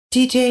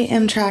DJ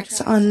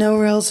M-TRAXXX on No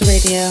Rails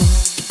Radio.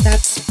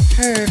 That's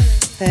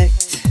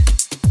perfect.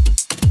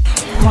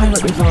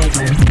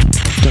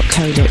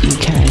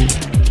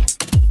 PilotRevival.co.uk.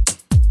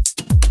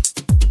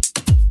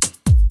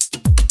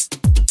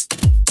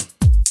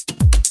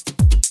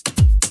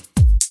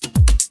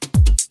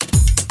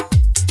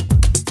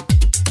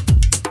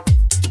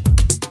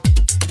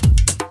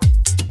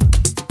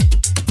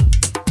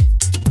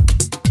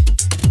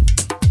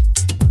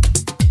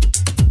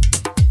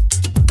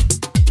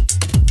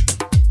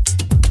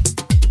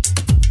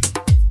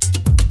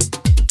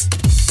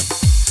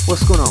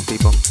 What's going on,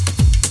 people?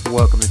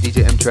 Welcome to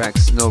DJ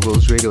M-TRAXXX No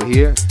Rules Radio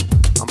here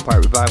on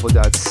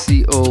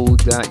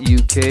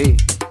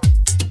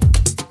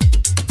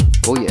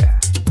PirateRevival.co.uk. Oh yeah.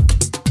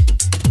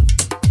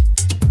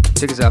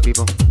 Check this out,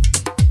 people.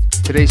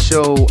 Today's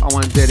show, I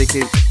want to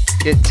dedicate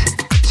it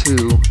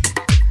to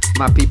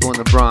my people in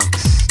the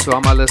Bronx, to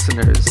all my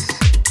listeners.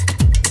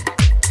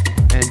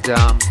 And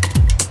I'm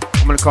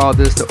going to call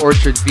this the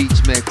Orchard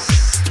Beach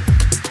Mix.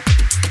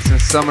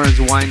 Since summer is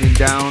winding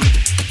down,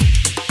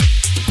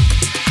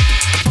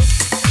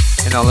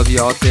 and all of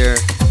you out there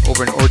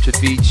over in Orchard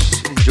Beach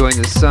enjoying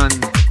the sun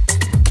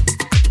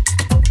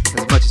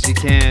as much as you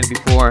can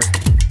before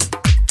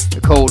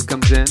the cold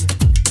comes in.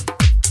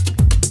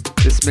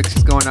 This mix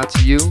is going out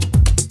to you,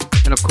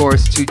 and of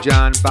course to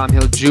John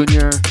Baumhill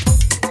Jr.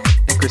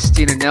 and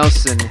Christina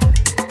Nelson,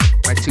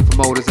 my two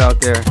promoters out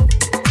there.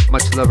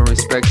 Much love and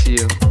respect to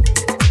you.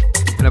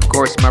 And of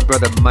course my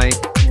brother Mike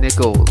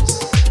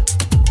Nichols.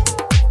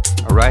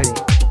 Alrighty.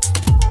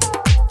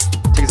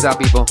 Check this out,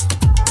 people.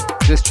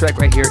 This track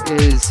right here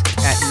is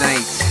At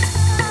Night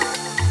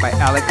by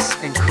Alex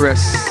and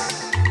Chris.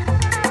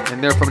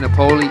 And they're from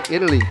Napoli,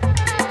 Italy.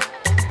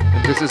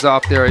 And this is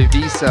off their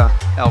Visa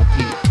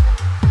LP.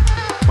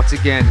 Once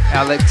again,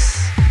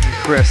 Alex and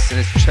Chris. And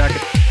this track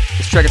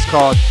is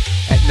called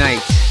At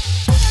Night.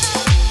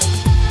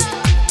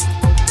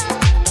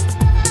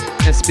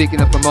 And speaking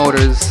of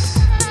promoters,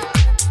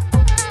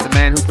 the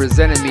man who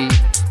presented me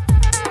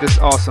this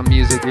awesome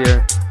music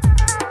here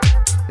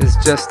is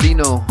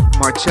Justino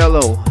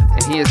Marcello.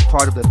 And he is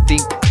part of the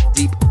Think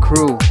Deep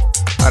crew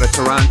out of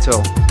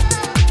Toronto,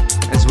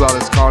 as well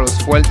as Carlos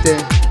Fuerte,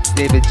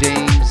 David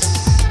James,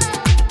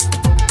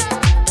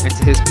 and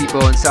to his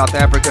people in South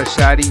Africa,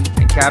 Shatti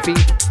and Cappy,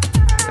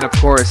 and of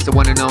course the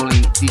one and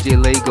only DJ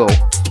Lego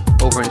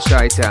over in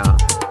Chi-Town.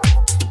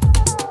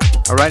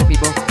 Alright,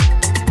 people,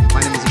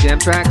 my name is DJ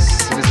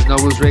M-TRAXXX, and this is No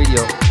Rules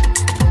Radio,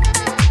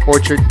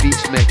 Orchard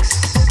Beach Mix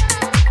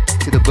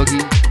to the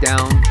Boogie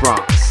Down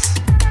Bronx.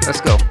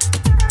 Let's go.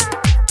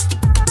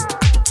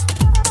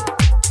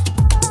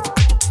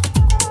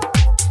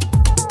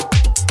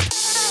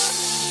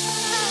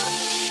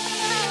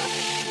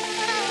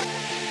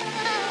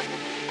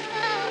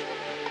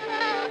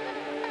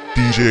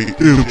 DJ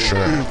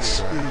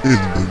M-TRAXXX in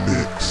the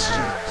mix.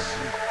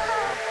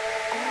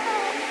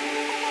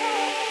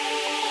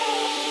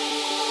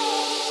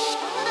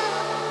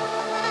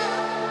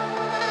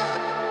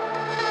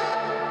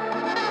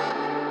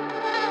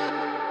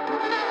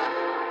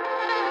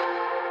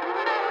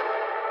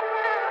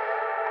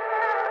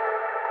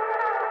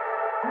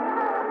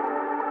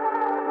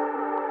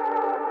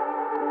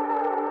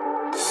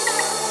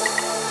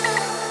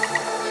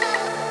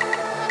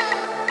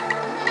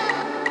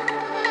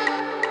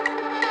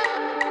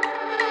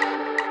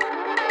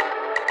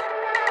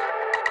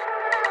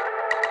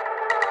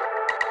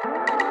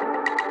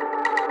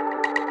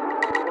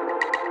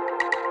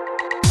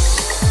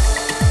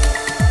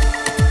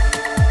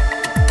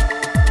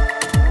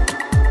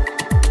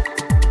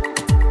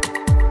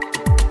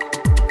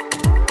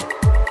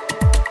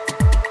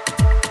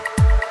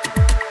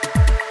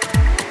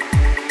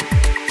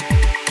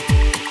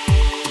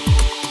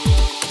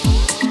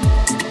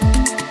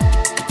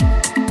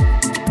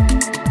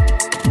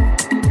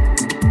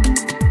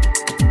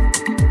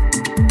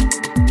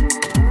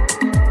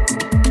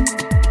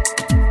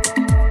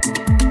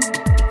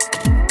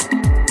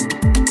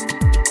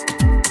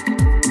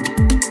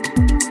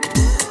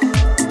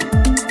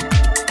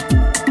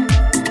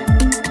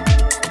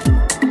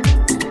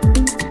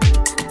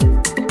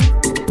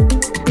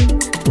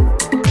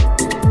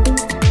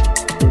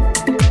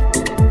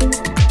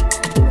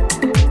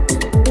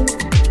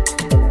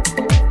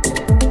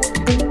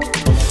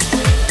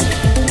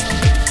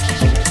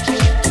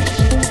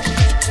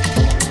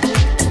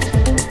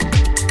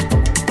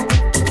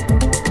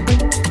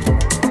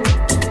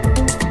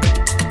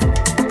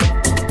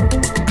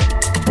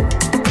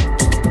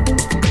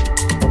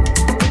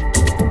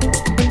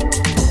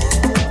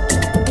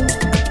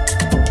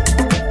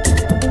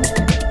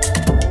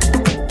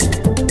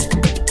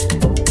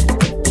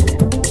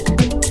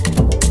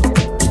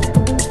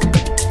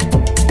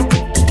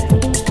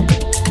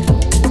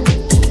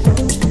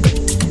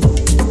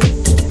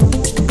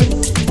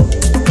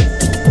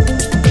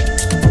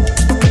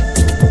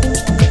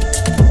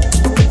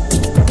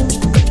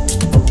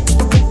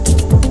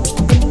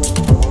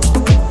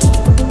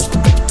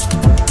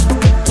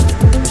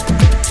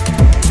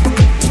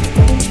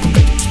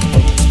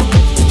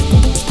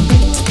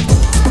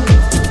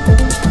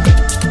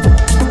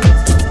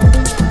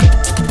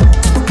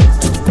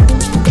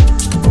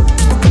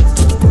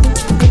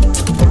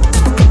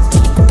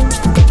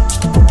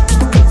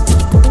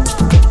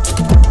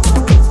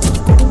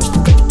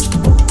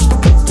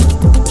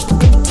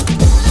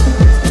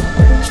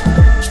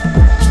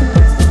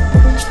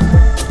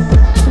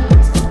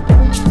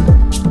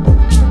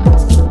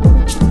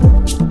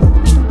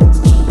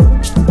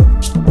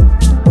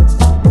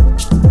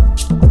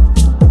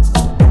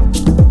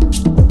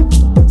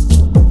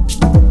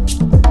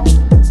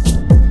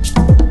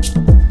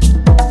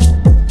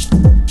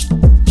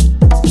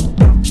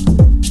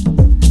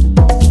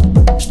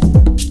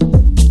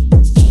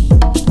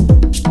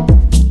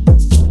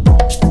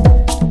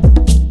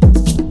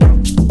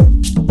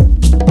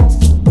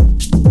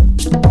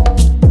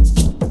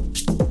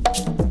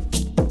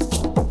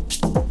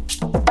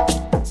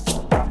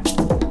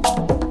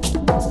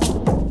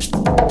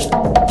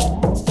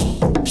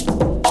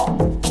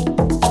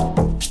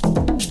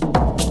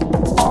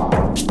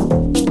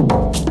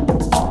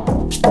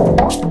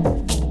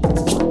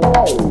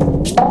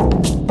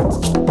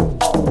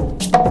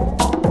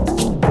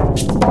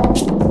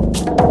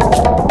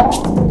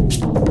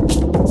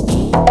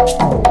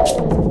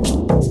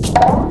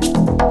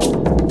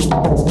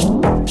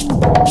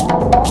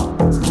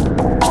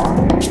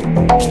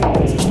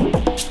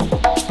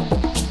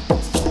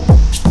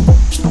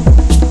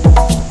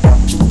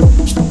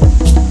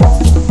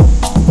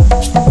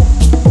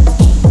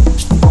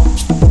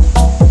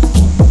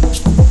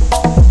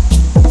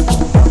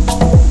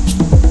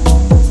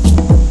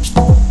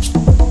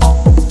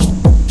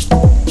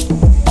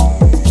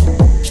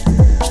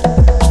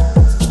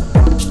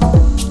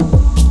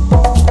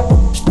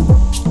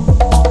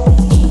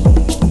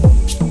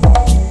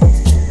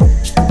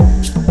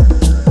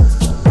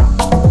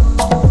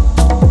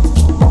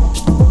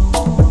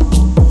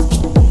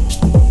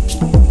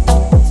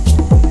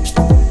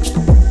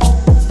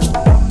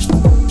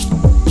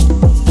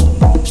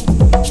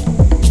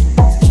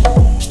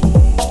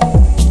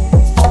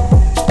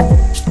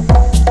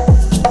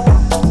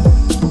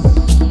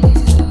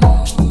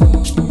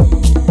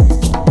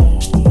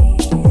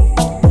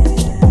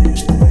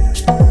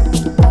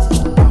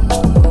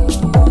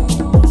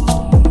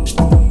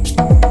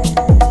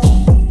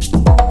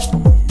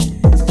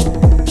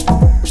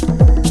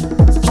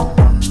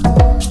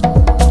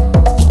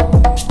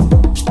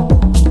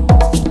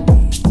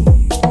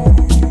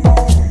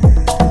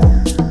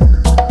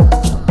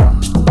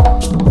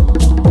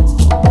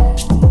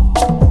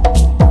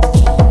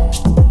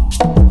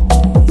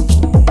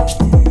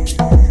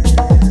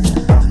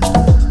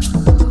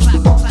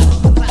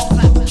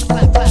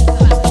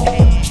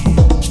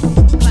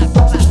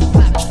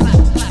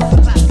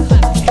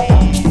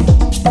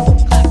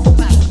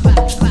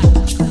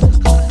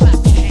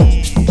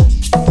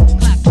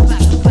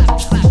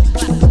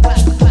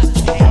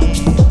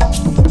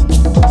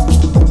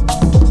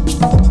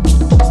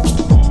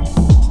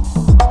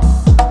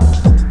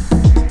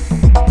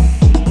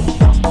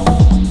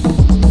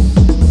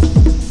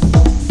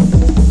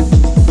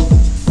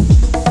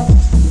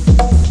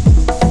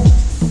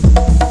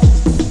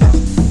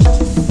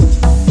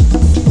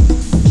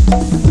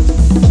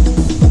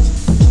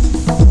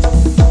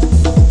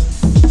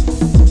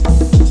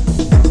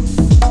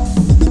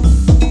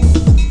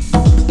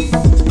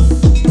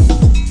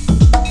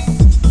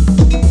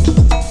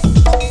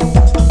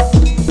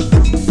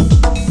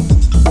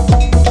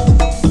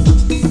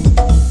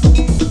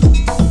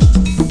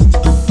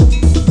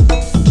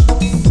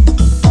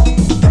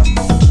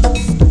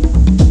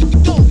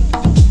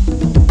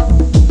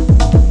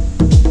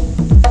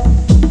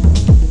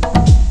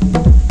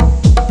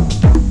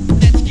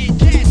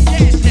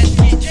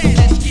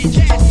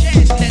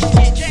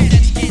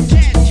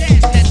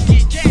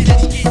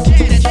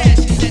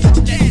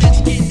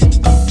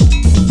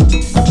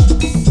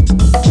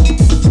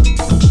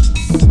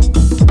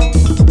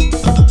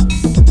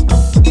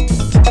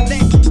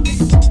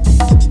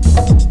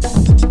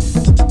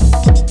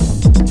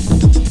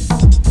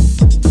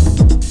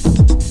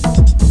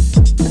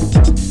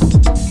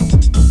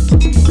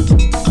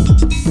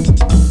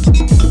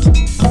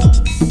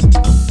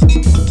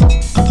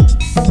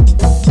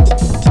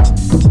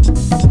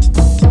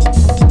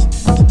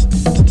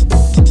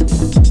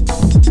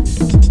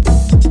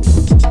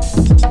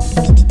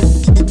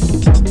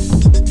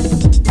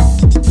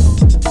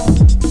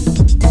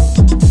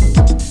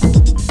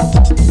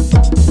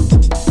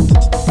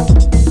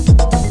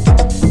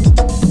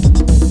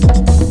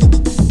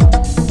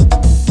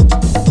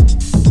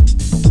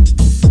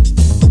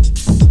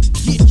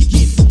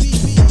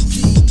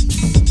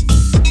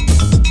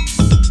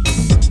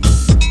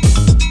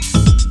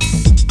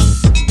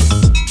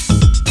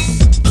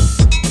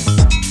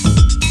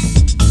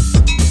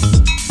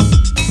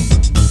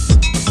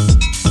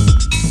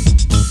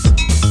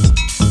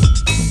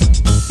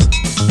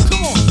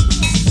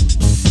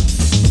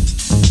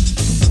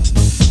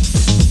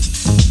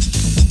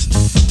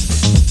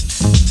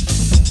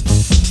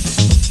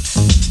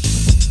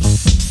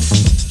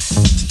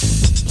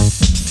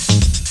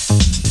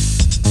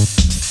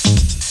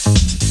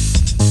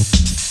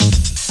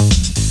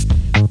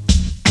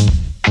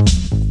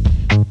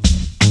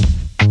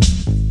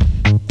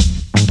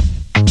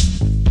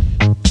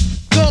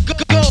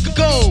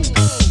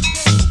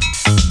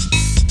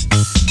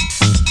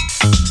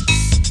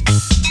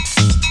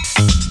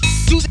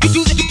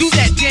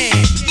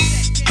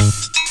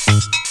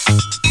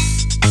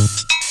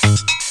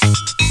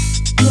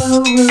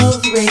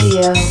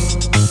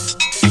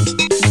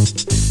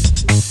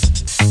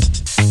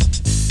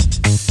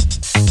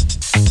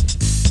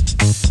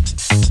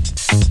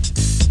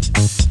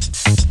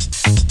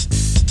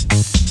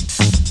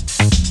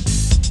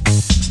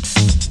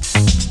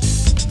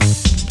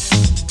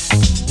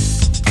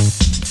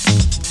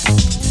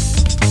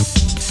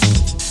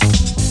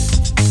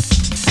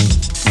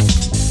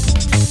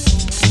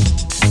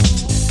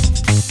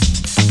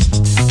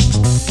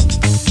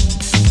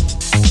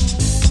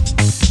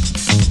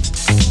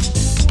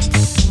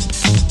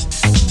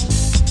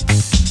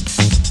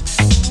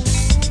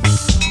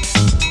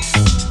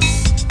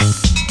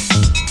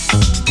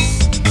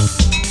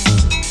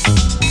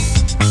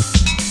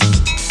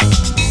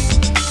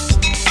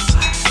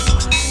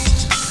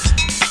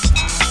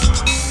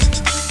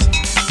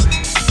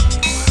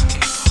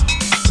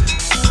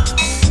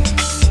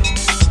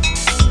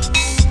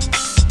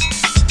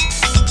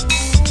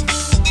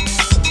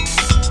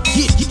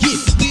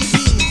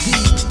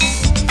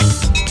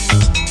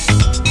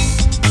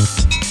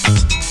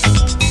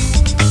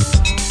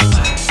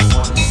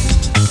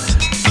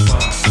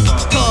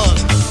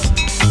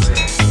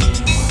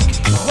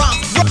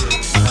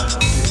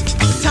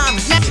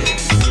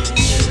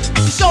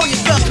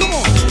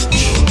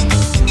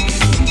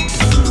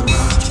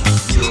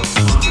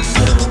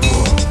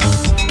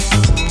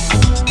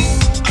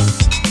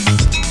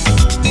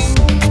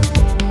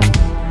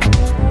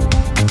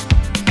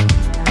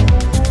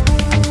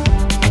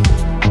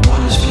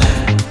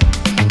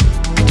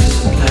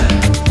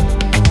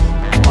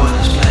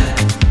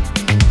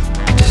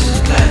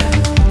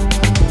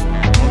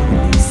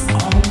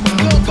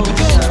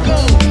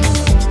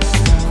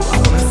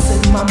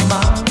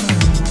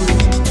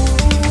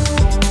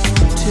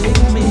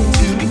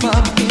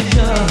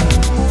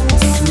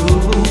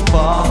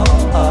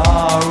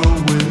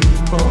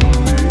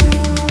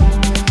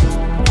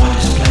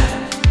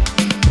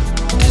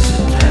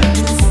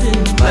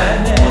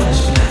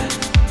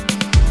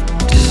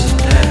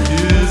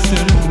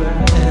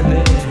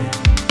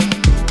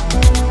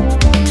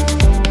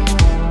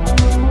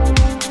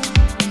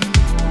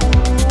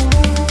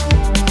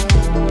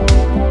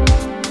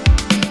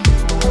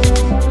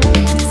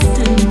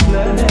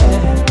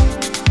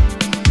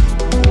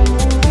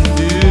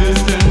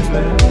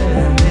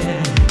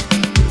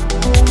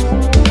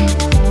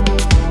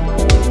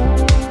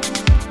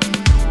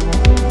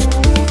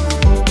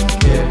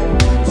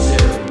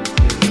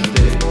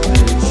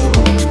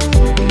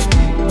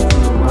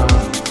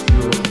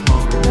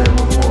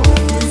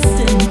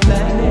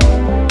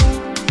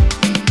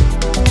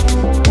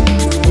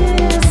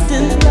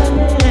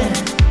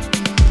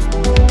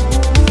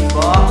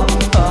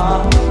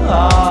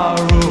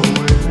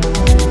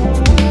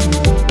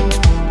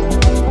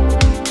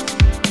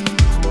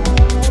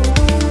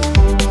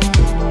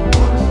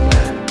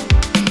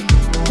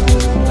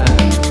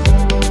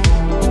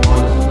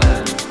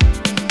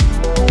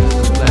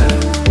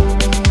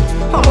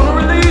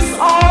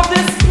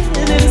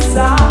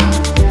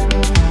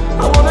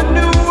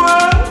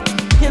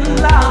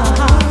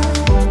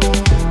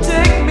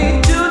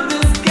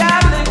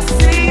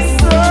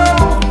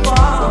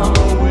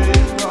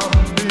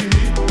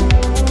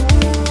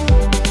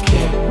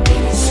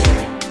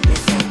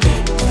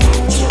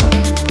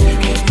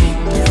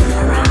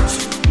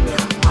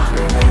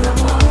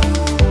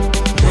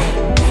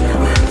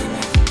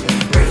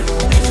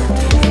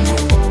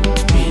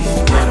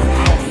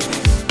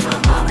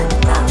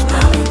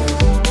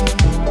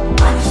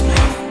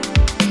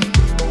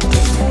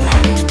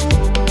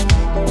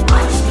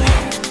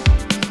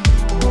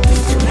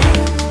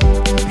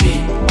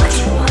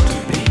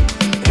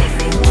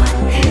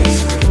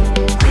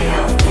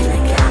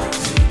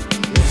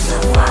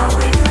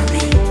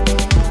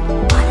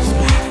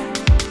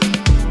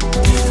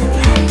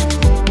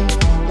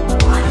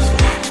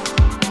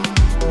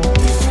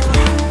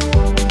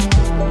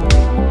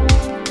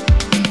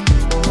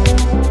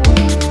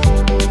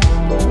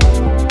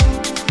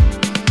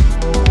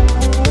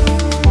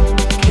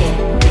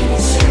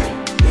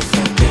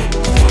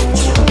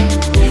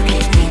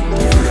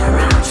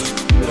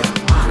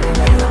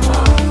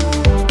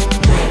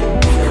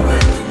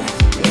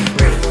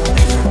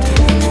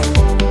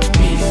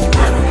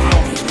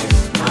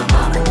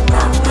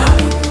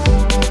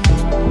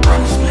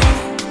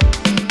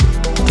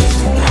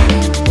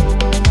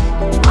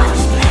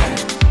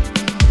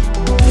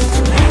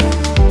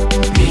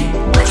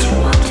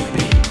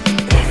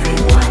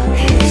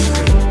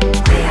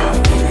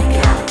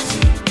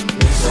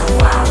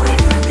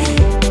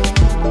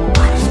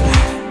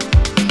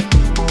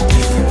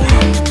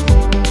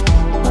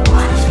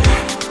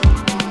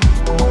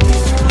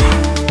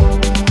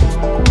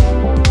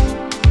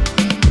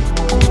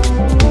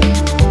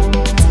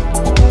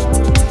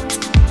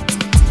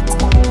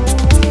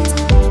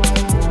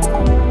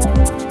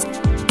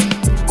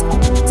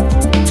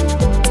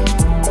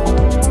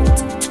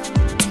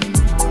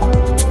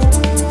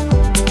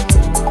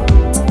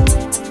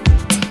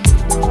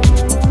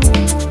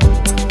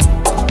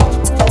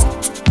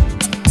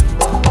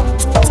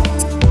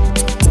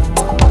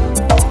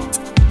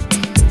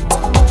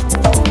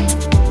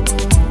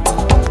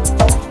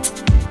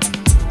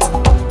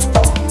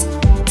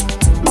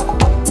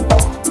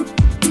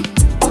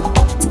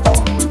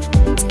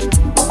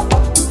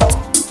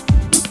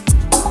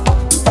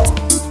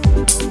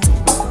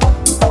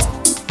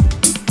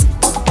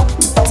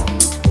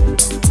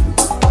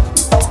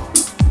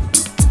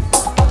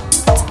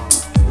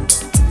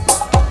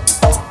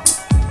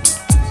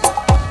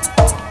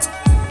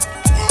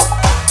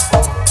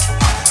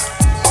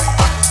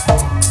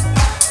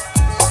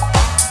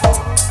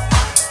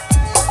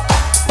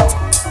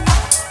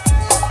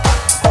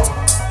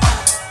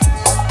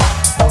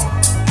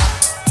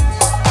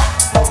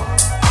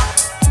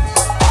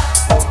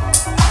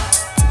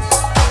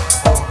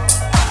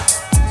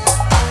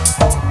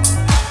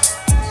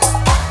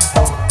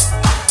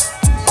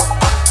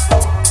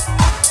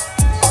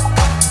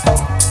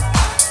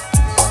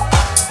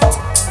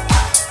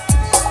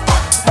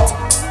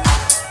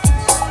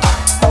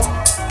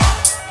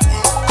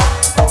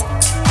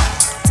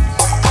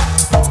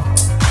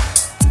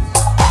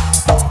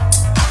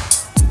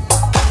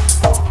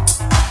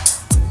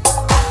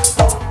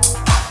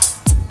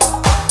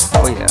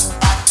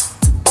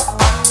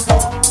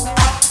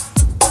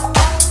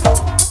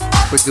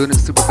 We're doing it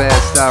Superbad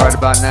style right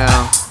about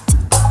now.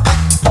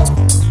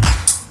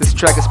 This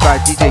track is by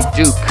DJ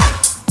Duke.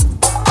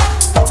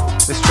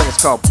 This track is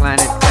called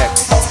Planet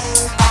X.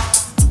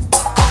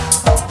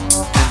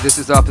 And this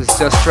is off his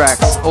Just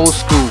Trax Old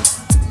School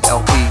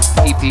LP,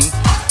 EP.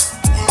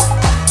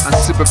 On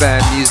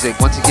Superbad Music.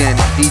 Once again,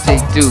 DJ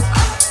Duke,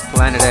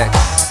 Planet X.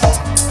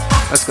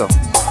 Let's go.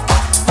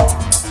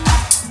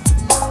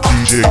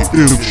 DJ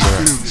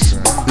M-TRAXXX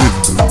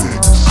in the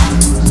mix.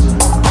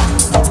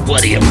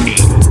 What do you mean?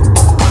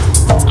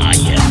 I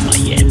am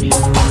Miami.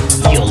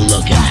 You're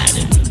looking at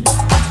it.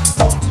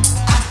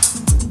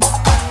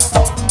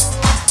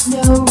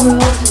 No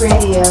Rules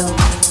Radio.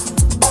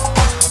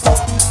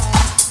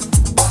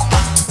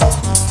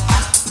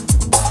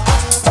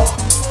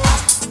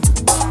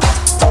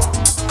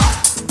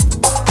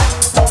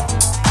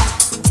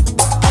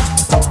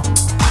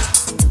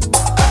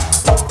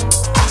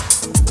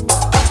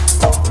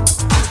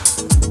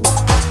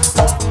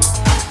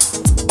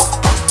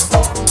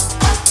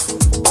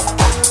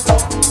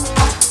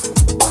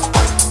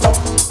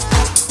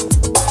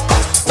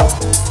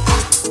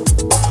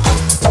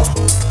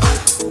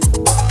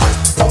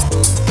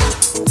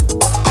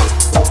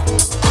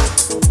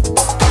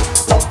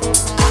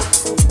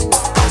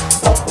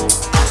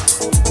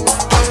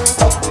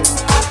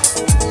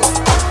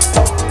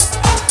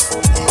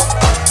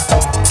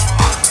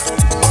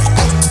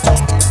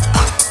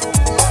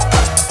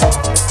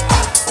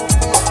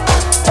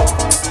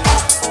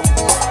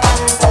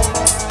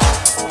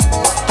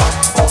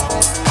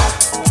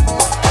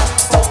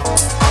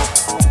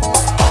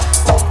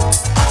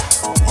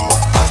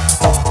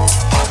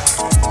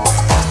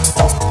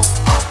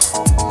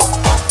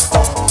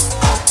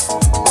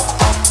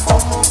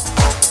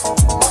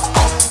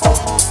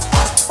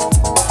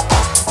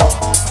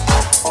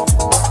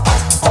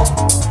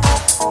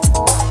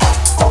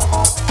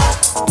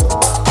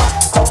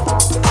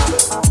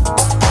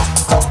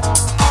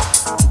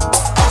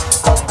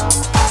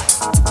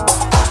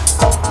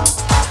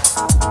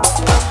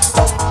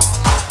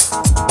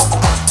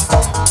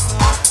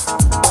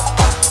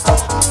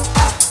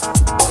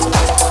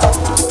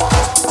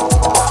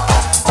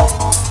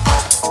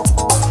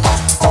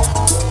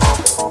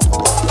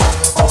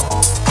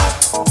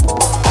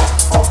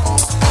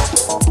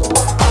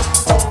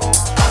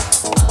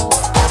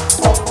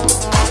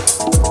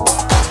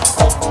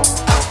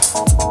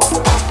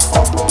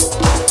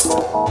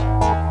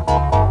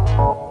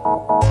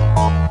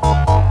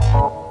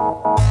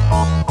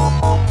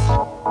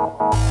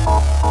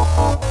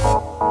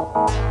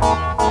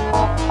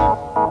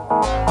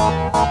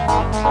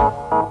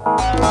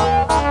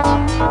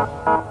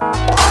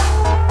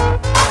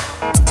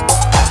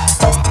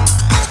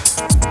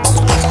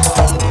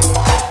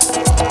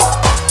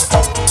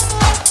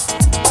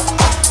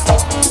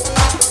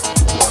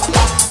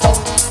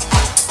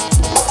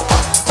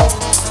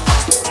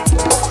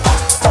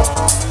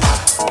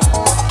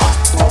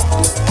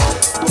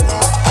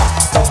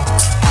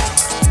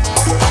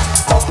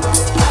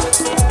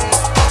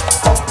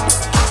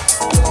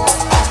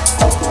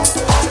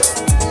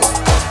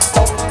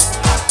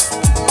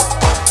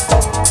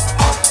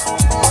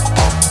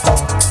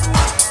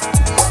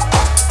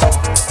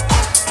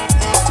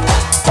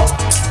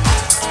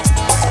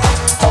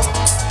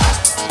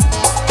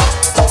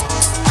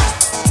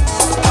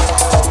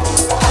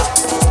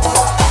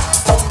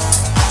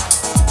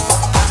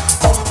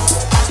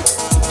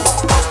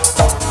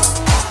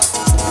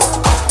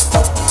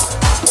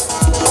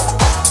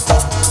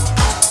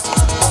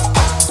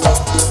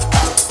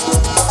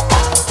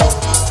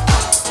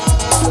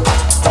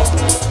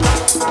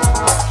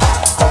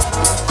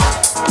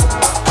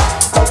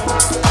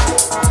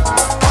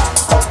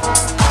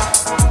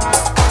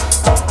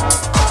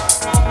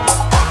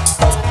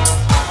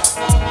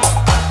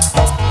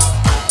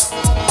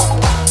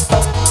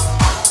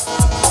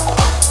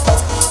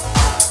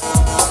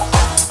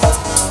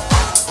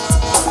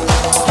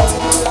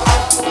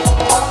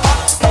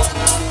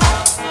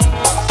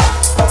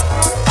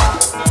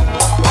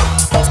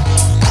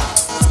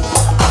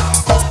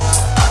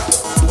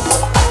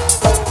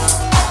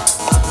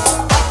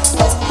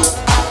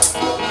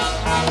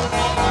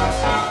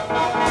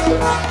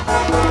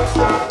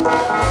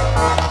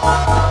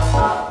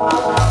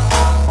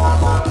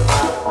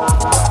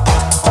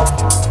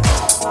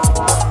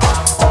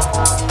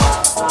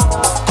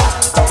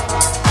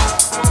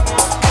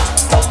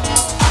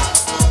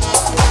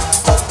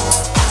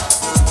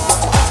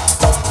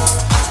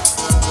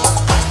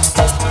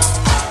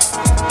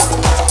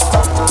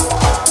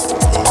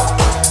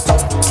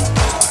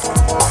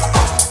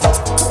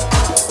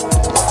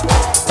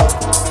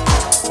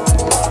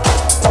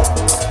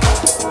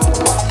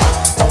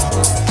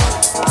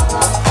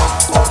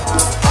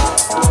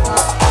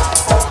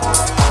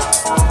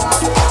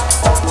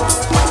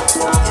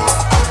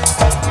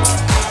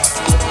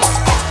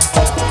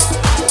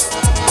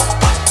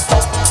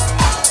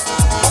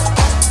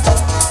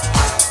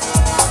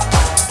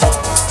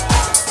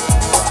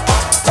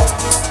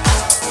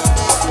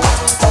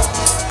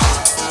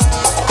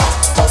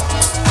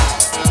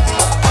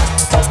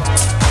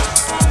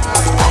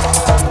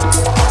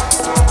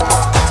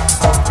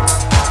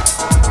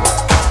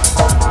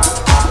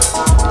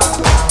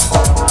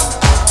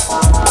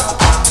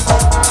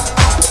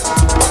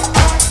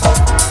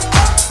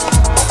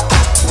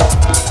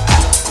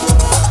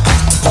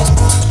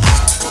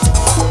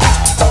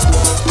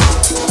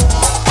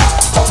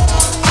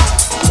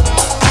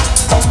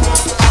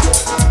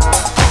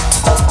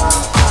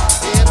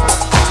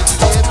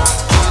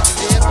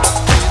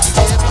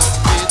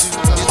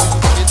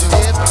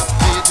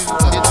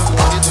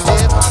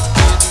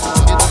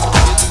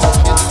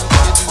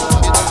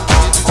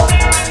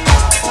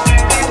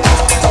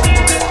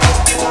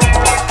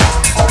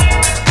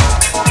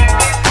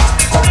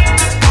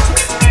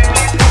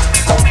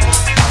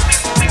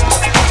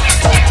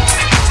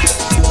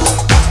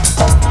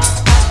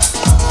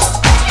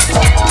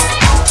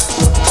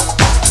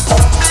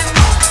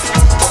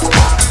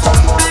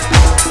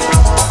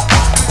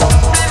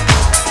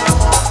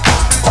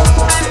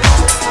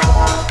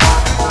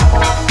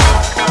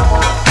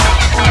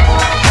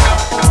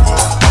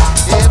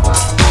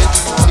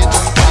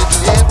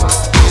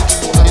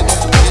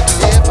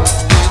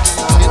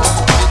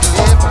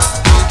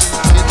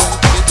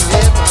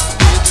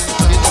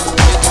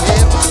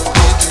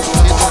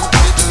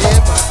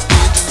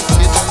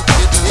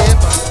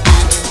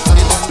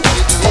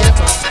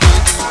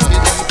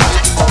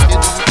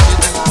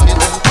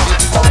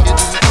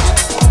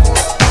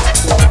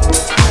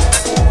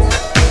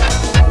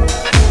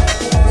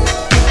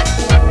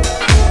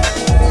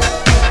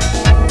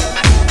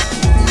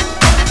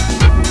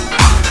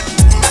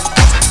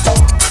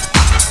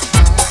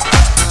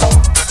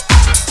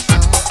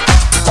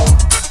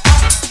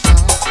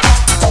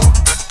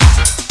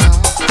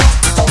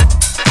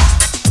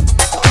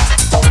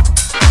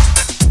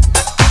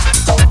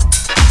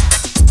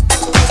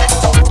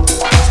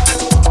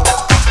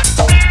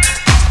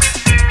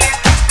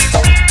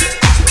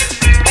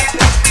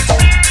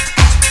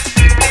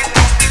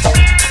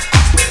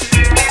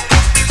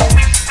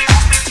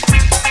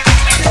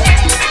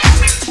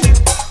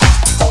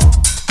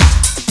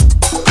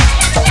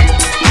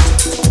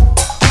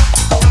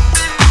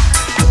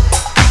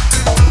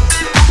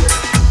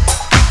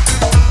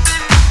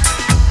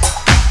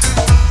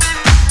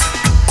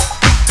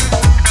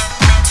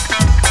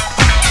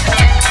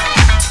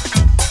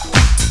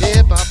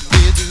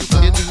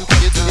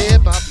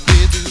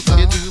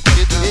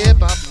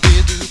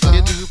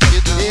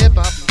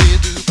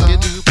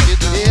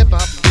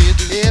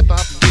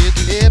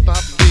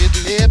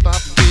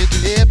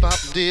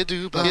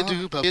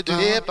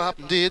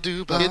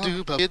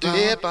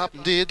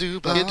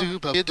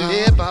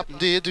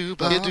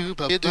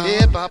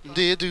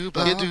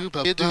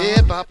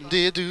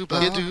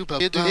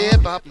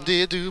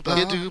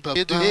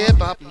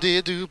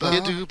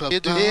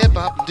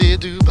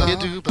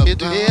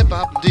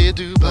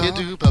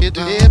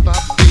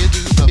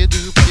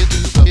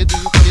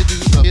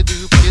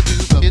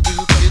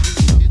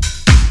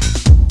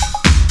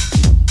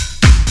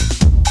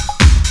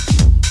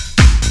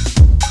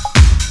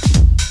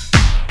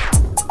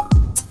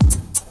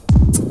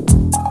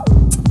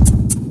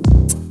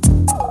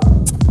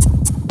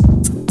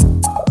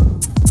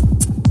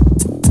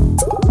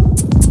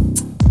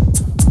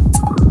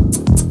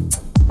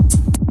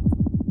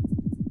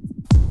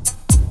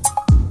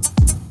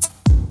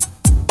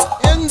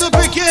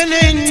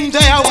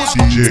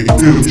 DJ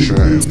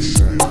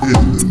M-TRAXXX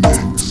in the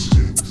mix.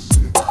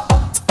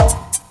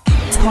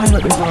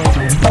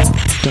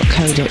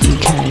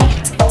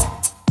 PirateRevival.co.uk.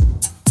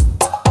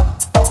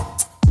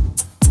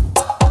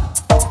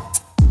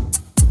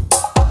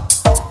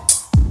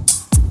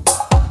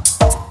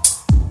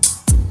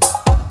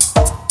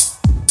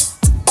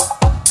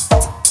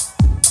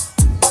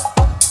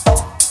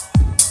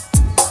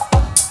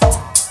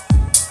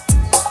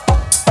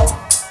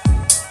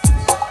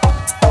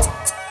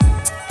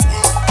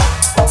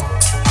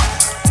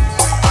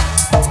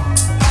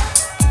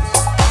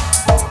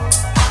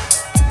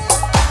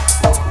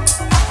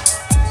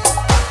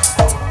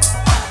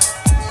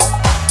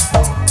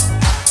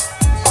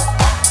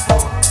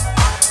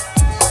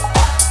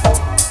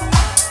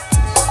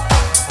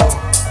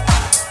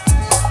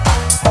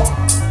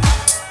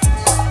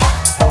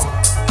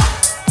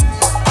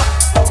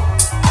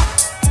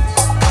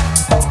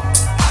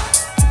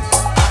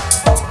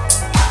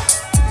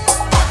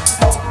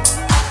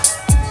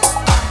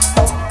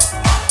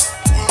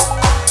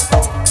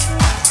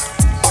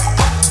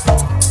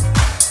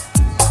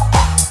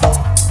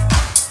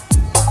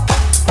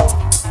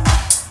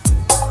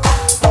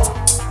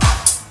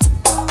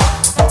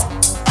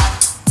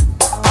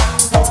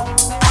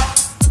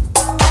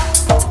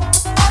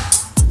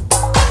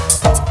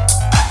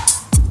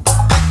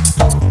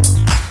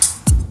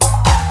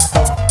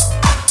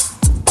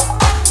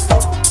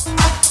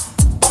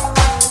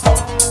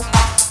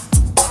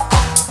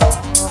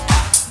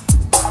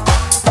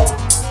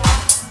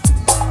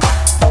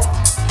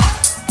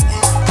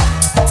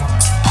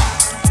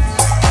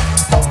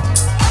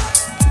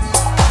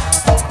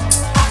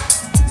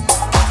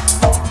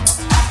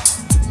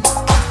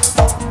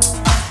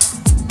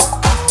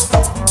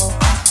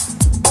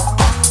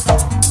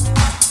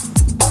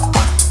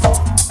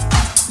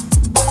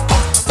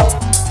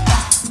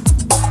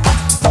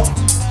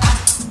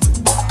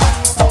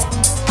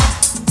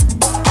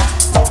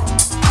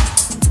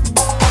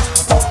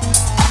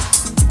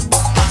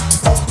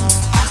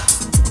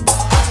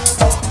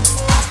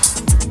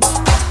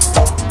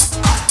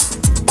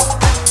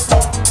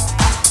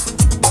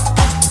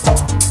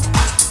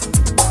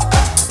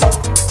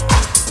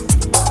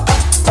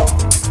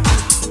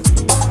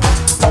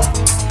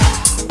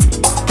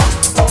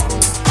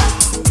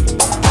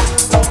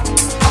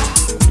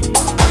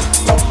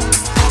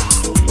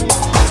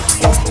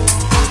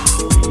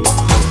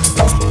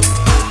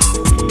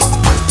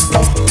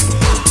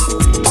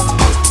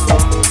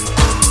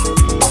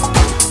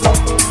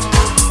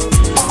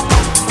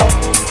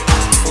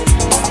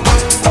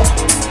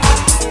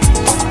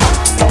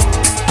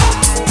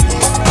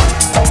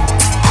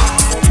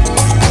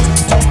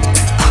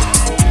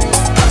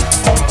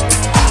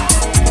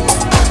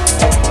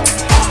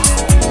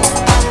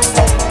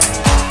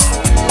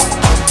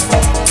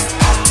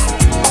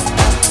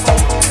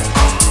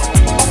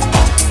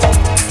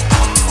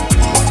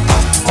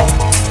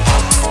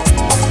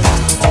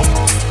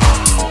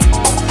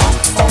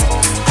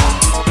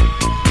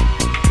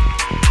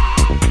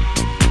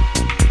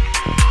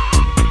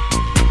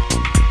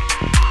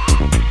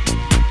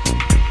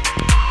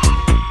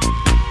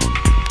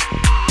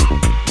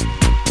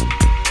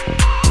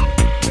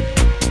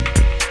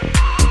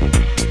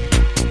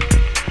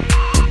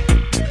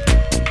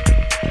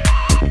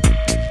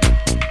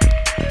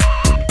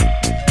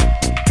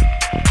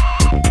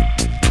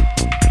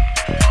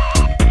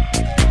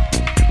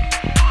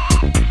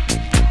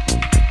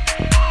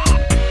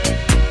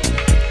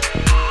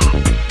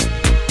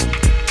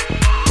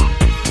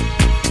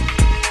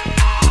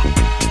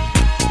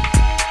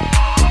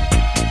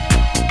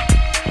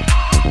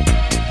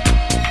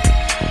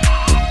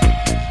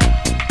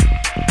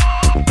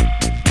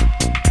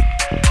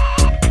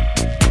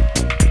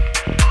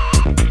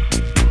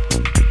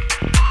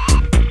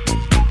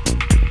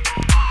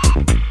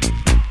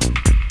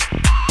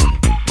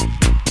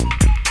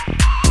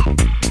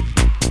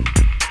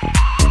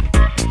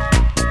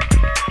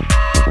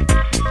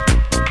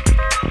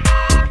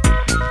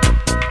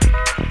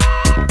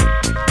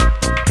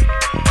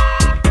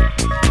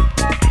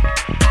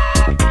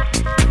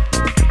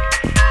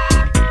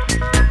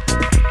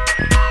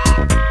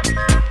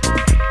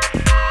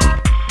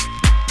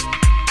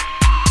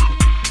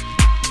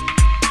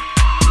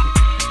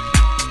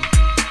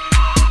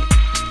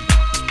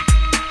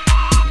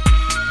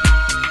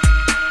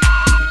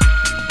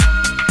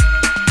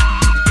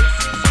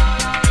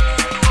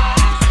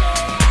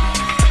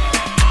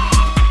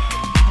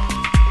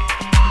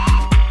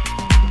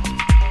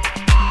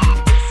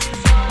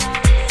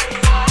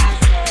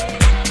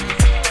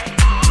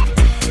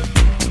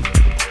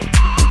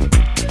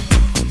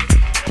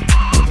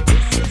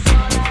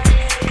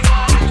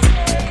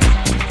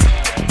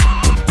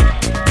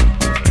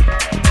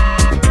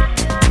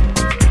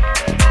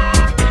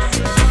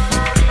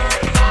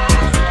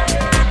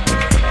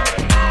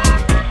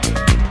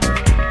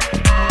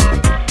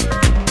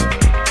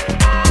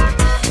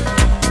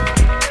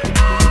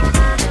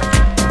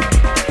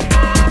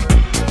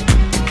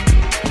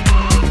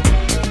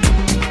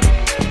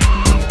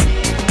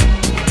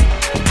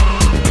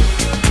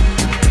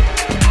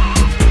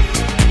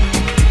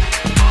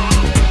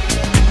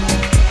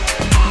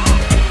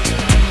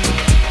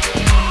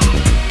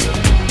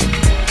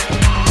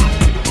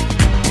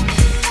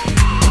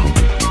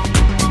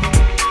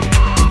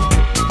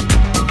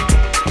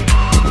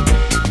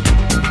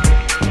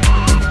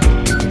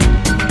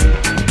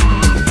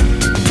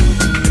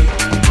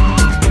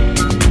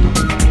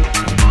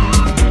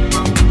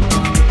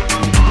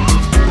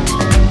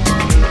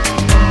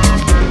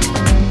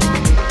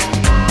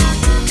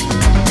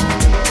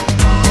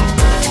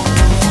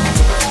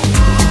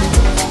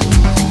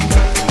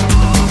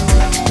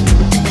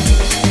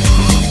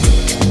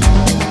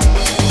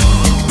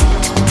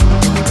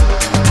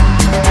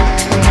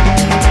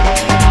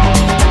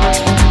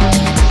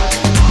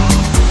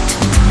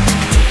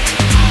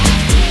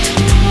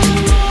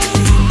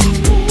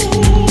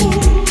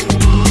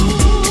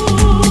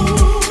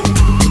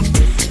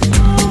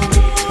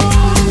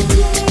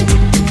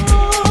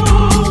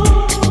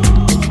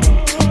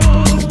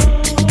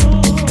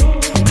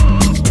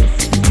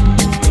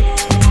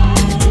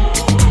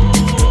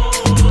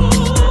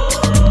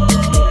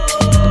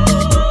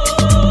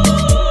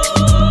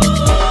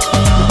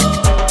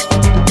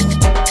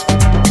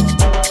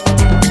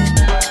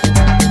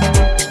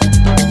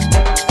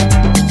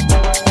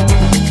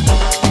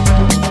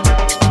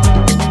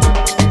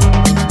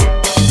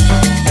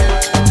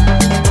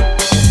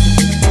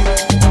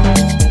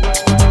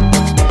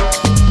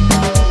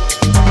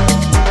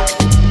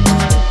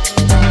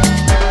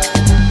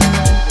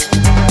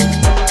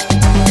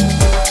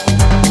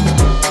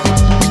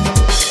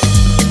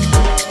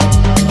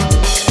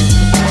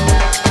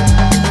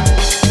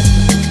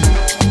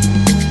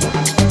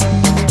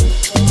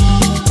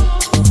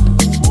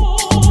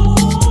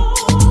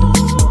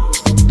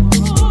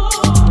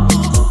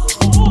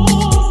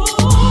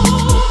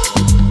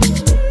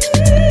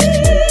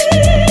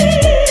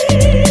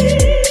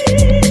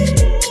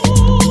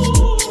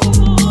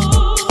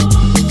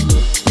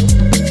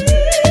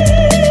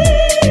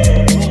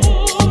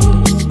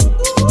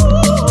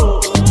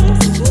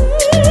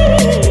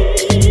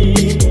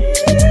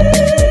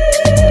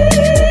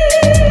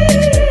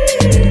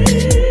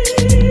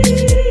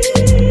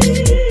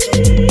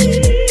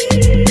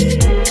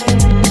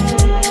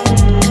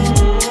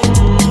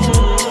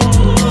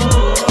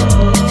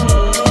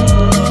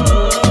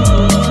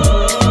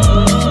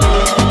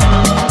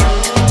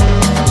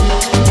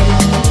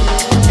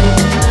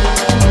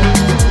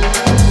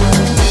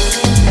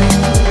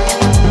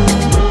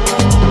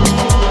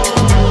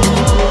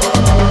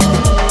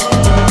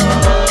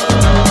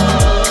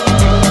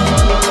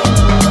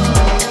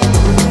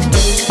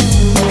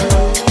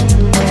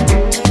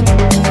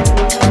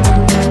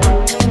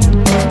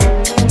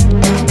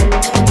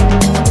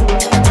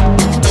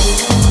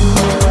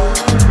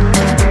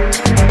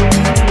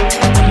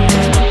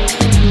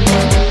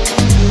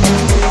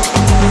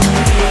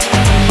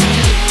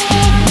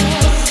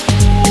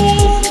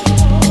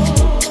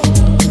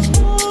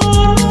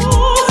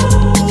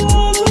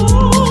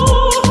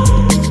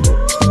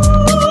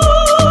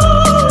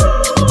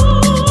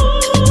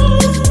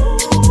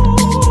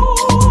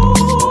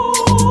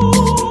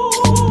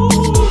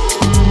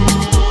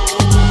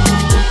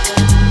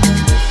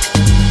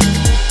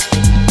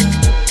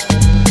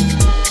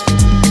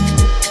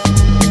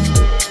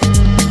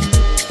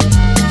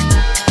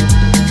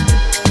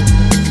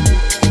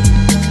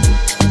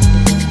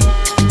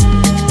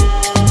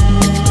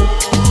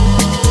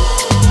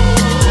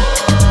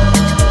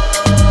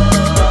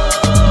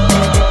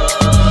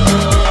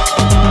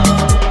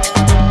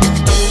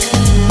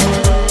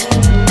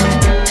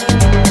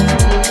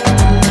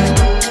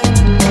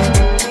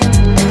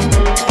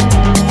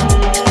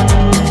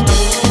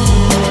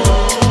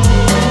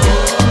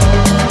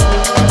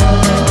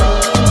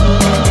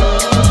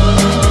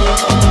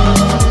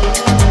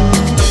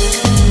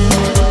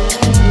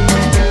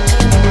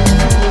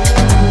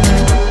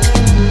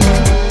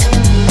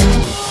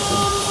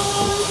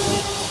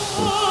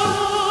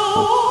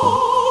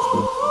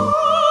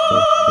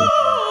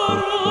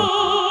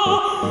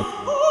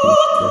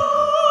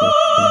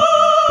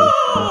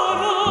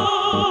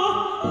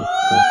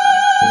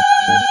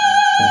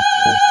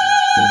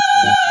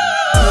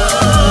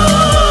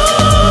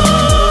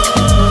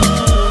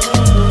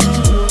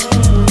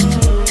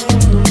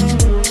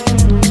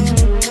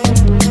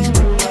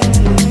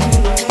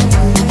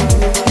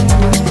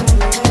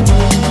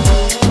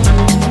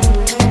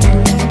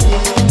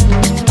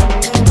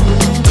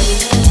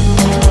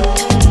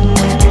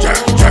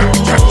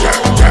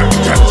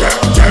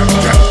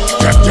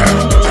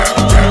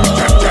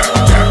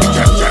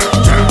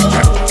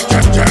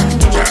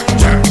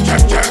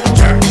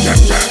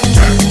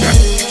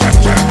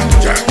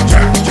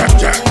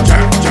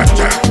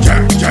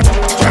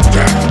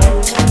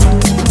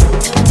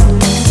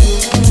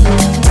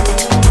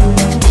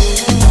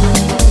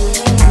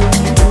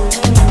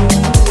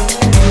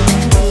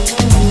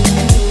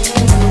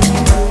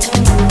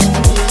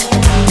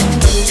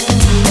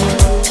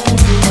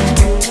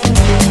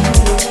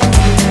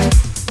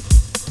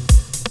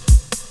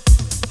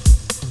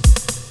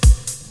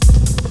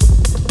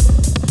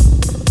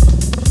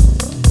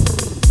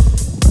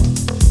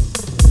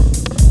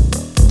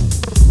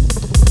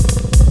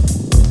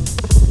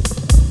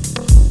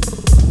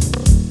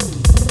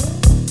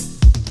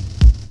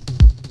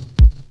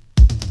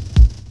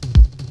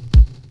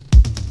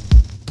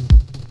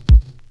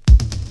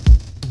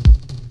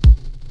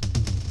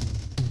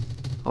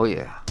 Oh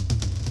yeah.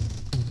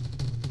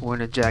 We're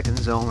in a jacking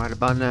zone right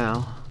about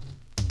now.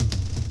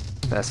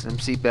 Fasten them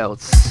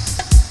seatbelts.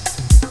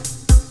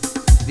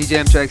 DJ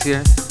M-TRAXXX here.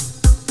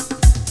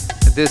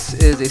 And this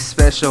is a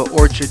special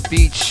Orchard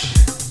Beach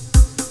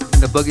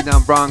in the Boogie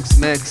Down Bronx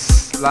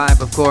mix. Live,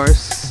 of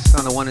course,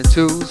 on the 1 and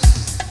 2s.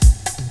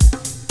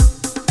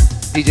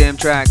 DJ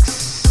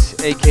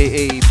M-TRAXXX,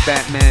 aka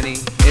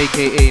Batmanny,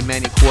 aka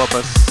Manny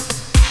Cuevas.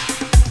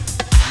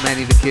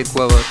 Manny the Kid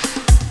Cuevas.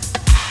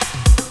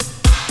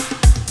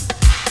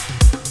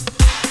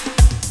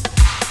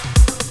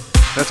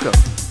 Let's go.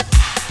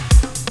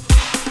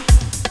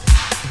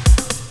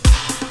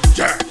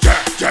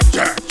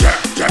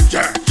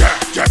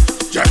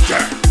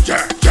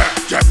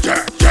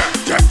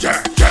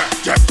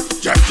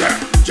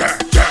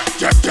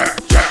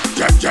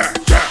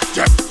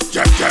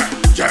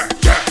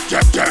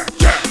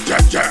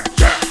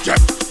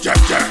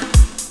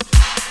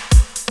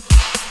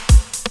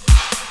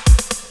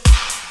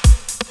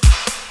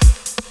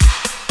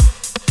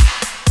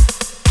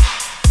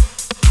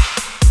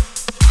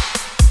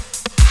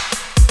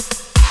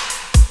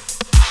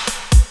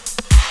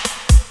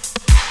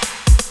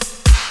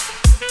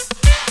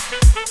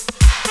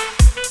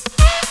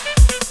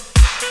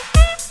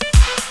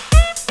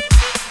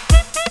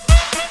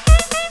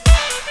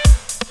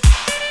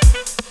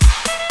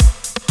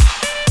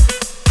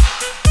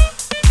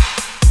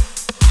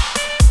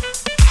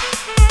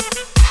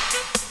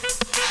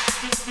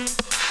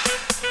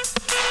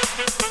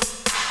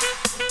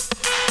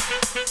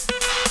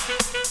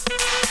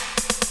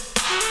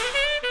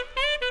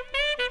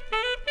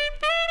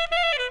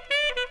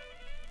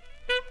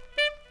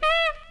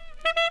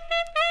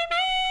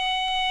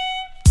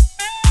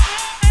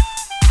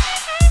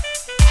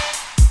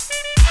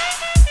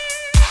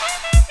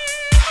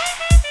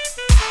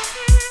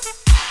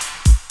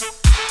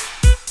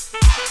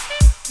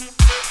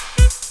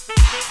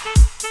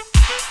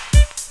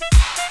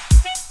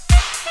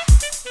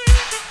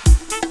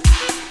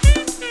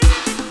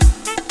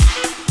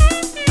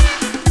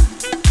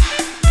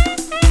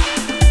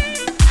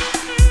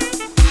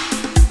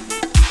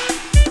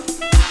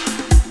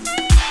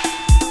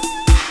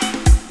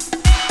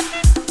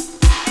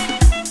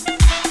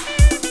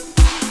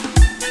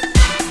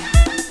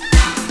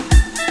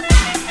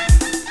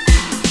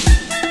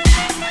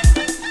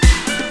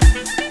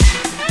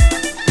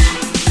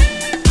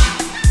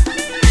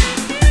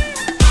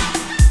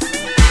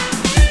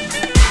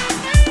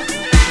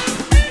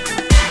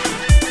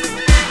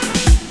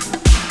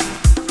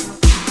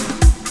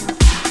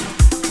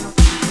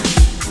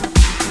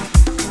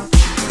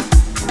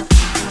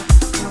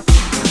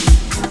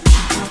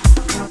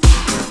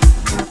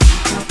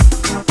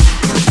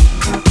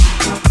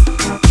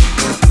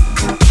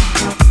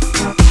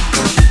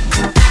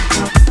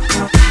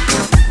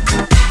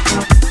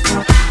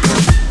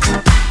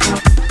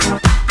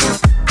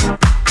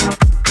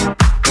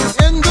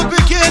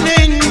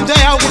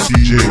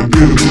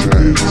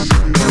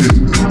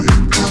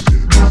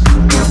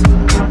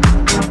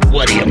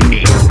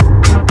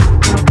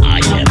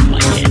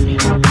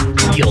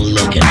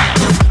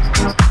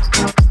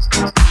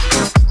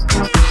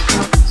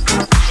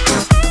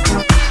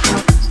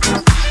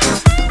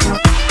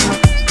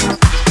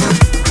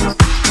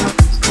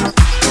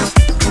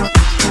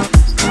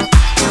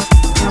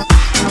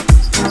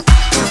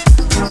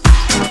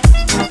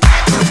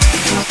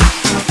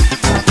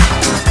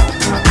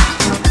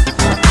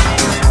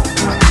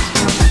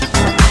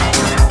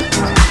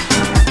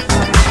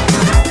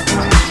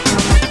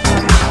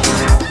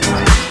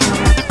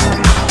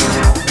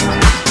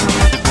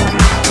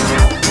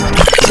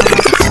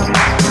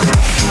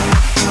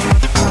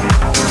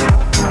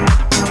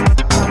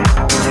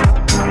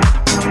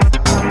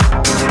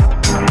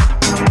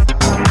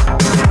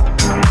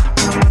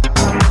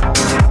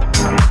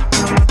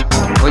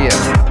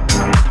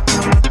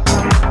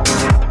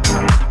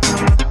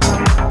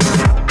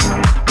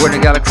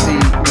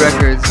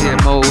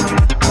 associate mode.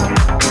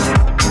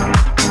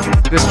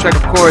 This track,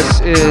 of course,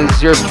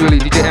 is yours truly,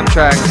 DJ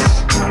M-TRAXXX,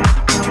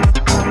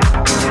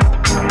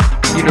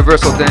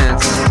 Universal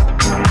Dance.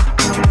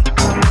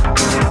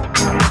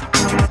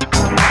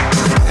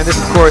 And this,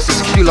 of course,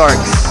 is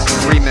Kularks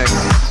remix.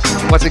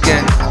 Once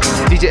again,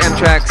 DJ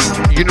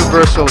M-TRAXXX,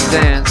 Universal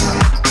Dance.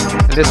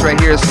 And this right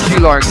here is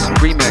Kularks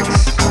remix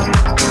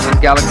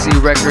on Galaxy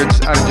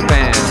Records out of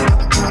Japan.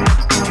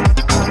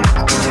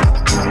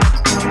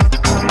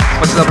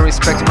 Much love and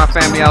respect to my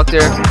family out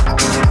there.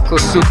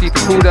 Kosuke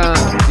Fukuda,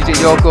 DJ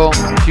Yoko,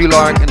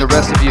 Kulark, and the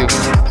rest of you.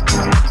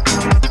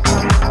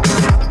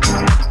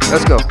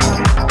 Let's go.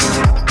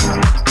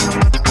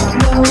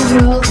 No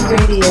Rules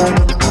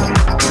Radio.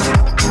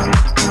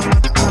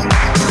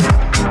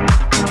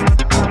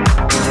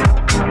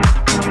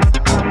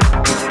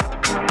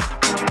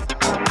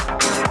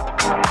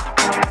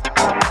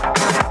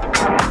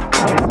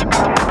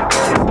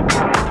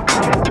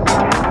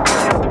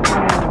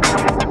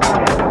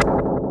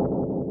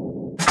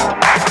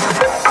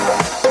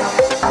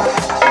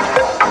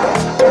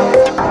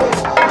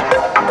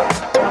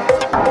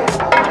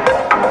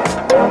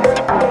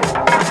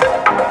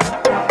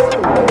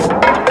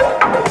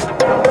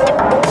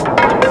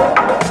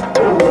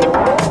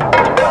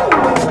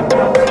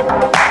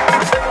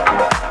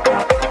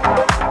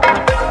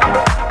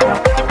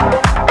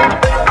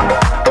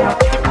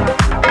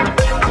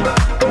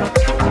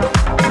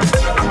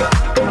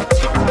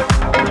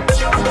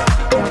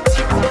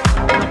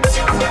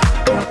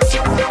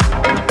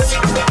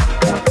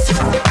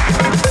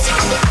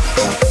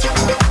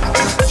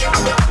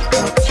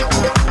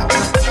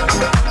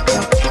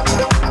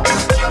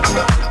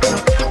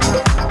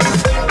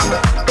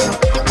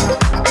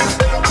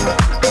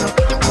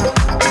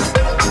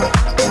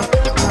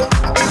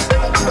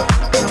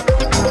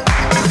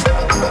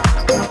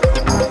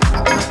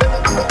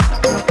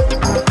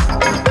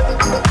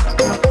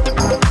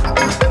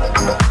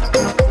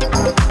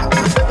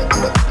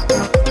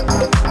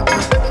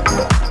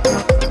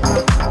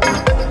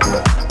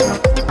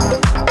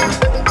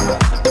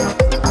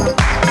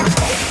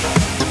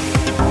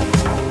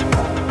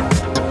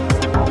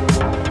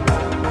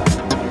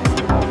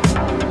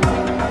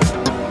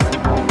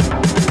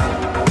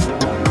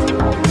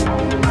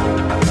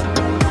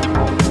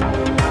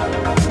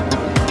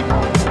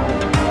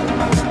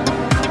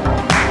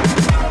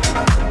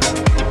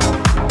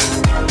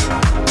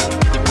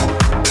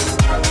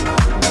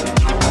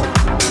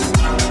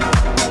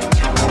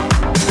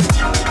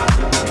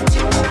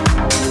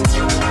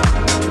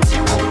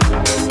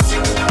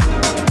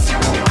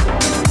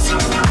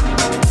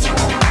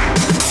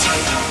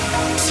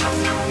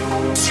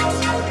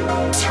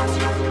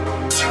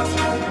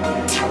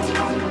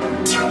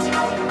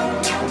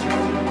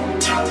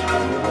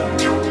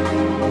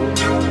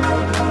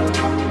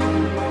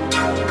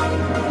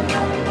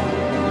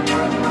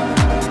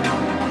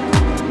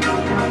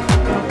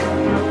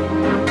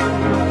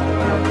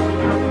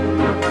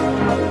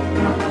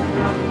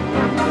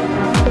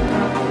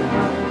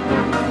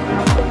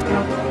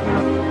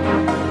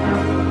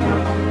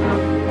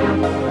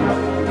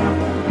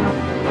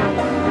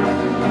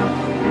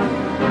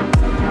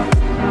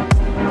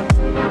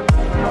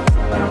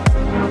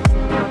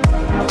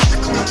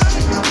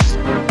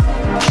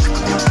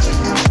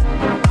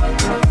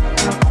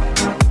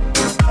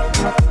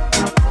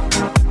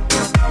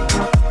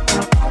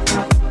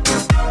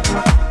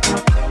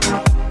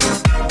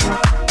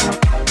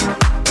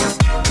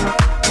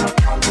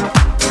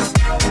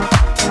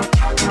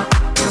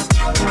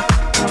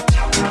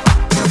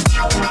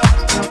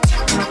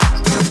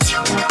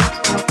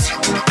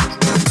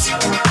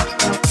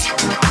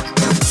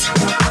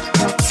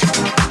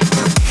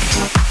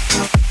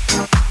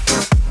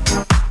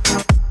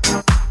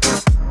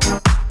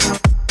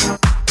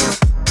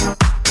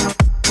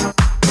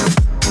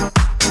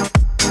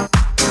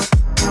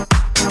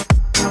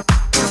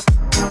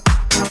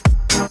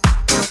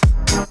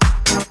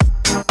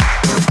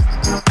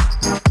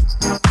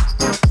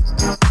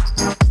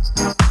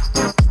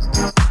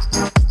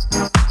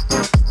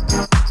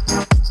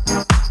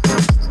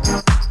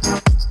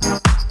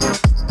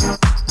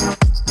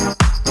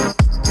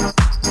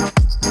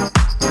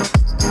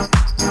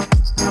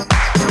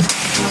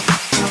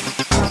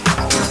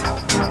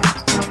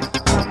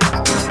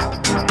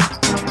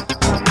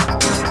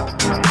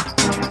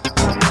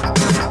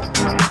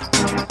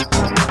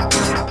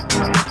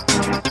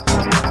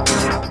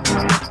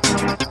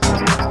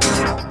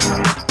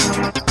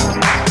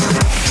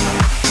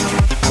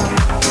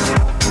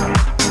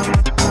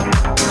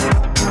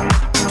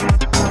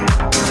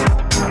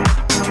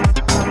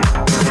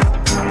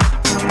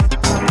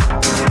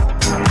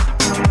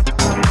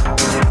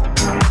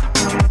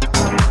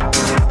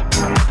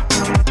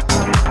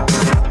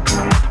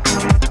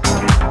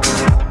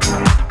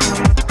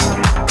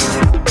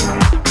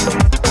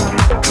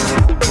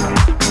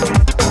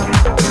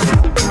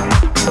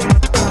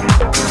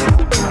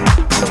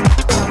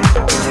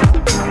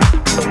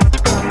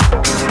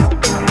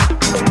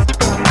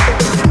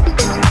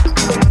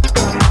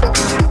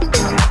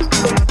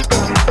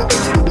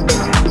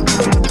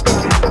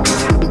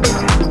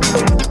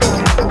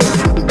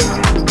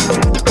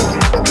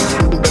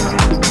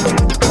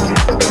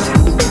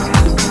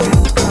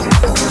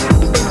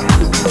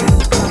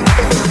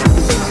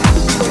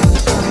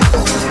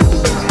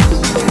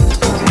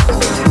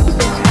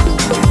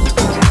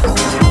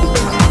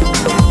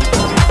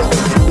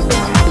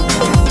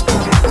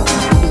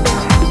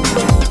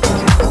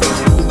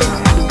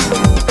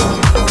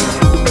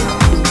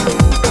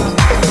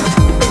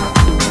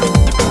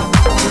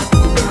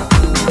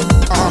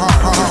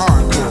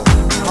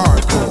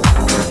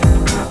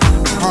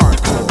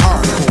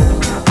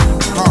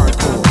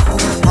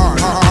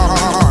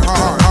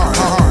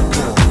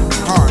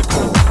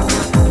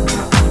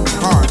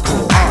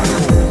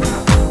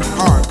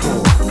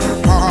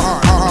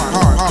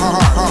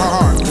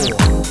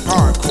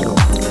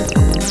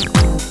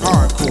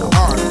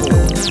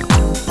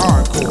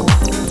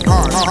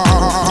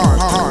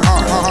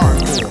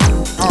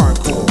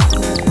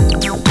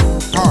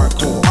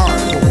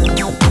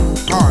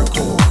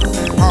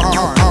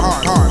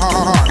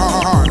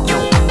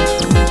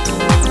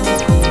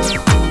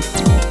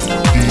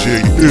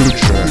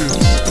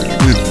 M-TRAXXX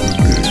in the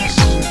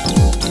mix.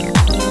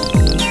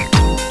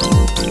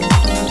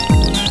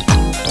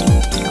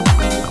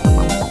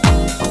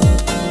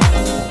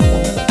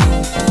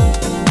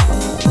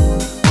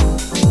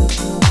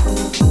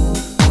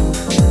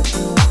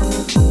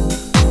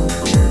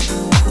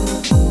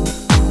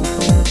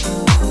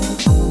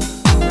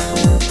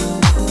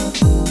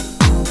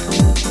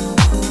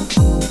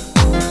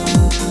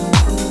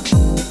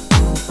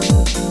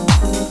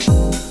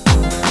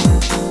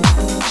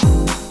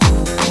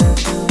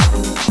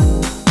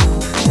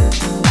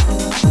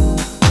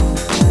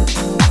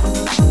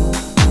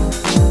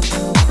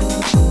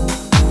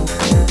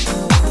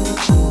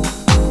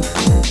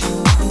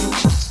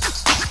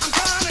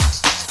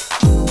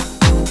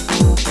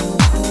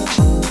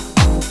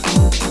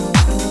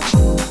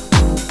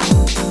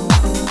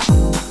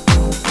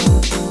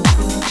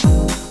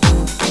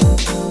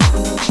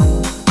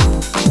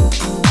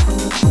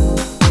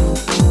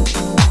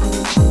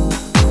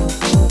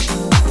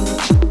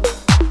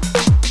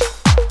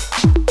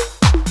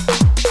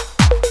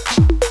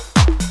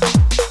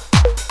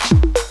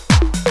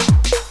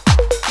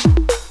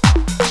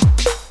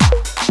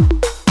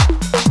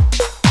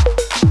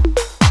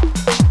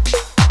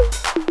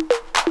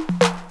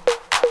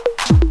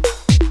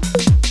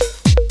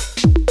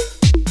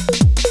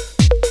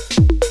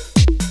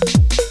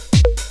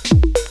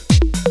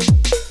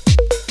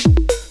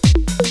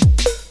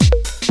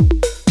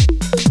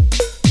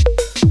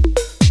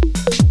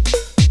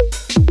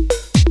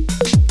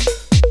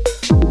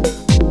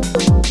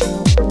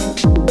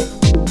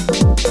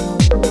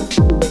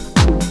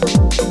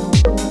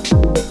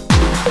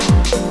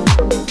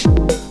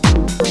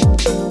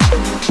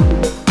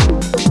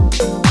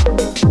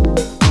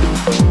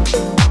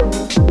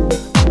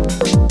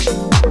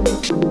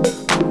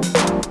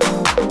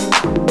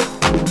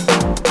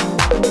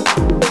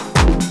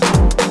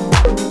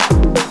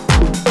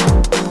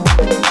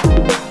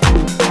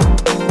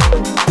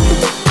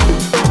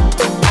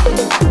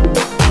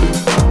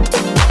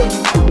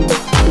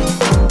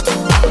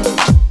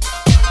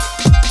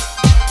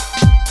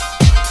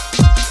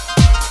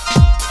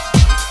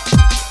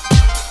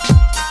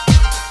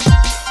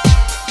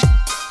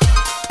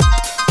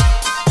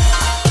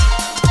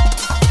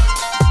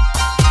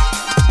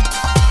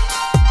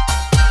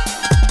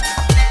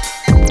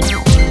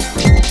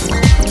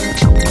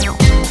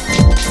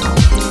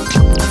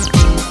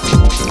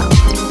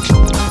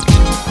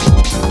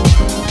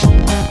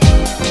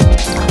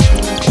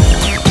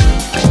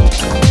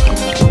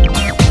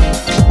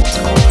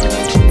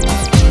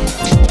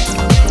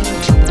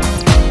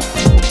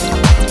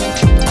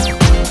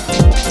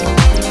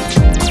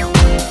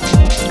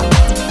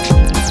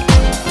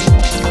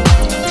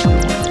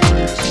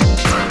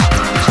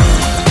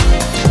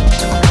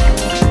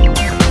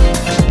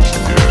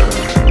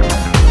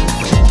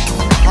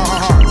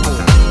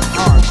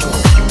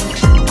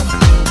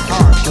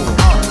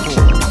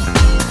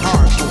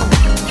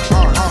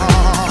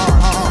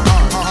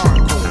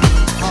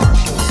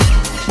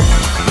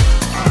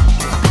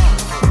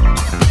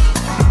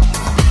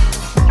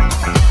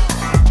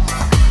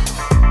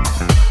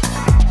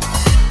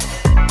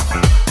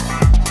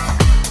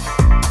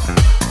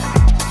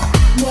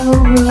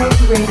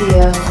 Rulez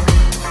Radio.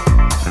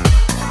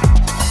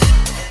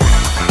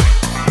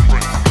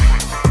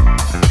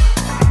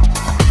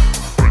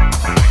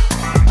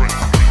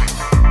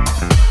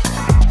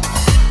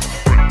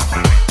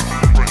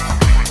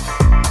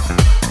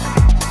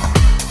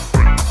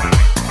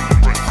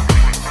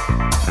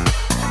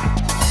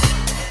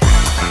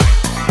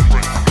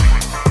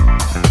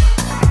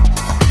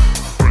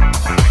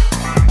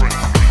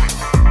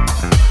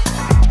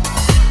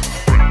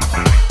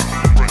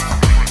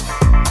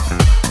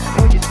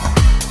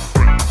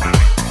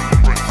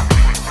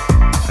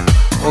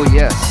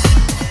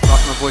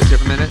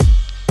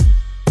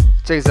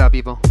 Check this out,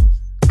 people.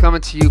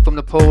 Coming to you from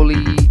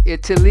Napoli,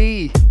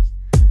 Italy.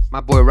 My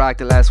boy rocked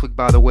it last week,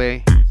 by the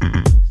way.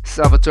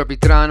 Salvatore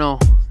Vitrano,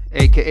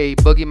 aka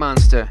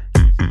Boogiemonster.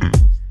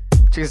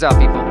 Check this out,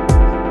 people.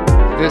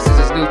 This is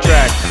his new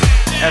track,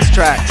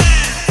 M-TRAXXX,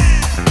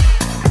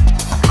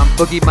 on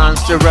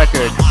Boogiemonster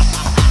Records.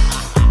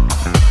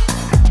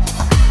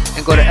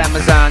 And go to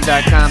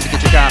Amazon.com to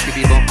get your copy,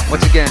 people.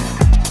 Once again,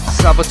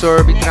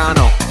 Salvatore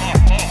Vitrano,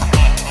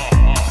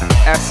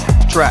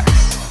 M-TRAXXX.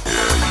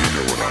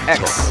 X,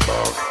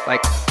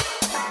 like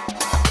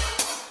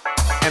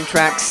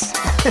M-TRAXXX.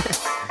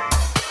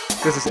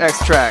 This is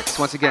M-TRAXXX.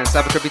 Once again,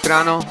 Salvatore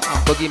Vitrano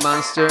on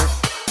Boogiemonster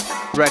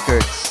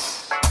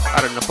Records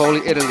out of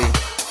Napoli, Italy.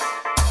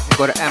 And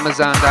go to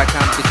Amazon.com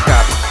to get your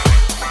copy.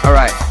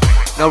 Alright,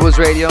 No Rules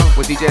Radio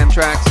with DJ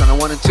M-TRAXXX on the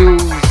 1 and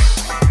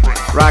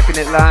 2s. Rocking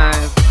it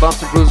live,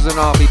 bumps and bruises and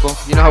all, people.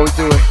 You know how we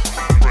do it.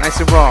 Nice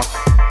and raw.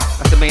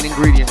 That's the main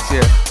ingredients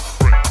here.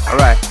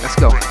 Alright, let's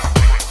go.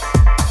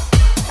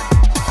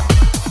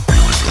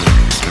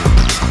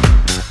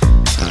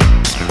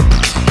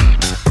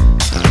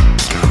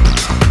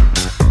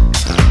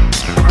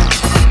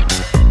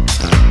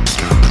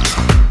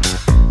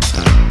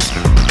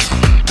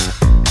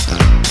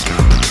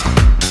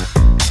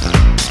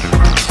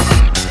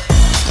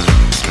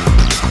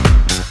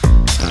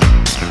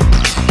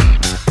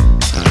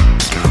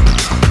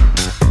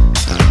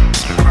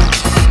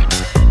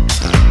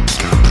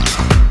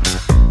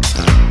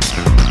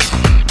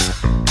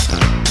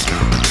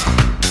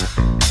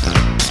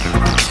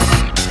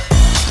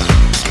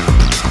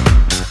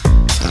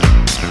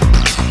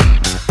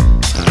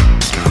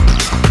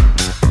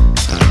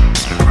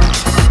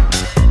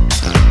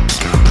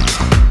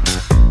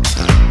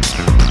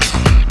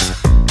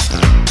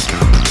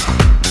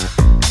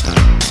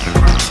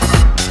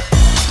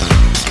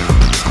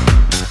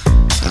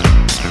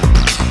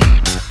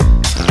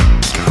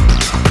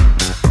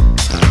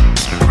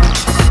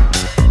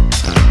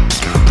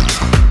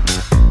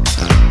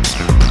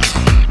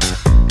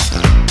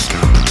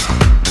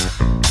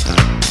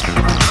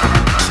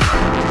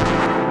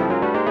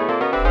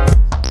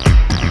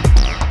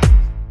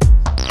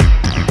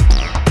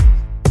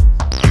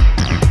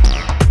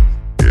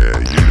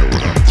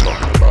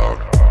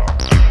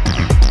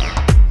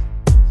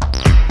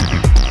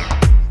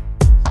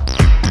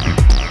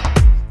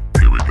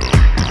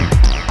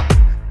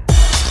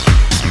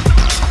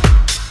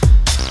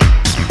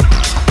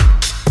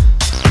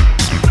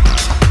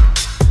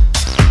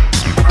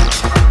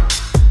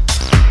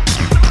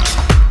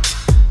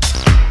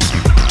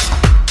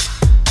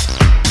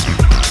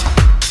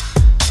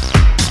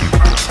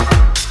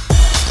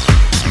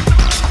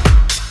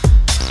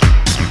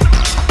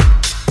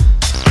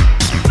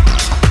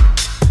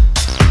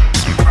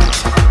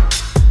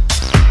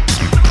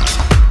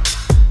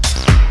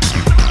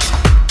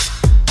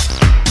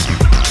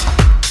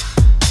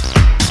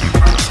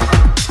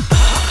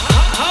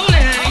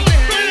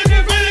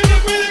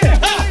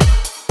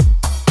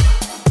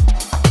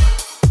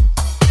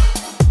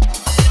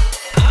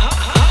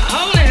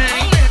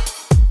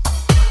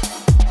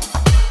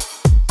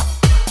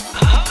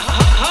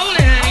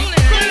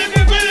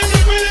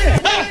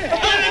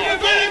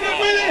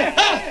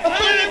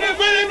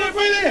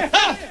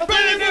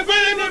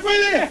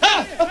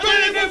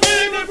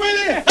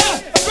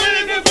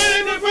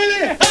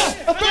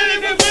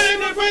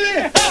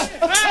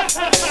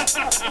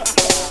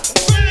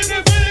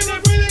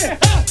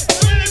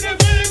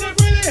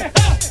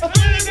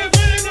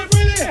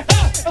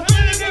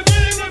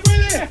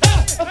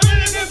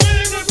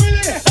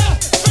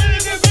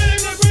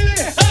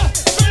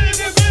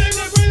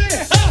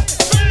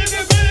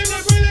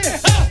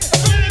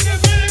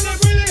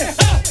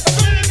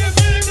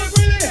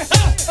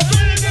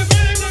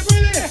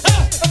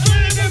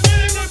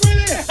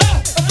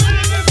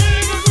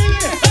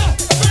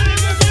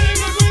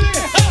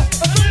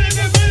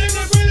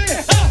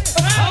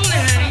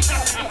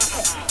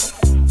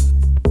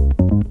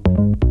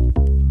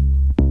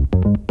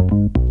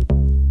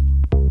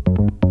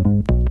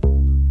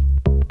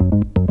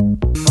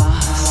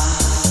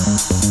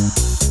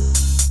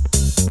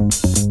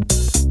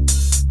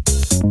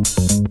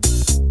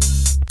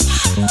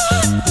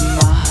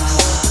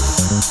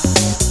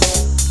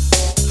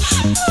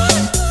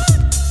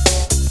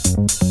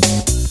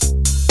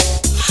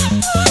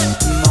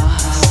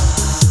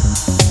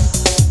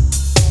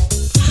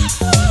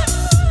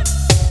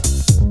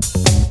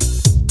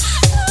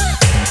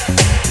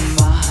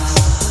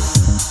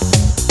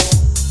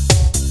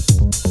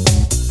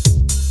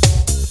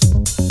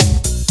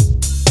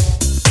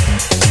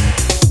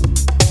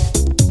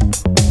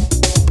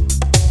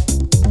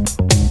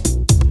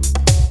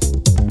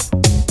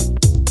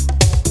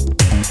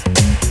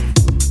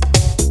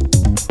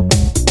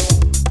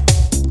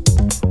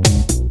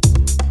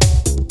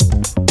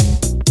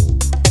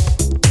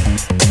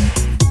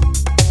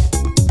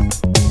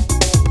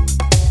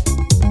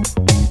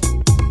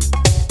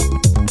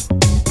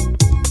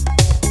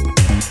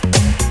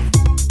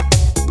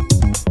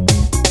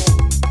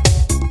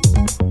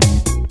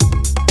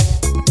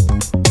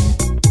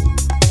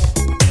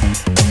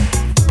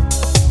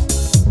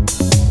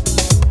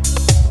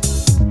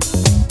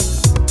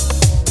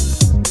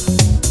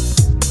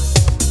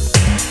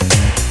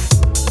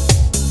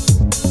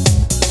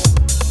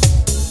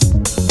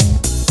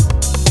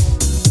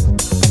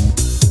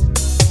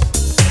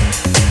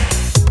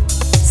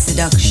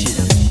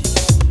 Seduction.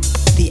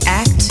 The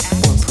act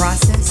or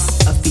process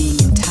of being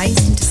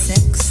enticed into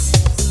sex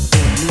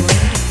or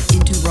lured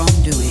into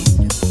wrongdoing.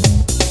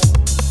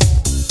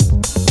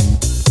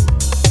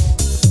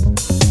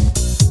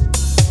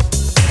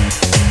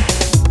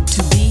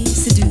 To be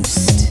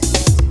seduced.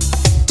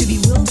 To be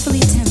willfully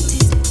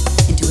tempted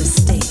into a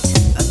state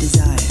of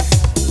desire.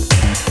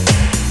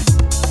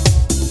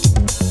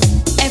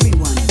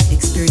 Everyone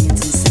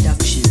experiences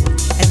seduction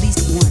at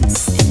least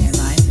once in their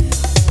life.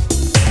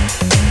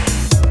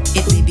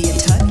 It may be a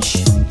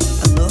touch,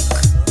 a look,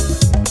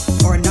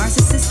 or a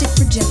narcissistic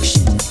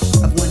projection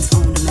of one's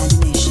own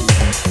imagination,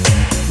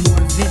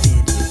 more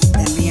vivid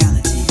than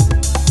reality.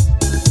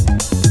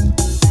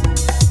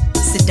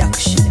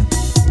 Seduction.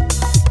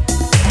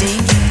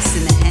 Dangerous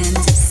in the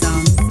hands of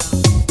some,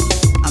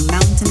 a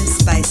mountain of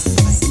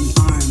spices in the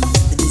arms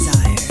of the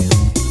desire.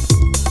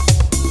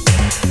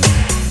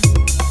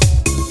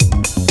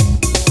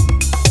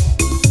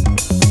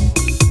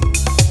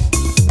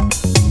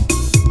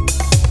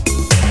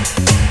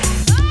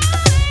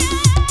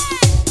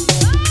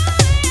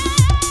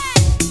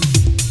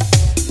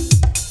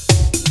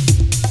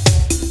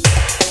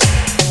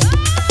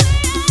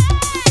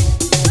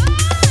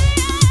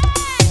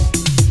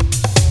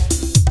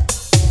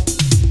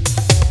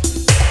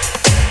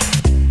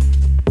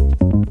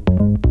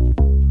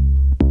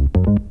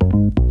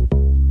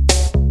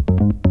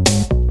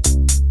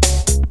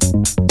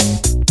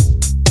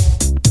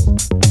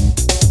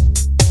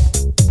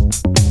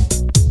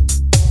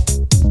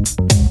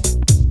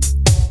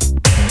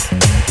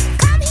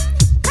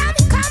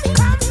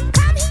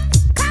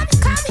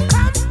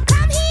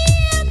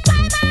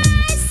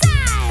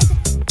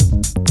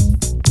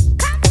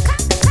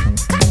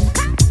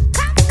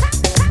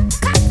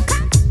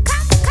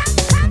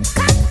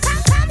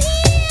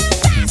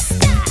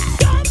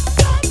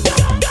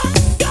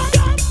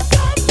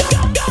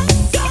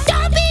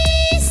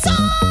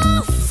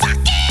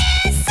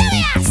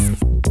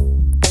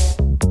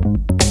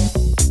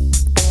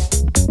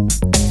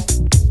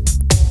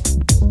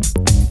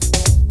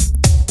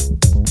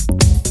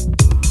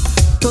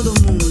 Todo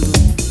mundo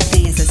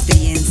tem essa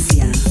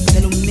experiência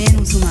pelo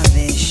menos uma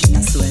vez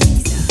na sua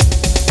vida.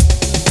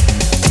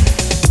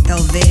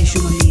 Talvez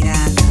uma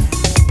mirada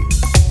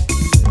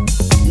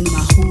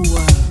numa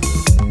rua,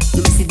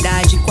 numa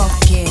cidade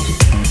qualquer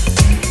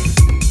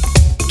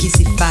que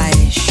se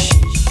faz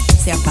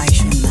se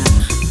apaixonar.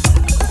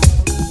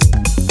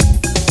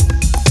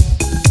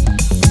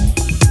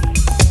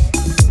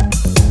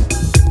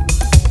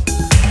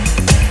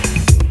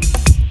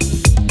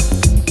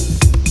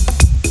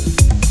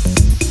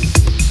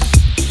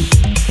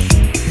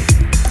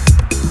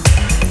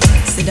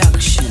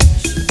 Seduction.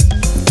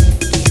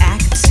 The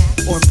act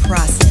or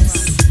process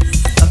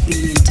of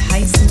being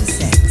enticed into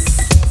sex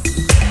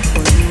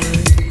or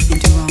lured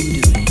into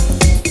wrongdoing.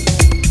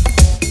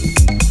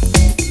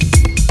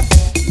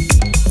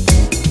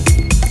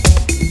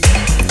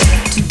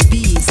 To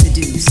be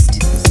seduced.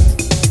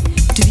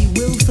 To be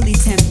willfully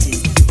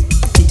tempted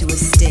into a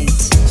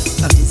state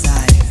of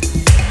desire.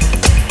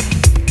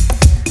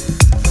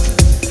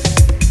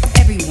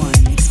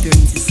 Everyone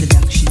experiences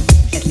seduction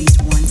at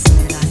least once in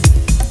their life.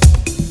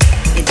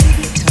 It may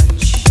be a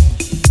touch,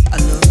 a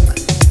look,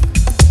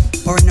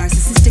 or a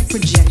narcissistic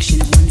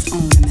projection of one's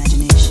own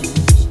imagination,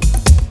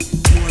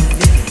 more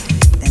vivid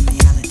than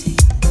reality.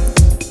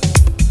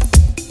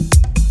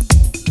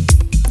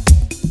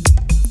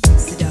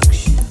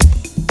 Seduction.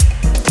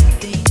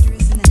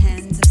 Dangerous in the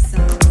hands of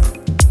some,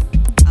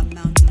 a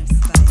mountain of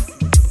spices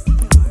in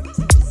the arms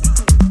of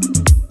desire.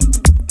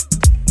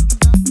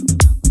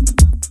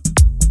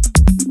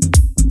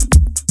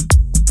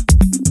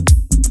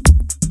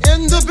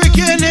 In the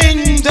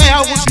beginning,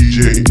 there was DJ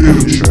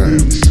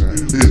M-TRAXXX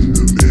in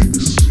the mix.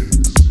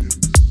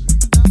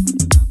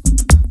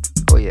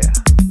 Oh yeah.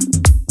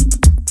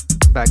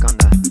 Back on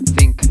the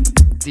Think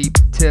Deep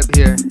tip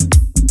here.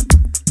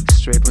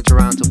 Straight from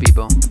Toronto,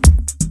 people.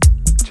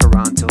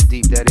 Toronto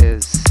Deep, that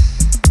is.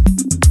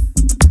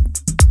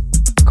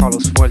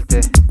 Carlos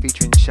Fuerte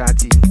featuring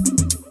Shatti.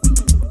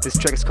 This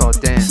track is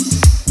called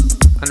Dance.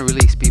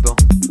 Unreleased, people.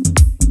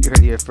 You heard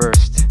it here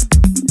first.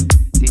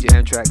 DJ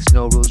M-TRAXXX,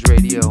 No Rules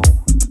Radio.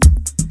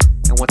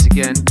 And once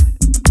again,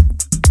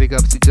 big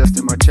ups to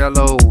Justin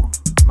Marcello,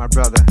 my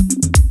brother,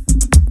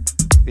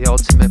 the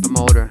ultimate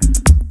promoter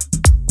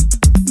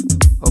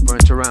over in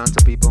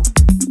Toronto, people.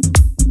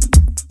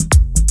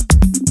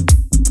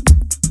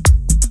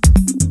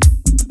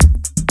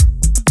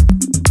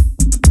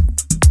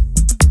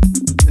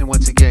 And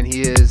once again,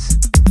 he is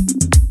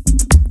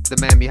the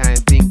man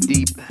behind Think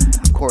Deep,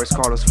 of course,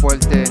 Carlos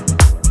Fuerte,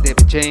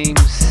 David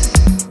James,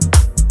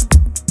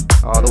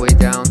 all the way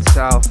down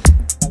south,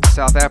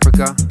 South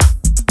Africa,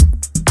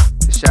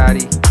 to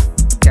Shatti,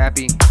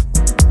 Cappy,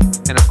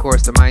 and of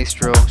course the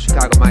maestro,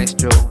 Chicago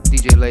maestro,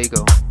 DJ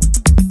Lego.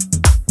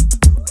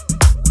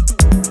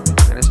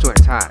 And it's doing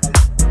hot.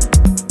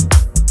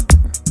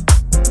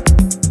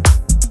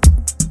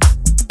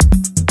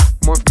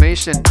 More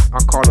information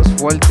on Carlos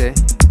Fuerte,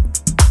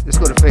 just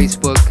go to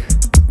Facebook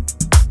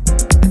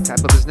and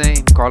Type up his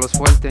name, Carlos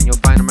Fuerte, and you'll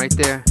find him right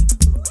there.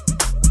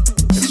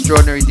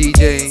 Extraordinary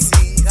DJ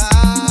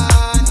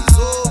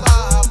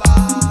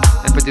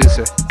and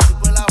producer.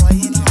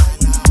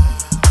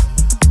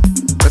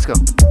 Let's go.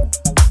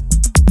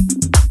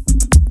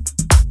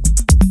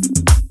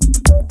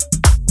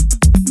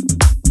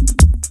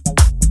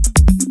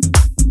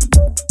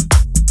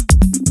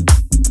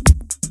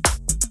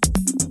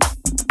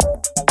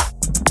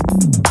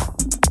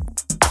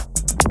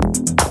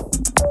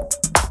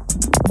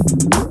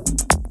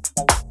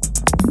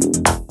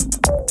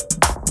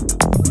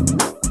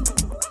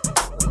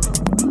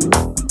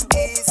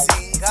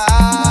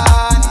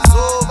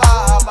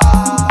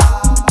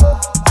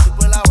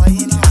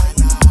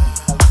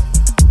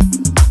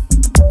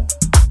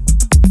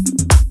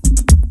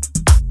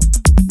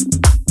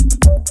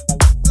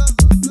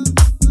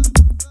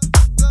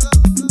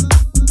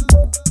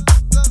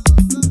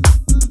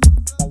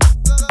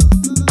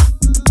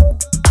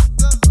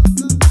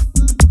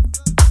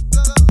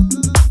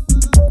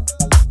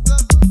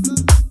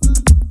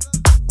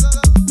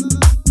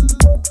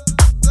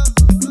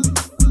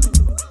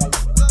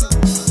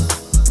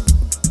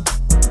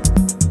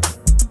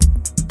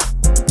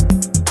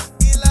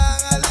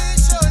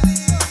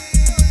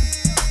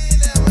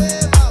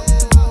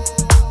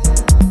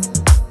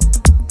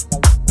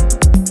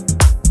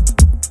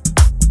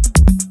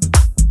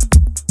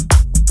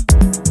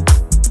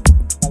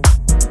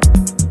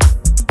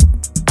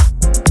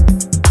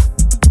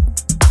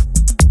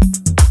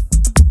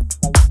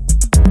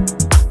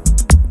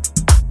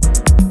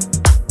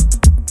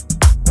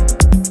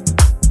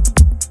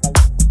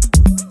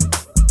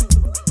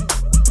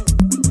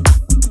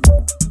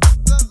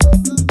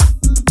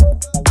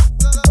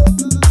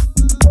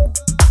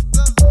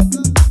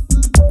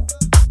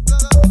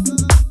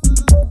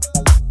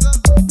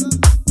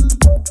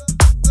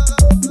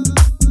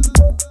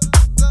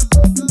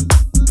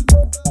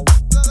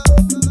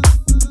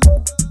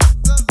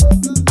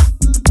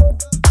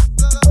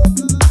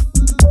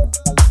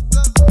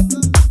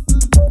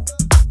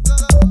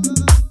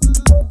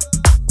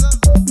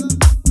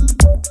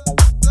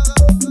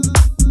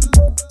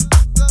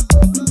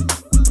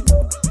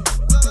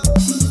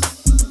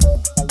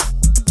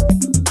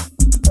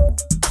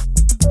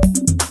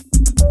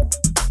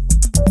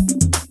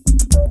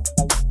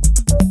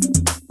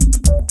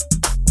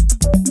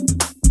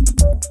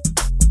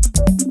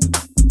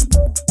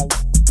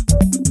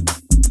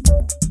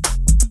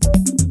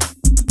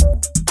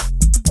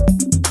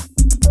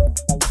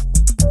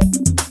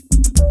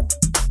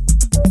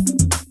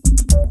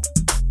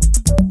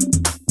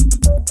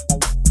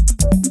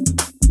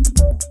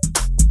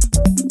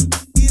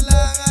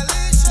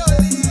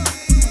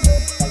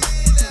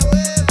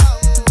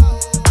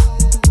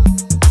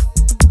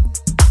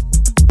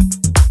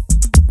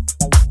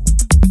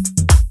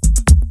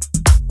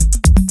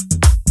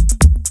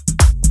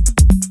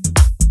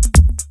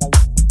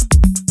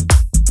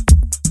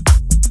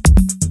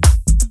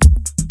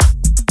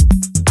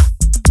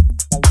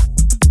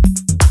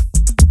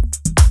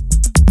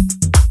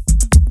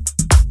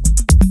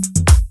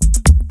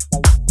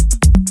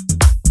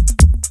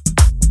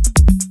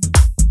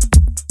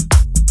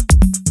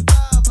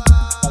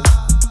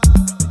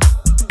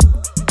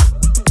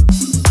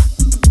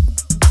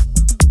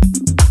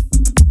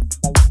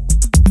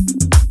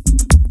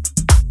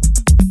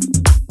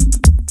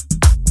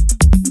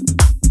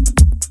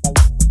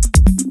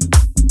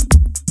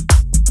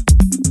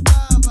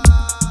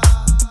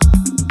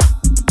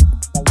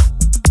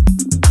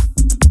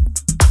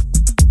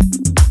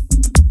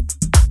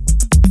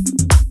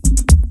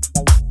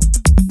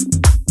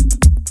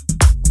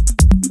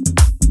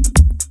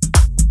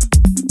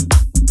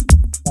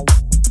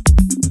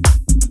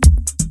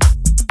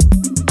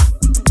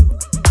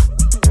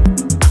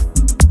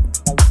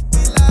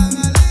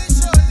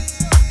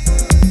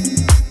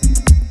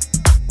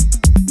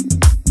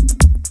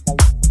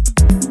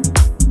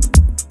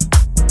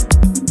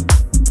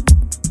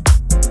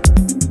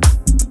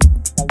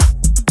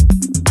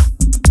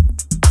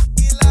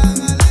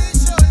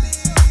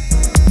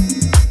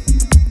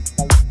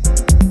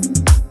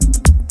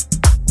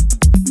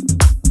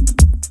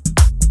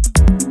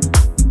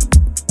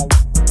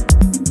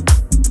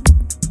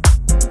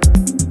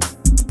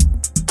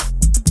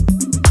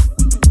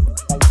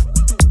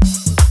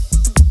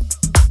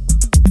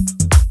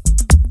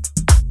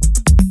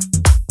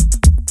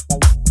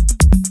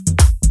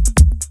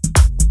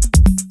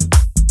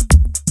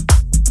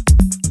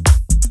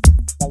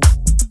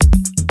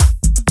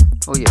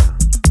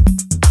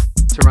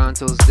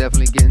 Toronto's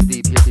definitely getting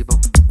deep here, people.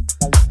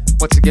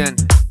 Once again,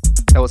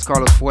 that was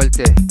Carlos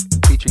Fuerte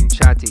featuring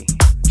Shatti.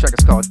 The track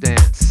is called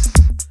Dance.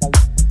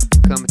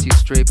 Coming to you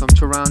straight from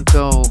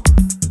Toronto.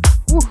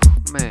 Woo,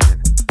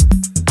 man.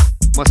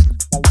 Much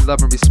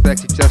love and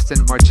respect to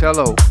Justin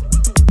Marcello,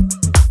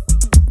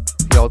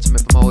 the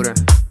ultimate promoter,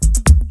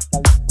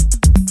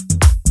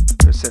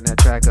 for setting that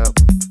track up.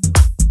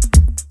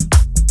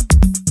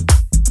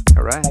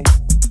 Alright.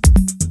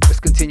 Let's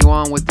continue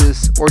on with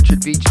this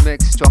Orchard Beach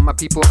mix to all my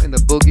people in the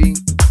Boogie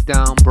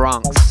Down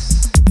Bronx.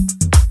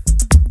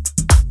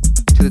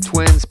 to the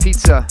twins,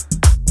 Pizza,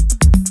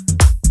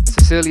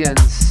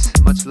 Sicilians,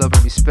 much love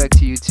and respect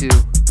to you too.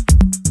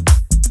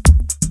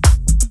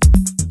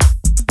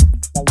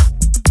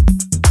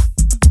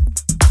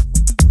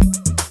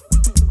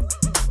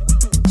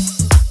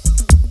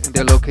 And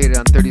they're located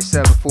on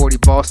 3740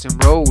 Boston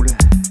Road.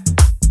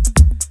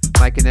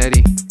 Mike and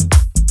Eddie,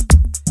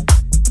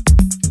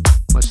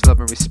 much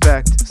love and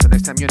respect. So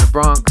next time you're in the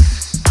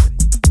Bronx,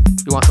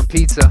 you want some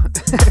pizza,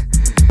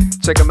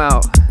 check them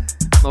out,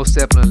 most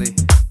definitely.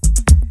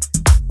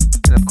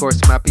 And of course,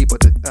 to my people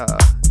at the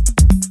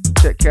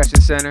Check Cashing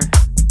Center,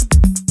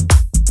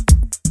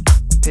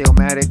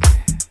 Pale-Matic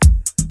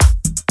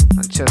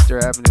on Chester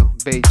Avenue,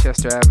 Bay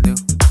Chester Avenue,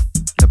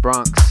 in the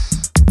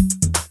Bronx.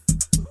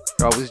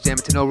 You're always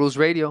jamming to No Rules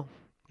Radio.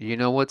 You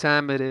know what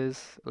time it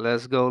is.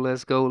 Let's go,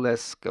 let's go,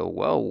 let's go.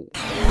 Whoa.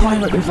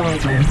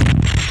 PirateRevival.co.uk.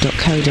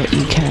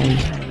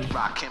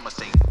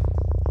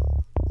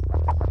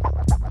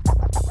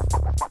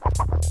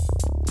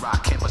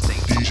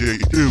 DJ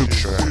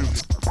M-TRAXXX.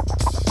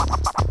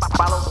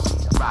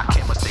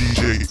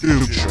 DJ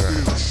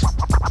M-TRAXXX.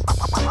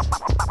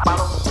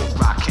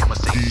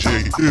 DJ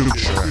M-TRAXXX. DJ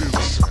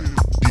M-TRAXXX.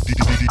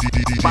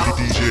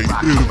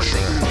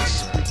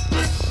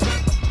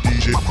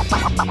 DJ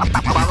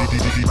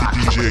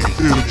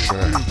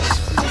M-TRAXXX.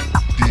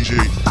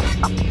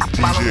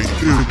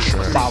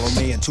 Follow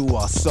me into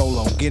a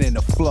solo, get in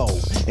the flow,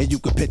 and you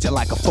can picture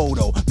like a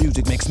photo.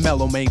 Music makes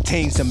mellow,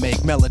 maintains to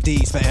make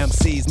melodies for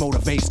MCs,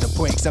 motivates to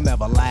break some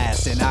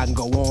everlasting. I can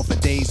go on for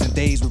days and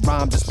days with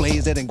rhyme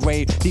displays that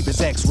engrave deep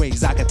as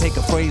X-rays. I can take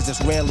a phrase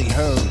that's rarely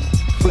heard,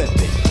 flip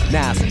it,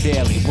 now it's a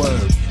daily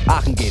word.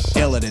 I can get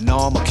iller than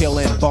armor,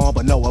 killing bomb,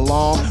 but no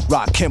alarm.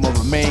 Rakim will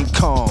remain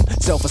calm.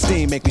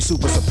 Self-esteem make me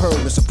super superb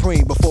and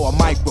supreme. Before a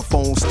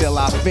microphone, still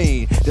I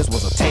fiend. This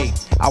was a tape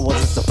I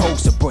wasn't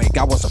supposed to break.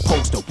 I was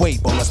supposed to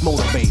wait, but let's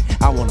motivate.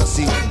 I wanna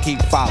see and keep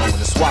following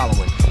and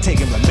swallowing,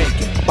 taking and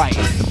making,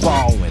 biting and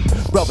borrowing.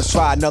 Brothers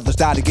try and others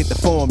die to get the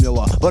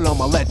formula, but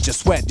I'ma let you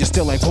sweat. You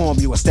still ain't warm.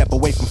 You a step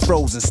away from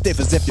frozen, stiff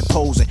as if you're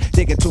posing.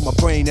 Dig into my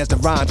brain as the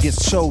rhyme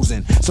gets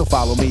chosen. So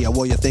follow me,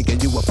 or you're thinking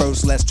you were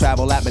first. Let's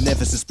travel at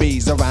magnificent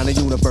speeds around the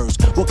universe.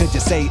 What could you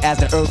say as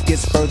the earth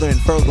gets further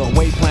and further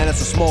away?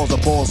 Planets are small as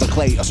balls of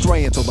clay,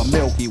 astray into the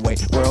Milky Way.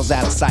 World's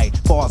out of sight,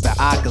 far as the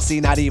eye can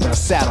see, not even a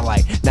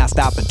satellite. Now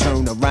stop and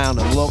turn around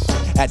and look.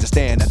 As you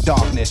stare in the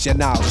darkness, your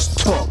knowledge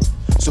took.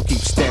 So keep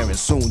staring,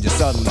 soon you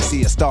suddenly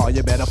see a star.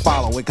 You better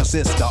follow it, cause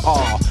it's the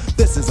R.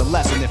 This is a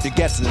lesson if you're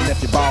guessing, and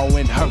if you're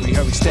borrowing, hurry,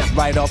 hurry, step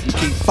right up and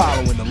keep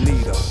following the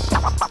leader.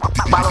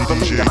 Follow the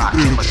leader,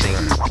 Rakim will sing.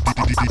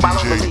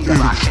 Follow the leader,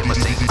 Rakim will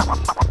sing.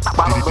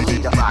 Follow the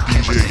leader,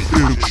 Rakim will sing.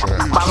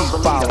 Follow the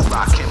leader,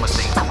 Rakim will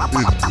sing.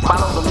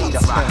 Follow the leader,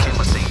 Rakim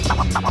will sing.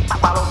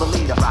 Follow the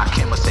leader,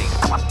 Rakim will sing.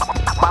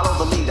 Follow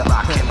the leader,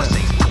 Rakim will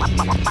sing.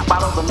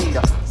 Follow the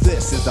leader.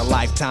 This is a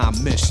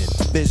lifetime mission,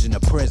 vision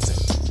of prison.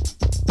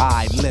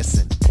 I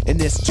listen. In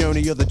this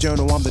journey, you're the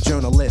journal, I'm the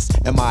journalist.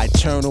 Am I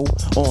eternal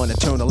or an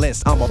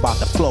eternalist? I'm about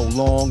to flow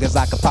long as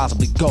I could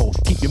possibly go.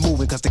 Keep you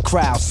moving cause the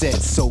crowd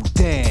said so.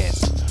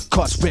 Dance.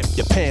 Cuss, rip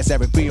your pants,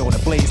 Eric B on the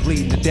blaze,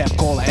 bleeding to death,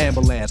 call an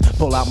ambulance.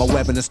 Pull out my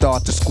weapon and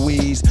start to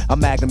squeeze. A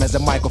magnum as a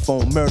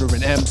microphone,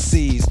 murdering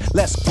MCs.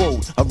 Let's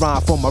quote a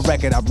rhyme from a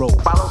record I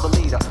wrote. Follow the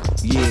leader.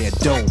 Yeah,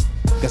 don't.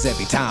 Cause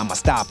every time I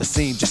stop, it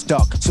seems you're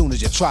stuck. Soon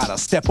as you try to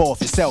step off,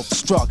 you're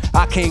self-destruct.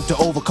 I came to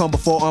overcome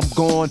before I'm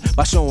gone,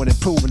 by showing and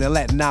proving and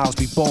letting ours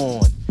be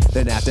born.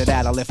 Then after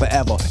that, I live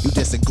forever. You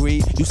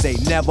disagree? You say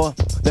never?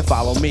 Then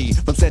follow me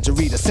from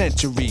century to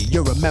century.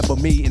 You remember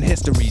me in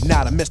history,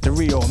 not a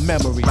mystery or a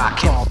memory. I'm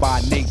called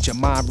by nature,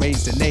 mind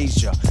raised in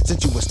Asia.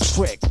 Since you was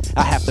tricked,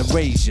 I have to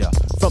raise you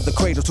from the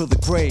cradle to the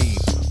grave.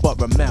 But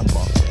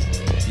remember,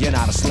 you're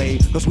not a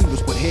slave, cause we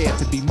was put here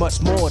to be much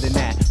more than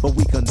that. But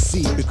we couldn't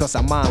see because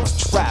our mind was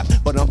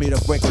trapped. But I'm here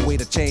to break away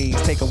the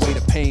chains, take away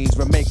the pains,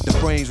 remake the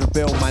brains,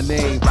 rebuild my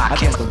name. I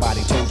guess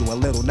nobody told you a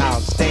little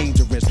knowledge is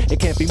dangerous. It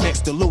can't be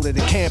mixed, diluted,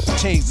 it can't be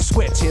changed. The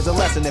switch, here's a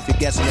lesson if you're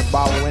guessing and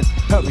borrowing.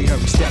 Hurry,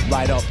 hurry, step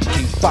right up and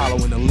keep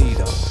following the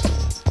leader.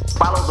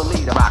 Follow the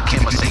leader,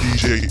 Rakim will sing.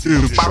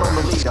 Follow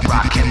the leader,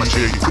 Rakim will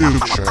sing.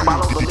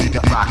 Follow the leader,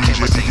 Rakim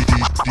will sing.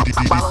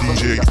 Follow the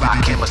leader,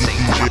 Rakim will sing.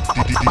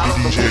 Follow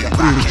the leader,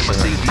 Rakim will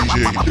sing.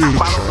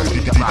 Follow the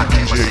leader,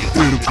 Rakim will sing.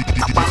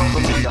 Follow the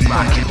leader,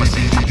 Rakim will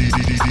sing.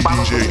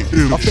 Follow the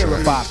leader. A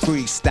verified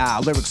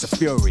freestyle, lyrics of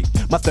fury.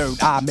 My third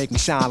eye make me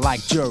shine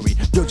like jury.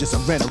 You're just a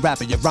renter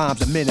rapper, your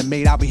rhymes a minute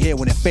made. I'll be here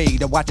when it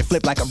fade, and watch it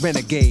flip like a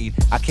renegade.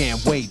 I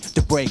can't wait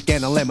to break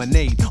and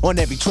eliminate on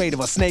every trade of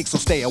a snake, so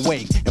stay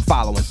awake and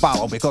follow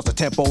because the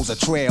tempo's a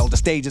trail, the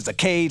stage is a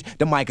cage,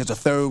 the mic is a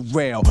third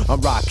rail. I'm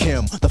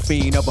Rakim, the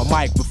fiend of a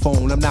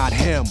microphone, I'm not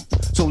him.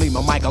 So leave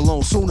my mic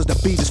alone, soon as the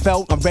beat is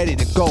felt, I'm ready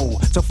to go.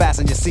 So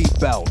fasten your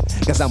seatbelt,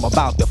 cause I'm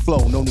about to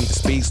flow. No need to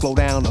speed, slow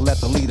down and let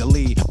the leader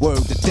lead.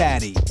 Word to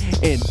daddy,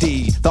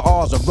 indeed. The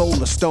R's are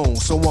rolling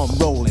stones, so I'm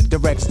rolling.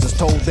 Directions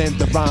told them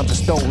the rhymes are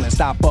stolen.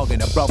 Stop bugging,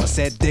 the brother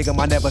said dig him,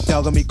 I never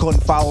dug him. He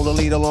couldn't follow the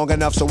leader long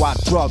enough, so I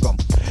drug him.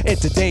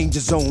 It's a danger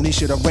zone. He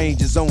should arrange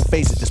his own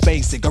face. It's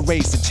basic,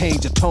 erase and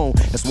change the tone.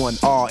 It's one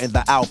R in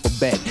the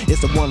alphabet.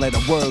 It's a one-letter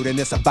word and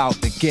it's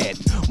about to get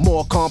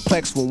more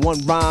complex from one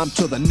rhyme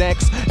to the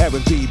next.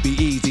 Eric B be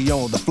easy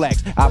on the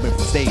flex. I've been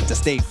from state to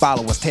state,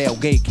 followers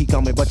tailgate. Keep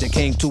coming, but you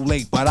came too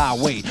late, but I'll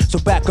wait. So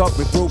back up,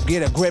 regroup,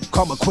 get a grip,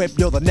 come equipped.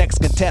 You're the next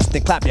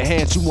contestant. Clap your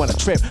hands, you want a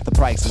trip. The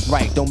price is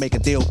right, don't make a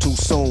deal too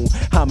soon.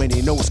 How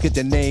many notes get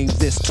your name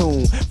this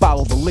tune?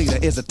 Follow the leader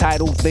is a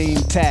title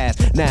theme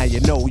task. Now you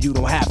know you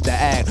don't have to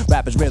act.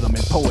 Rappers, rhythm,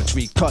 and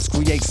poetry. Cuts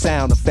create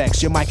sound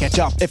effects. You might catch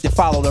up if you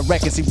follow the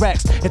records he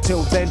wrecks.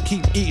 Until then,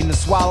 keep eating and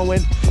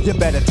swallowing. You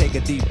better take a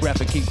deep breath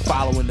and keep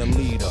following the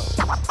leader.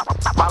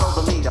 Follow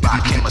the leader by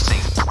chemistry.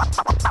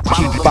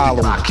 Keep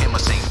following.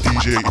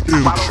 DJ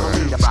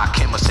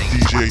M-TRAXXX.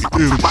 DJ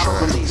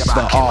M-TRAXXX.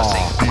 The R.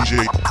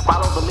 DJ.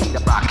 Follow the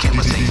leader by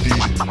chemistry.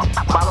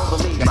 Follow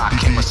the leader by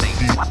chemistry.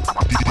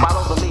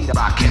 Follow the leader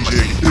by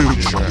chemistry.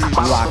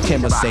 Rock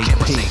him and say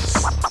peace.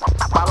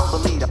 Follow the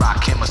leader by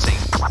chemistry.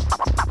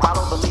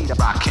 Follow the leader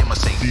by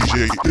chemistry.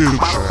 DJ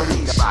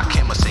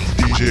M-TRAXXX.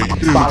 DJ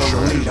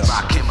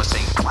M-TRAXXX.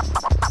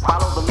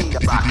 Follow the leader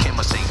by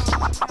chemistry.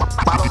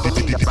 Follow the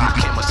leader by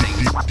chemistry.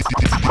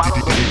 Follow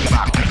the leader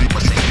by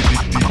chemistry.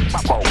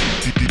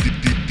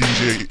 DJ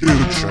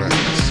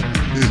M-TRAXXX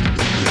in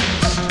the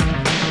mix.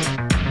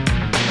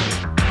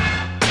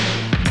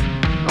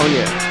 Oh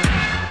yeah.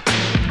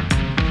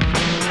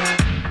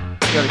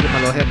 Gotta get my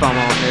little hip hop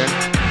on there.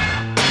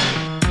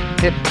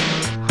 Hip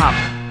hop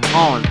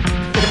on.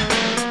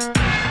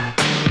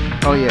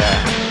 Oh yeah.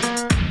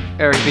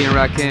 Eric B and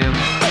Rakim.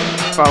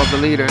 Follow the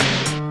leader.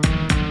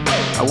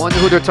 I wonder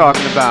who they're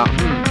talking about.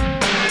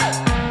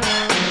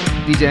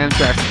 DJ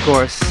M-TRAXXX, of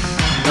course.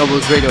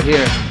 Noble's Radio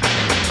here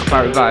on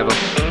Pirate Revival.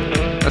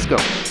 Let's go.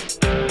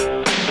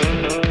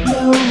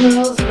 No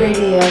Rules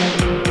Radio.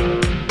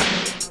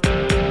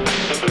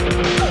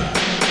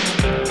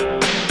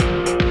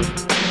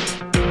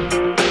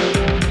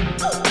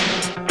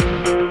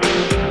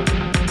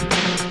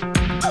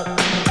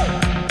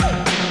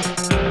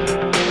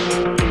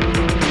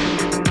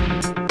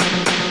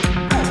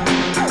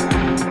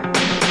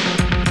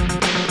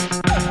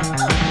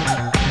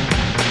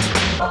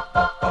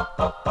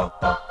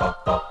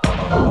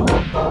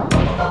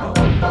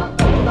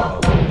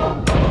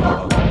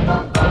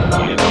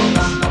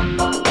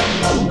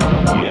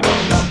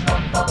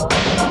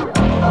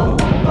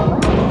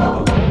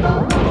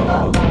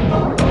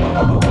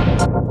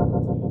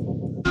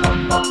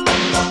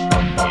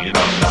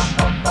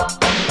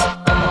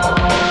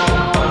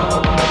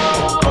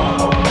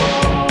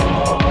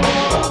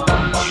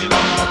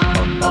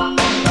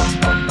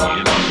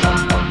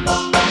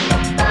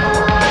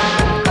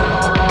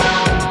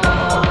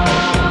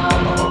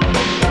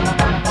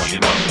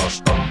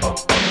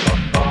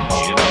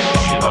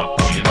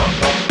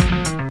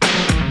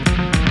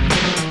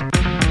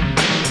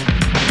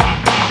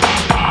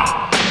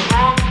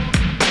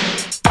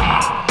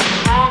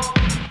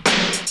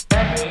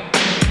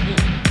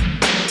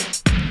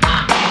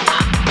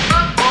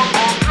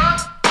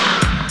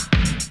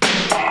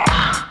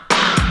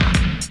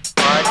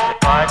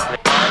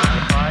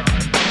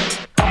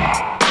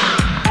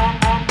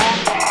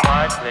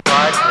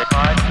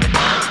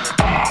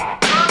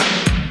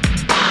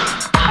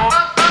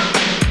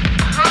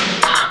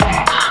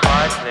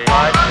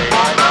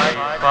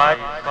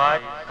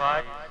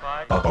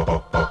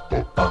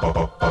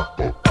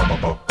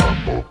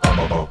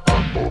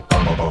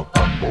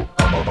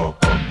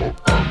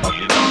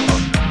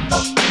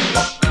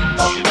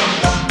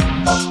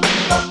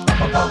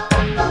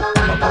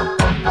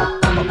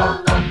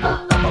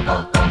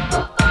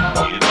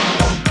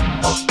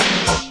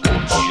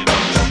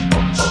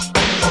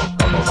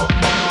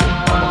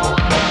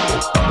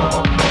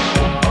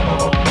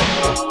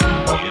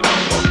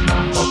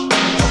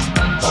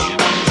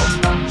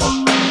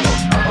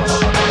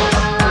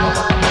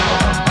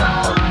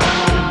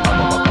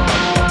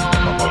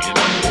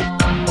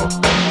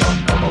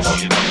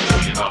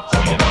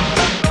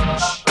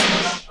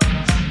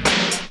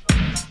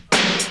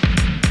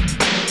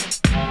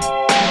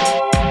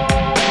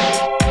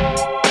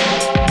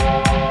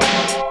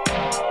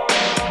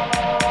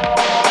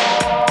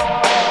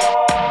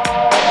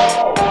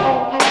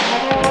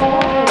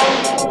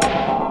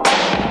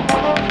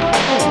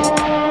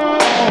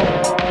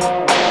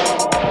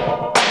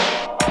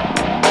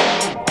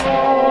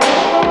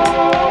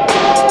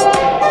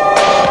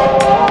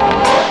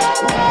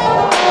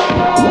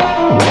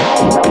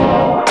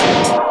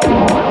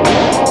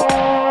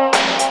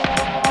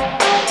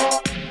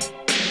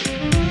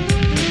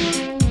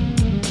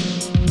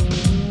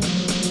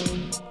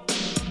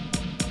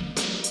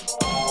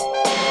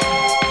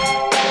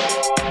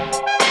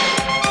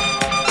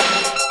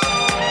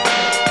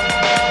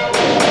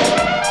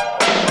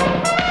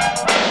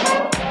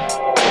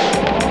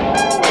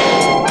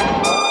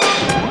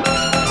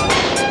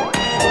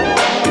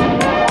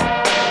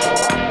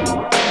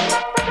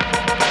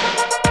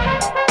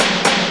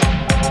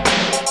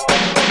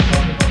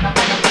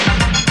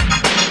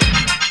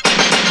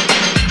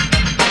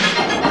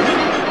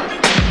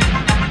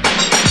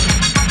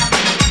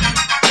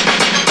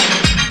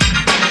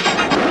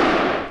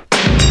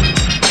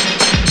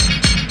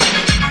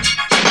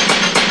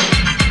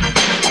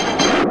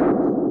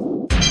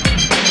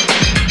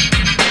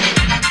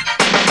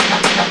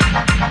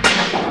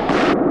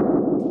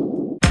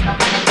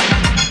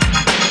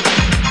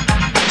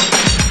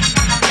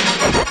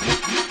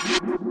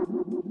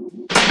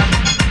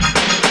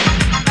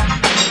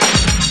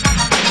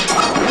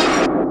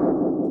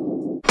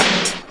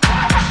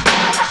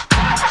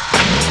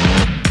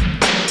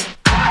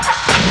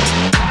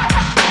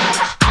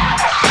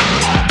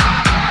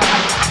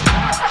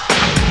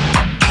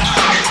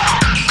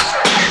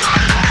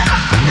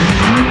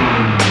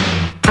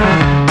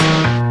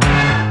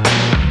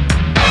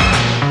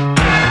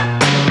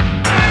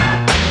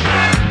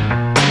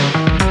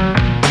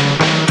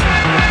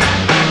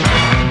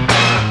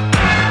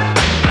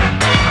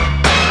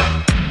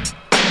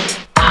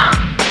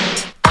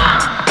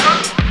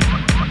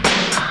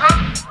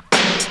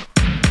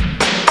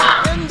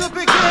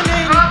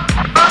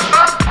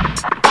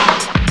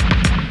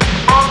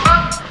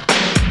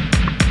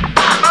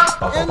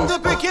 the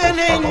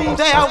beginning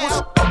there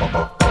was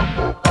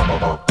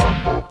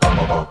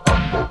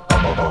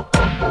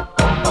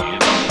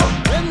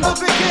in the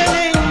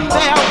beginning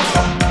there was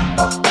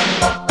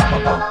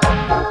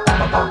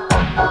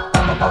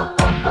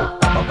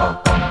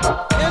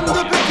in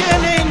the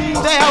beginning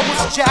there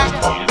was Jack.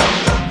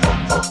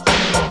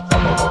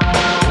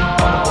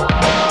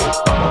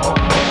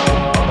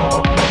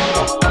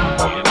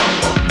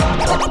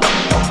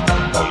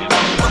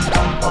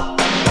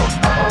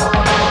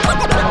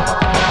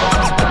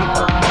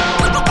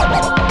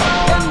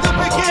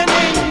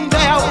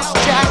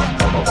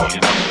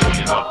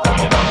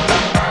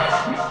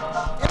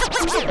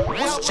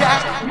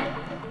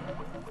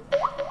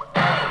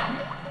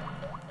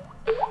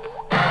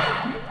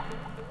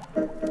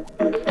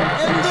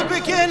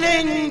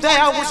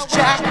 There was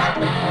Jack.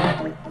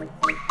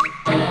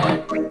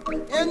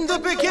 In the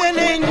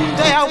beginning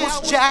there was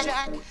Jack.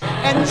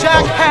 And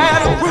Jack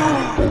had a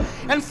groove.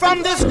 And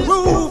from this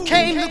groove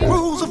came the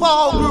grooves of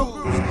all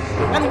grooves.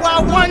 And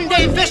while one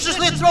day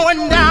viciously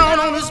throwing down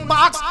on his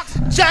box,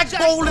 Jack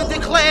boldly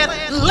declared,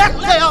 "Let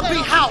there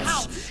be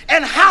house."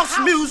 And house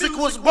music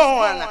was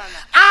born.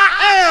 I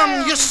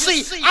am, you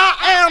see, I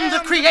am the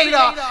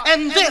creator,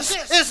 and this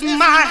is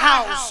my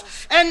house.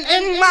 And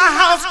in my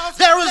house,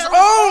 there is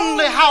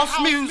only house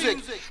music.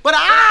 But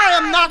I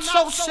am not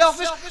so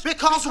selfish,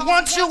 because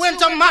once you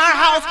enter my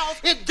house,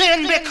 it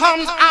then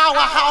becomes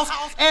our house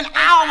and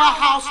our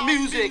house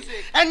music.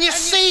 And you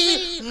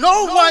see,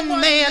 no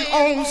one man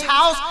owns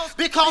house,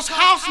 because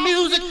house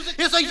music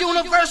is a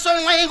universal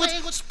language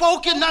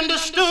spoken,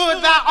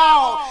 understood by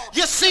all.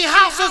 You see,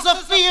 house is a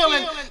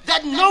feeling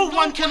that no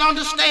one can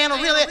understand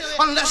really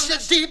unless you're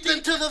deep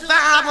into the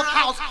vibe of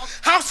house.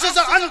 House is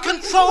an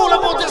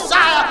uncontrollable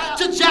desire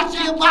to jack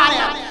your body.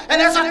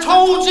 And as I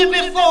told you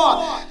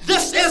before,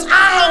 this is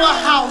our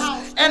house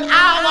and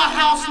our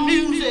house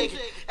music.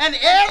 And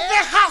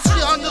every house,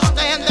 you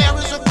understand, there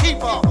is a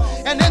keeper.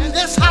 And in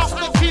this house,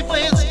 the keeper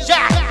is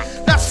Jack.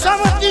 Now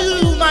some of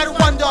you might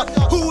wonder,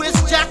 who is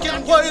Jack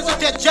and what is it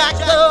that Jack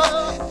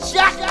does?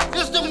 Jack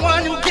is the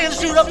one who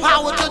gives you the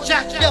power to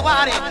jack your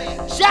body.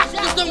 Jack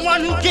is the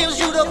one who gives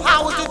you the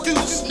power to do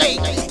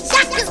snake.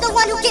 Jack is the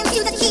one who gives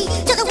you the key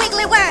to the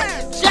wiggly word.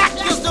 Jack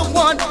is the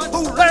one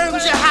who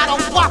learns you how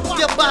to walk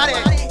your body.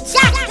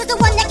 Jack is the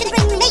one that can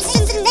bring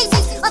nations and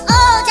nations of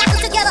all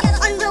jackals together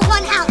under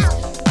one house.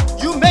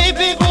 You may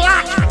be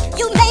black,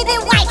 you may be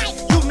white,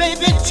 you may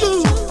be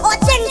Jew or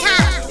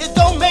Gentile. It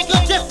don't make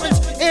a difference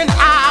in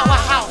our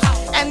house.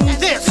 And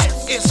this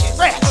is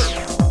fresh.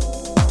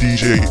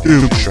 DJ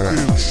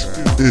M-TRAXXX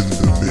in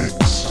the mix.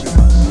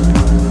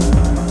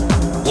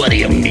 What do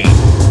you mean?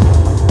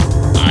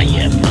 I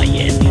am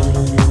Miami.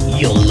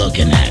 You're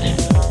looking at it.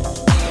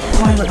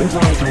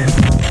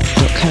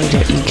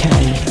 PirateRevival.co.uk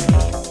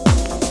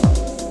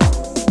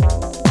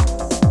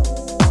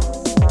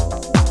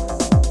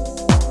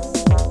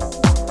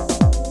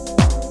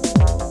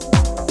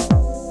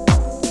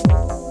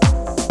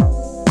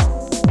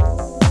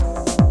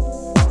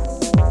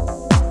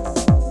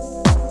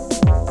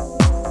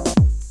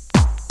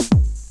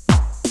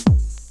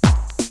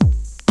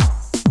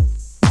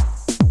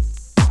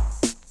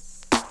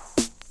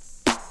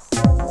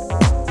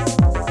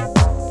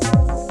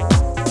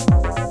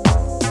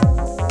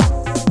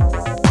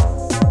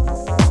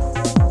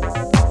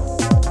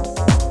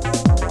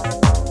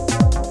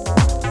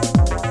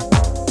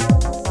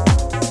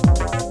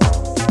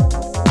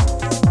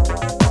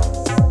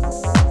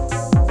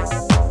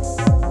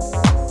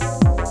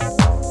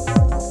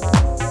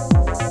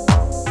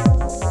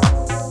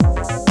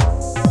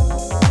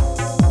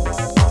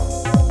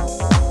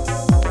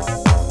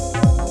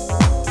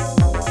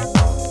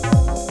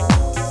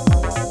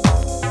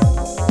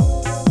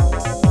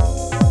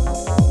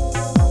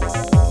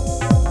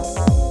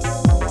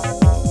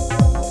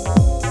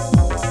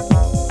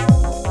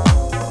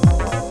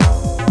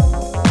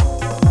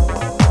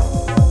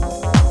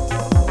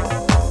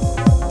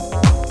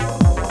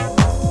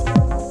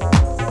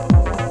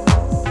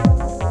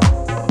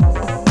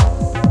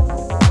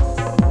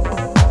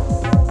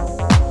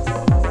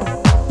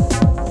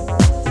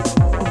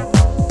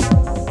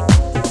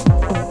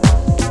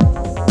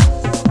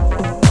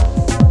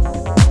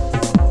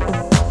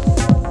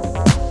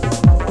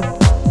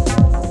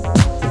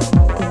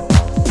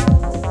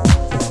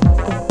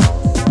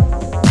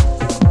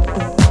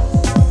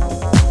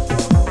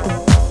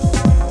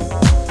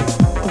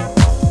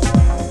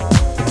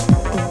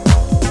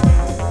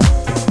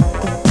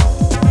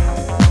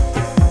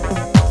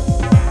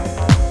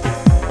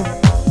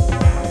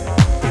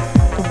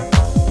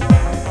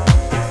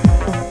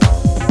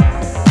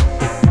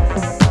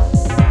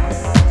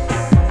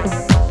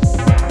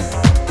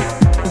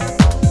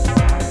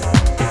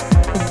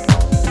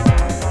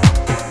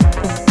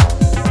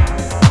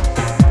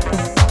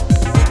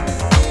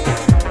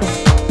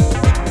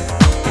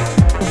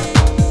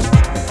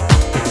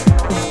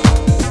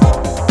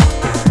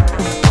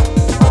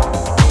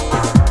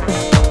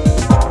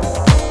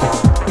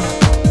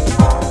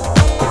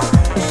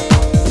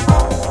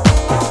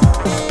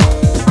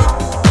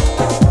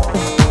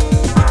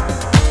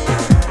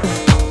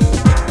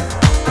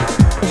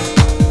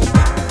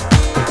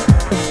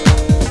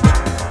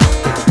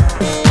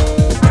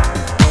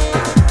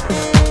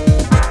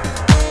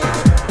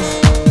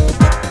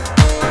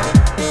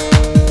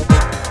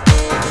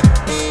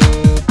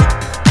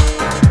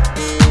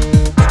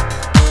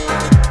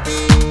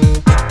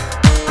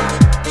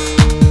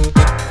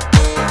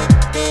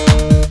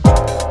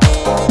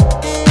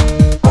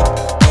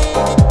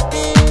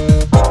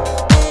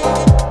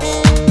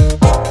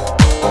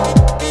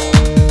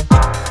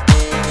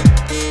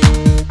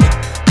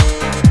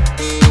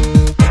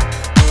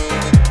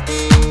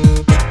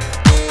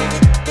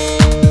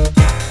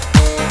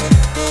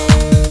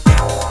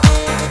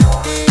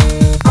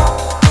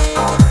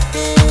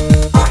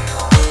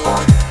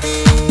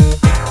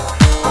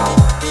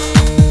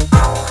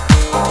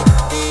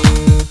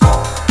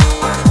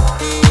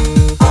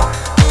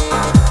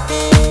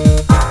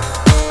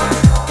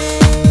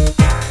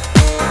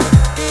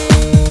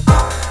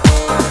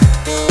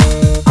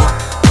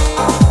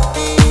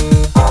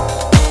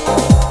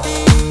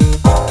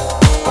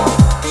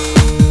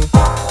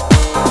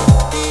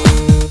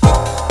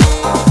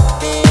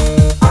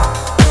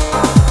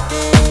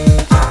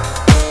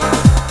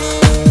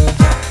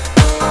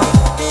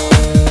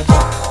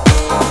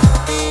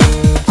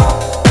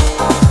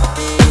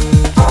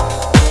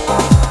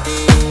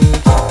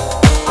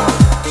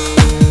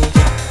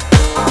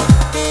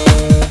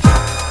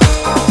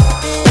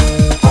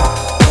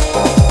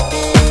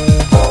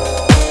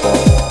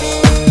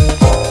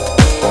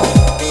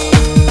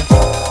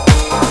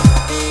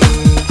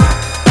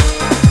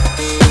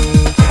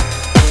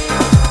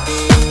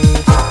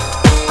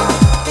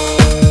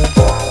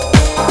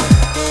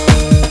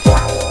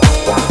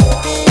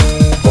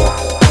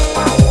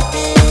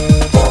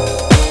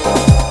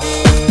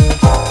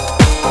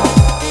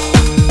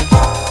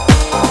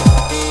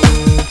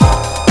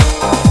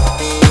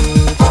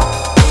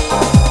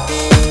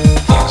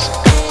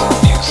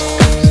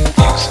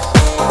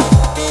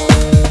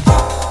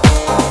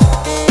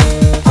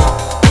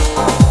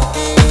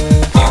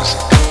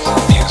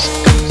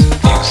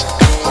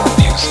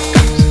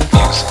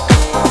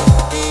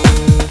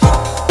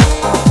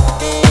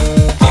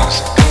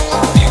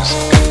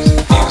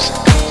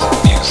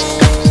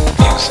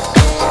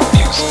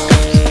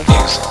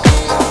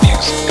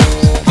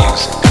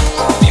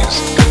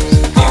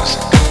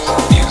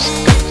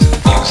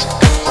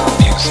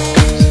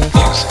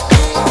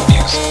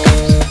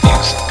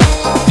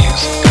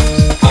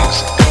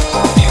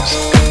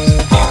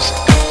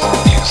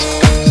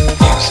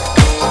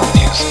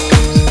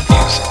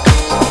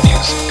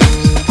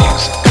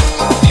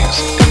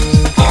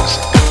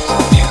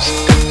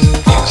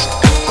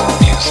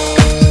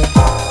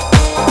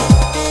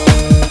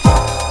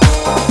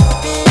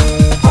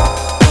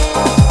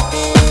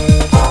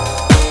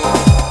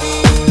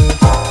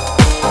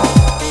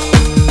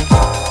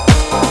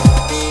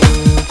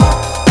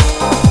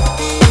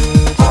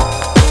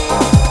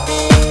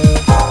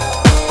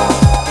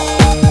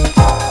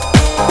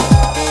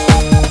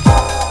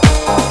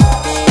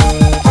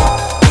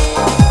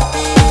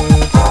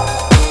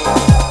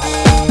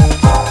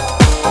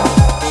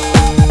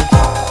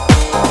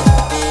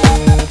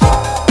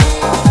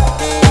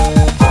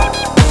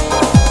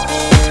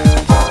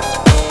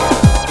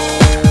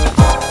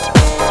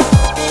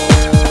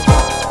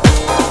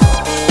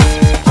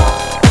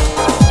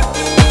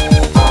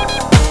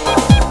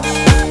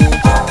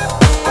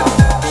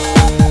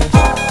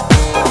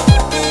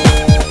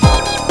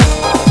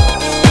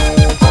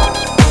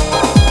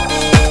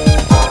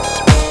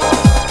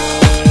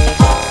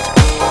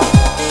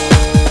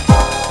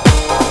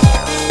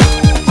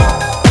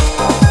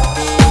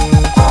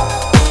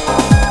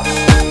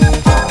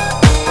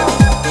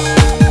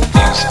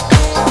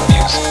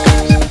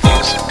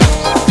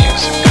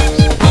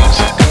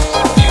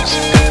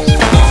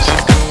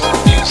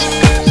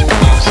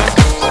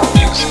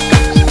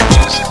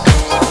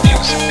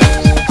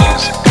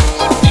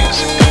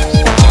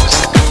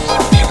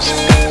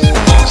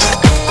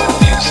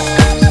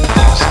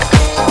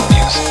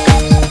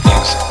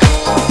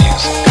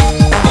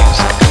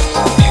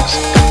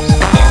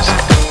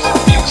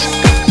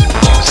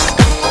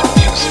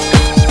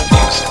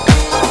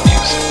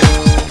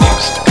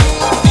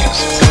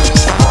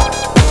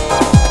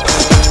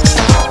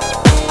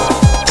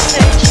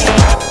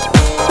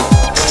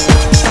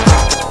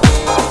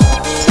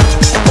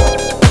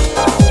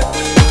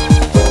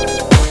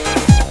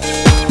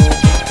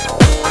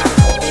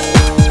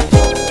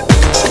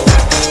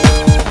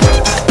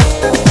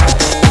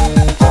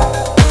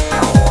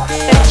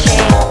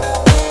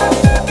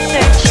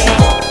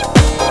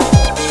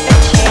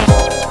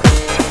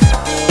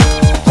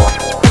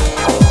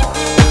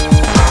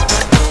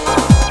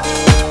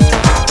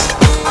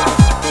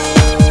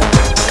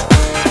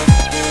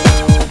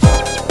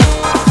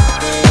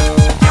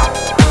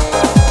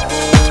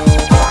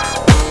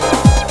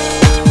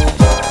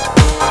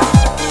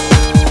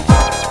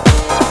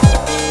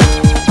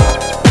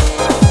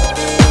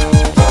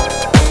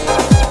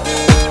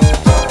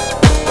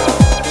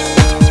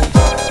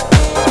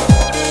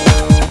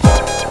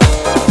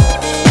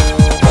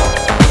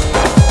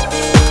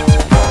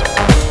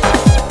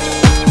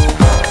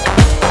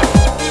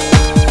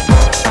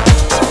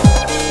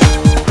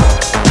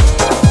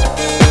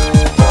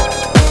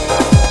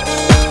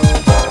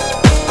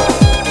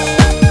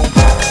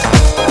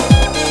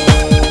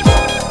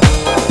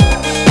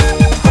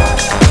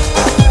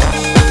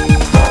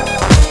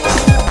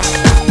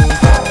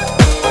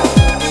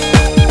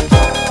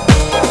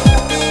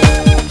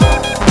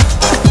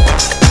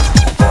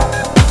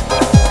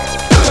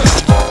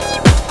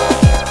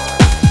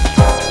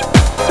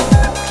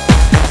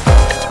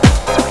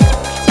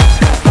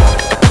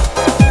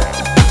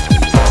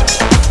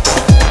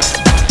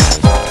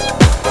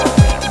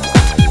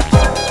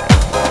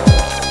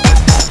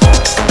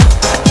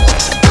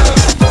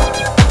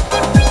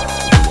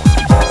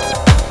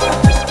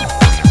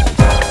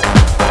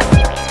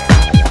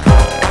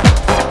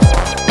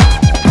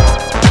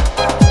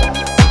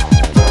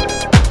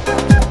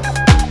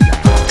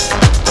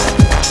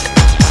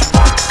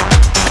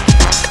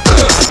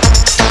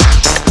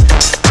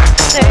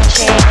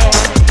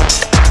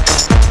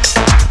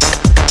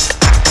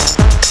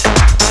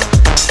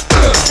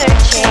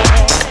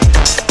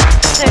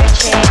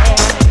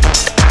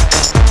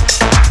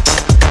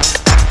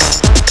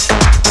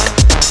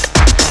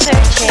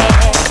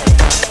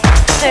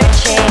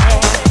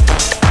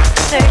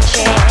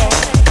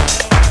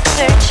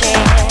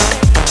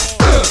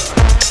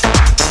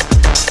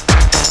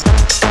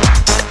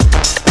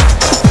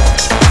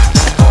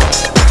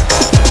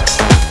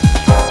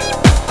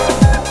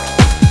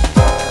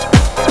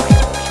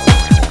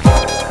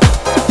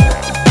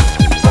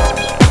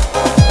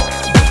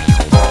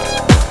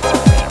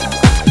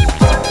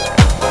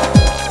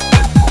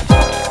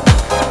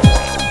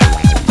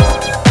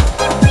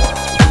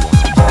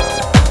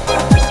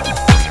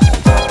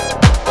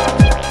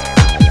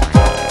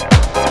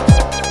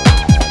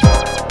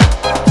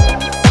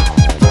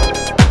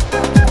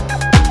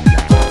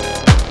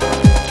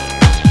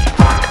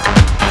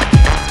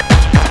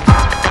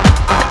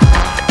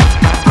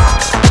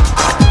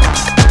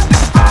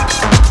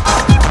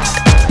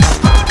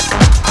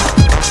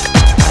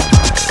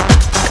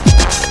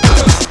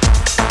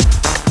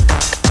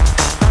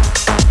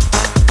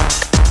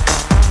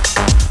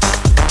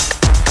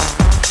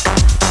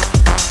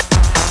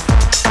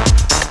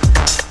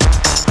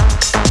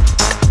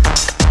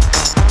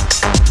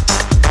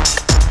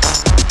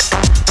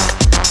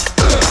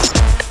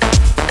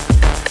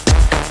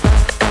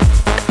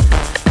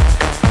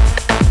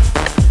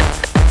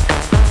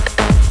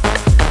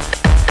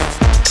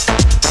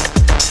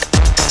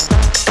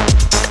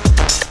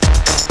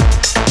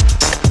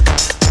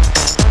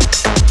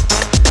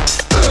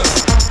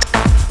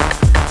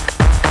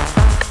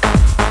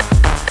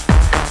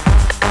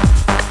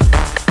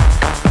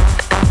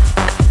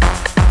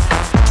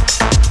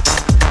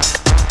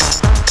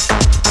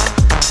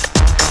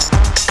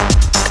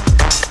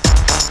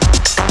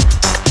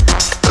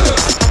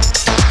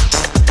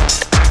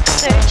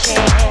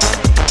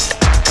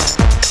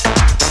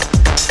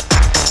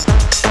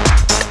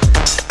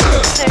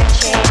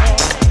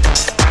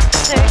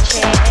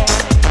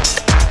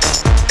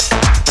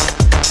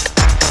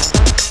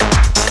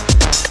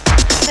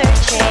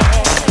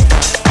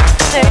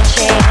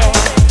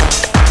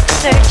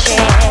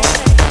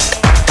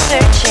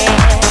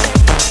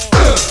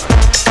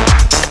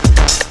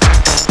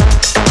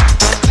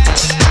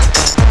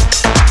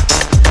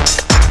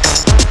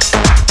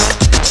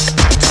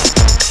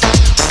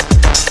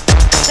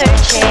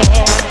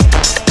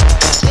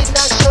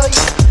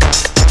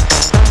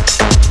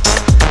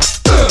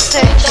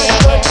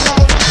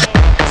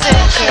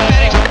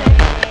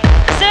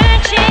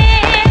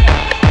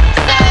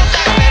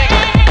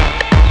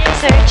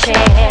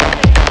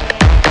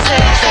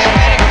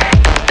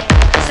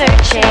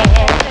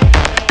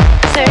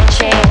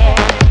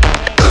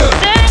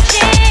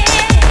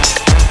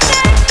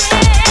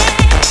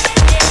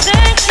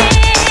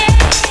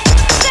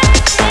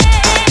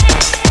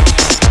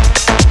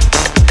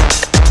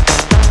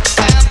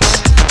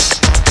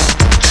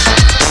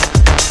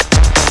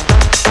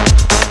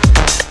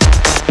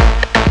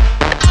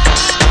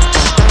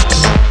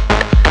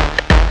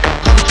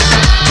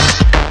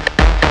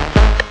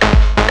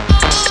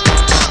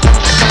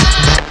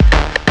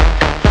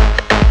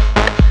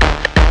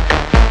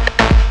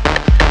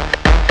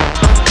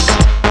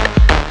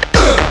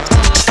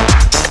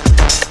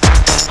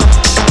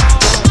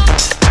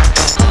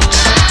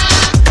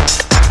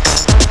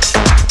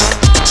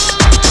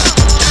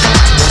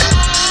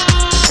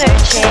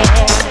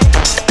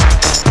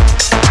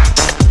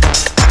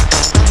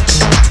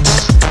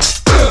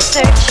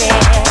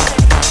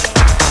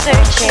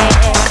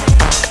Searching.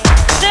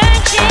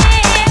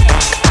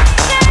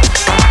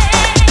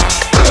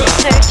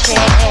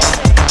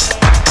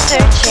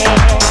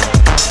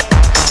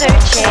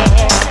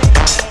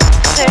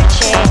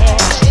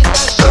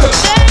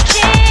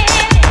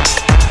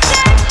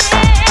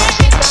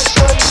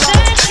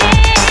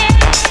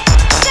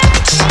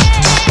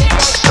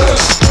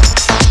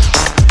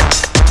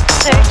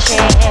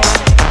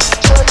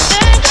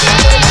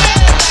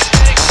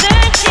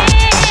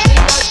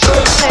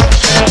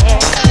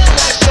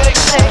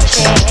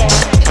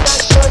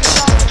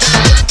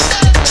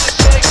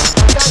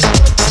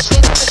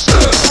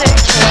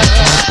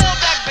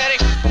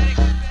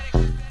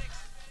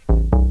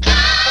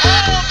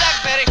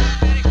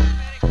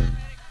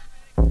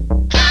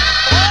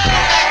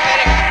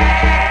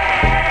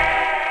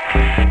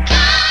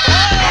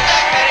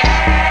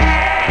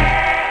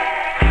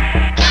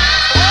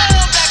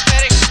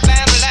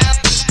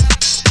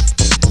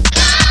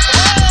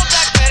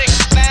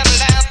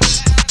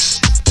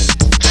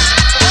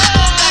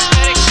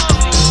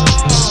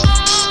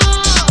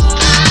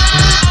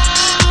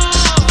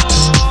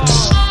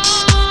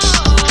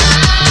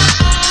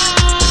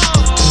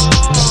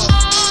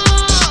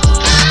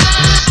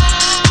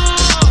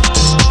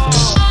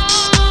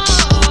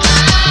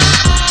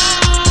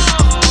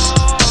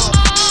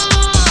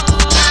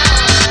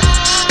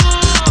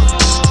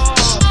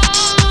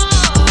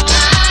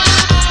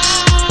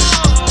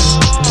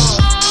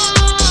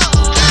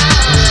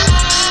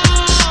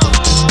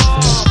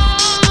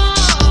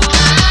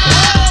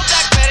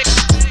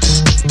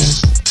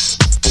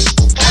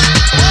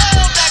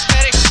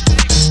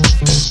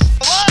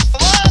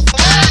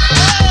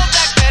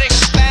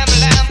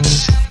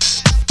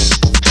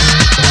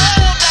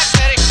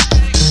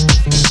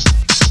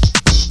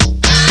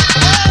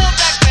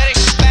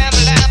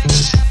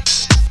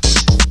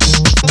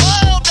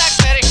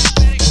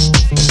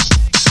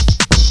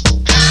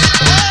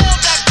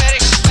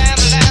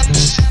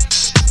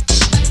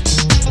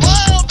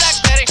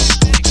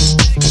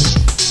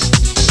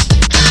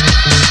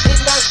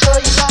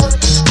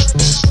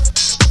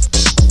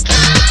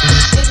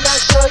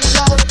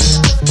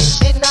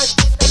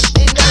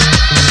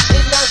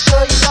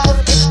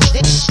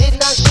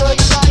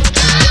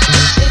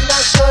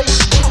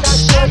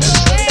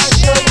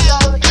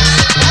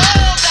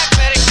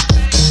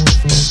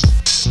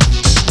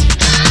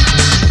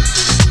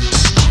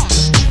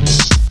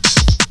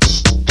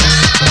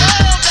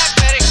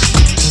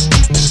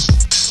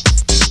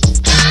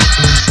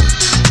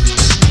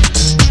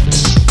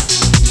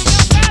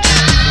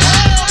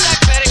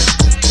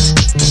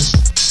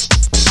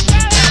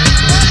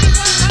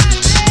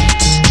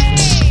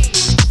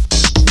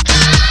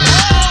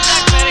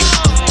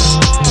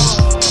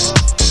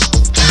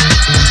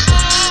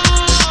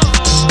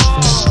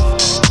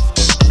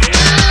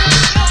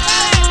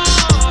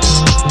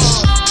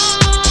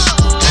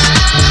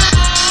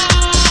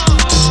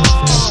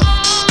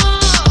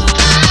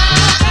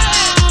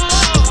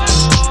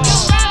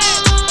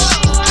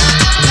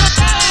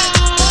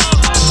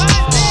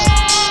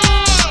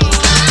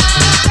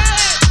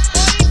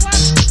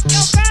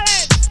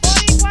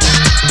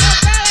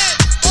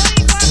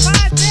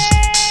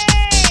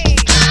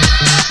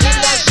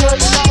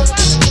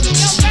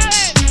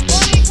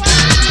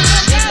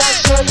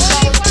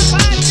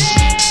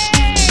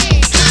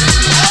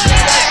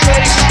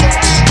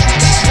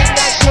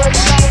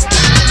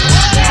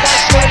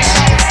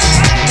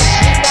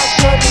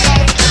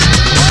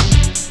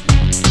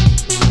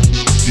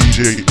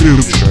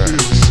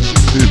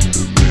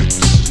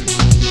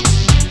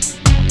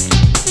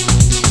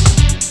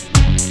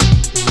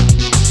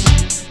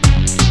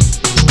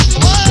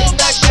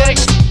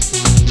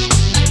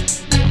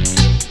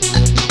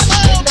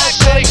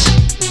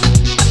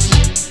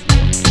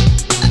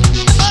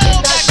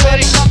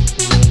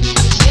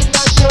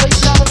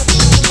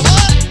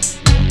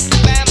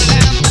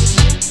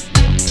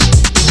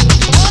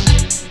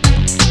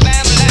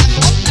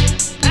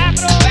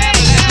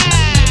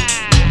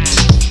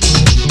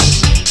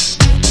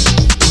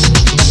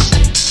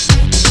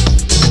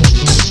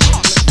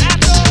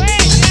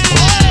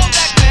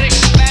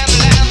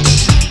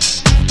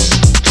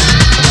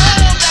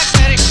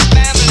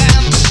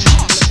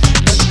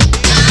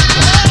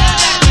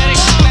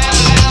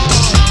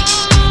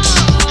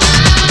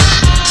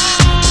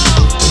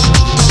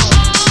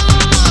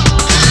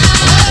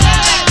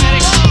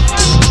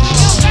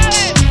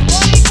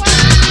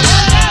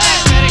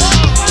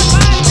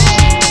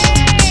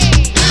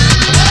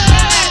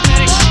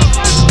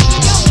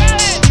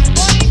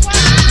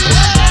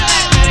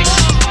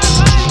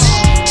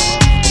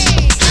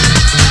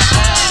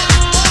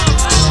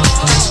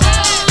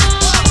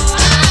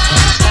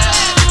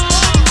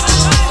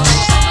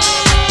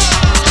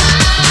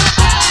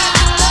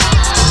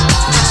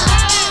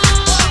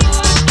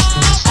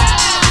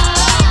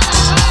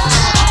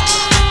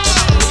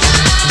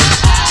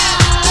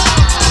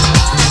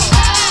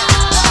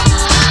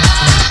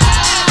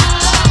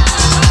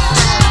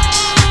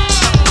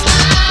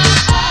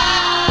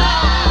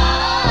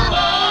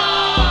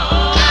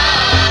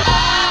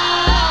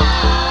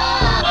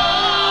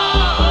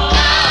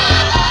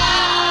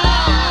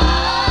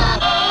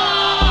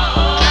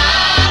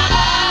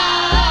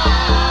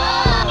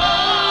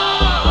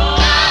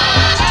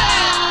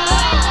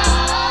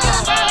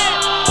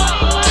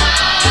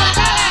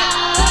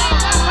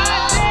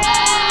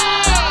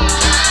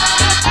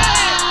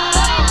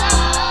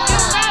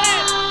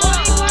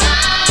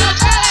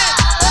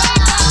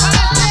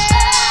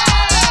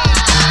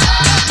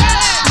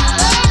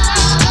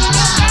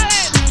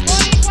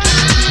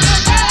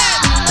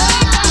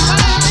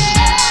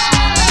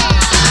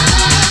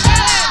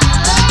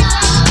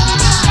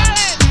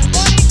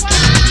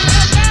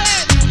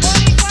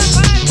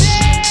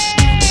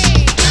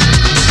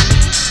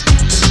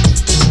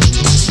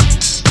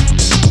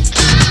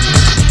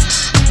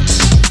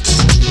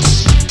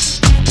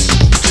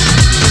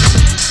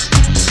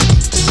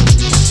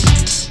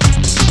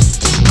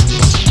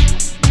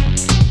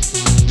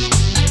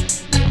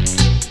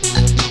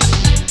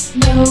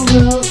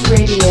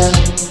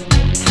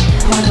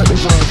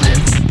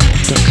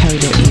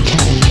 PrivateRevolver.co.uk.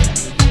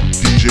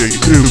 DJ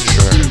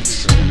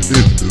M-TRAXXX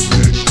in the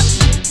mix.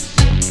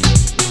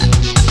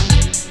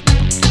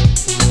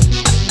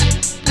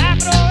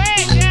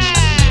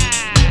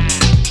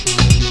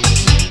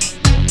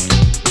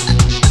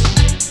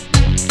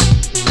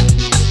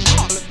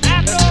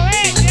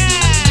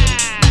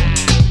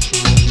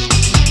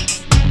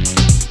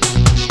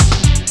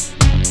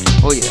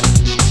 Oh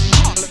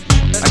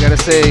yeah. I gotta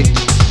say,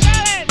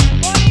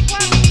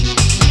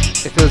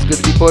 it feels good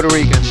to be Puerto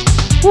Rican.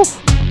 Woo.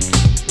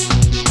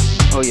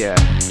 Oh yeah.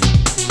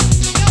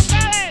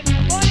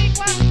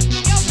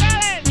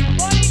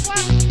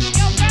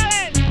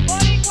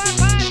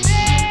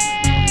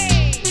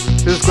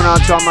 This is going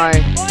out to all my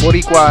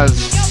Boriquas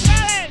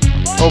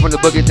over in the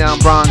Boogie Down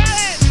Bronx.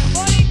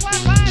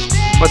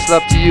 Much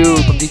love to you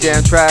from DJ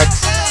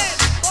M-TRAXXX.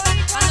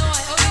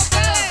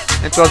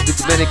 And to all the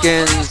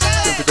Dominicans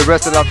and to the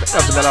rest of the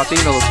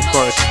Latinos, of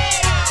course.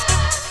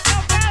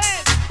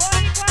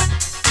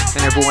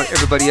 And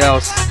everybody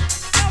else.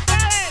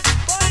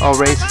 All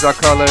races, all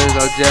colors,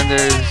 all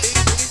genders.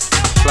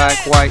 Black,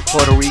 white,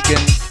 Puerto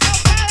Rican.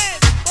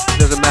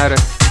 Doesn't matter.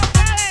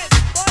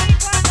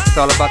 It's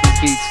all about these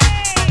beats.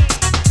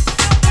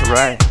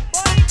 Alright.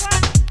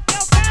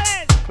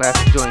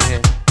 Classic joint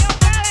here.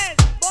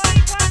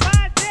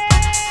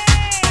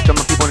 To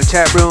my people in the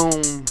chat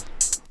room,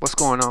 what's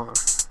going on?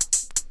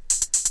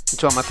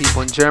 To all my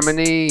people in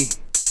Germany,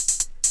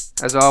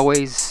 as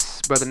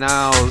always, Brother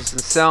Niles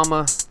and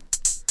Selma,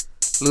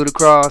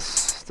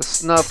 Ludacross, the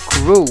Snuff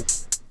Crew.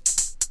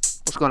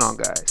 What's going on,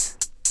 guys?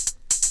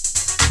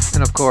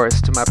 And of course,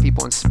 to my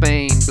people in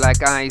Spain,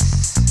 Black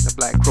Ice, the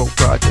Black Crow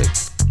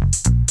Project.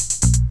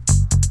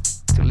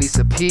 To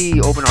Lisa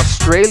P over in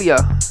Australia.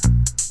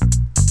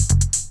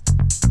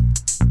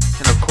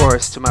 And of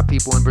course, to my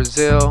people in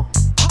Brazil.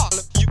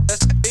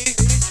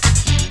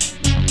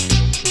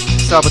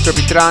 Salvatore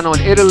Vitrano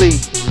in Italy.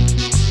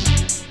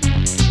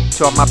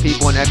 To all my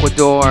people in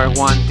Ecuador,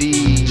 Juan D,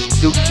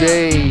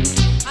 DeeJay,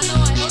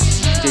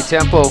 J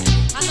Tempo,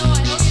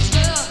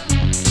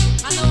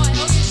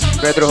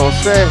 Pedro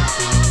Jose,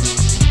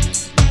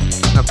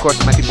 and of course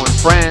my people in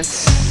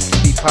France,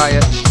 D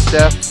Pyatt,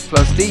 Steph,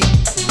 plus D.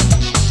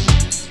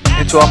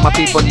 And to all my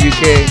people in the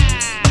UK,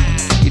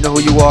 you know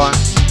who you are.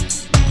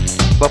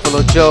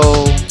 Buffalo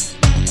Joe,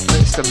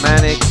 Mr.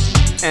 Manic,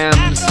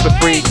 M's, The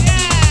Freak,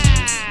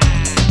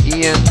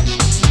 Ian,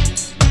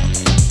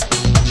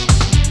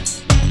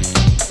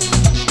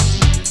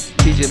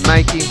 TJ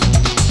Mikey,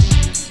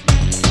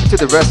 and to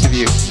the rest of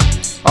you,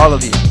 all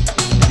of you in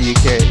the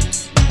UK.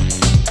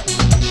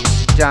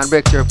 John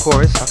Richter, of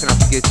course, how can I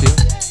forget you?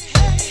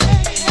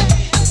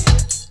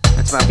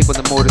 And to my people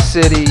in the Motor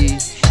City,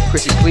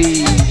 Chrissy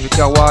Cleese,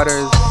 Raquel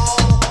Waters,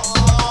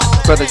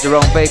 Brother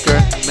Jerome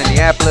Baker,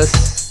 Minneapolis,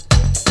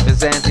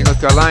 Ms. Anthony,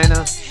 North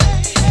Carolina,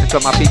 and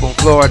to my people in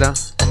Florida,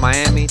 from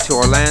Miami to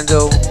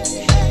Orlando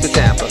to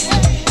Tampa.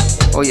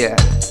 Oh yeah,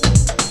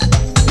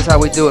 this is how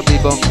we do it,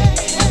 people.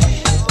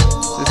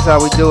 This is how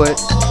we do it.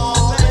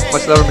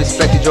 Much love and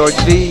respect to George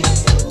V,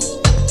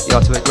 the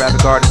ultimate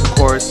graphic artist, of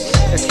course.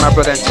 And to my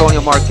brother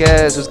Antonio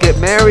Marquez, who's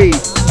getting married.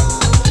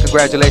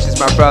 Congratulations,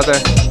 my brother.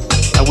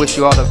 I wish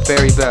you all the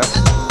very best.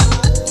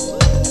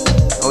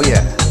 Oh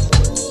yeah.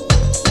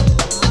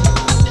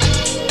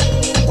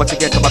 Once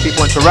again to my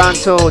people in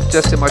Toronto,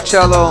 Justin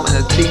Marcello and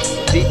the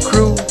Deep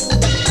Crew.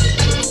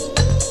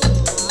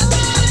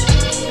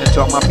 And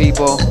to all my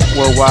people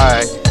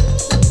worldwide.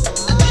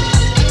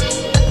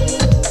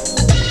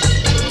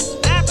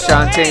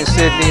 Shantae in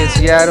Sydney and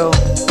Seattle.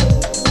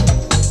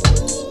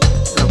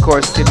 And of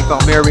course Jimmy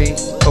Palmieri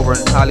over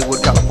in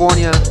Hollywood,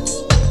 California.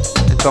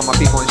 And to all my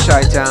people in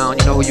Chi-Town,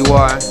 you know who you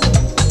are.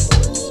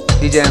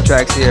 DJ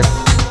M-TRAXXX here.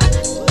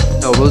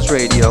 No Rules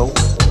Radio.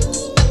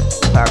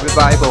 Pirate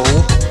Revival.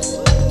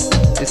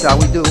 This is how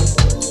we do.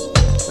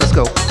 Let's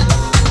go.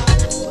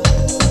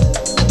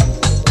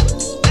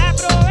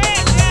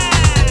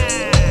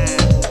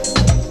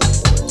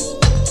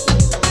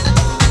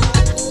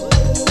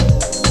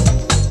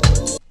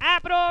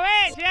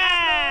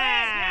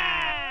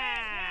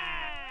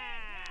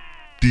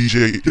 DJ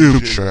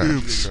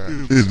M-TRAXXX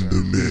in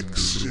the mix.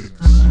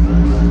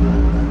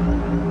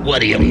 What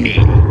do you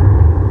mean?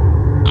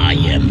 I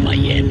am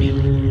Miami.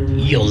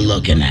 You're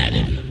looking at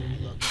him.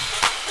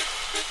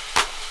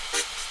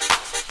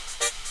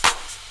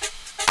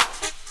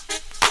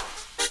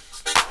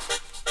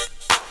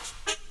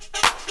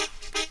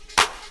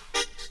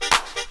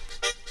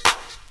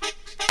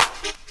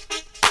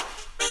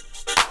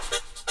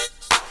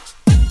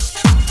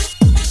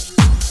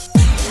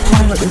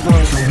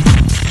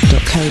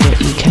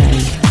 PrivateRevolver.co.uk.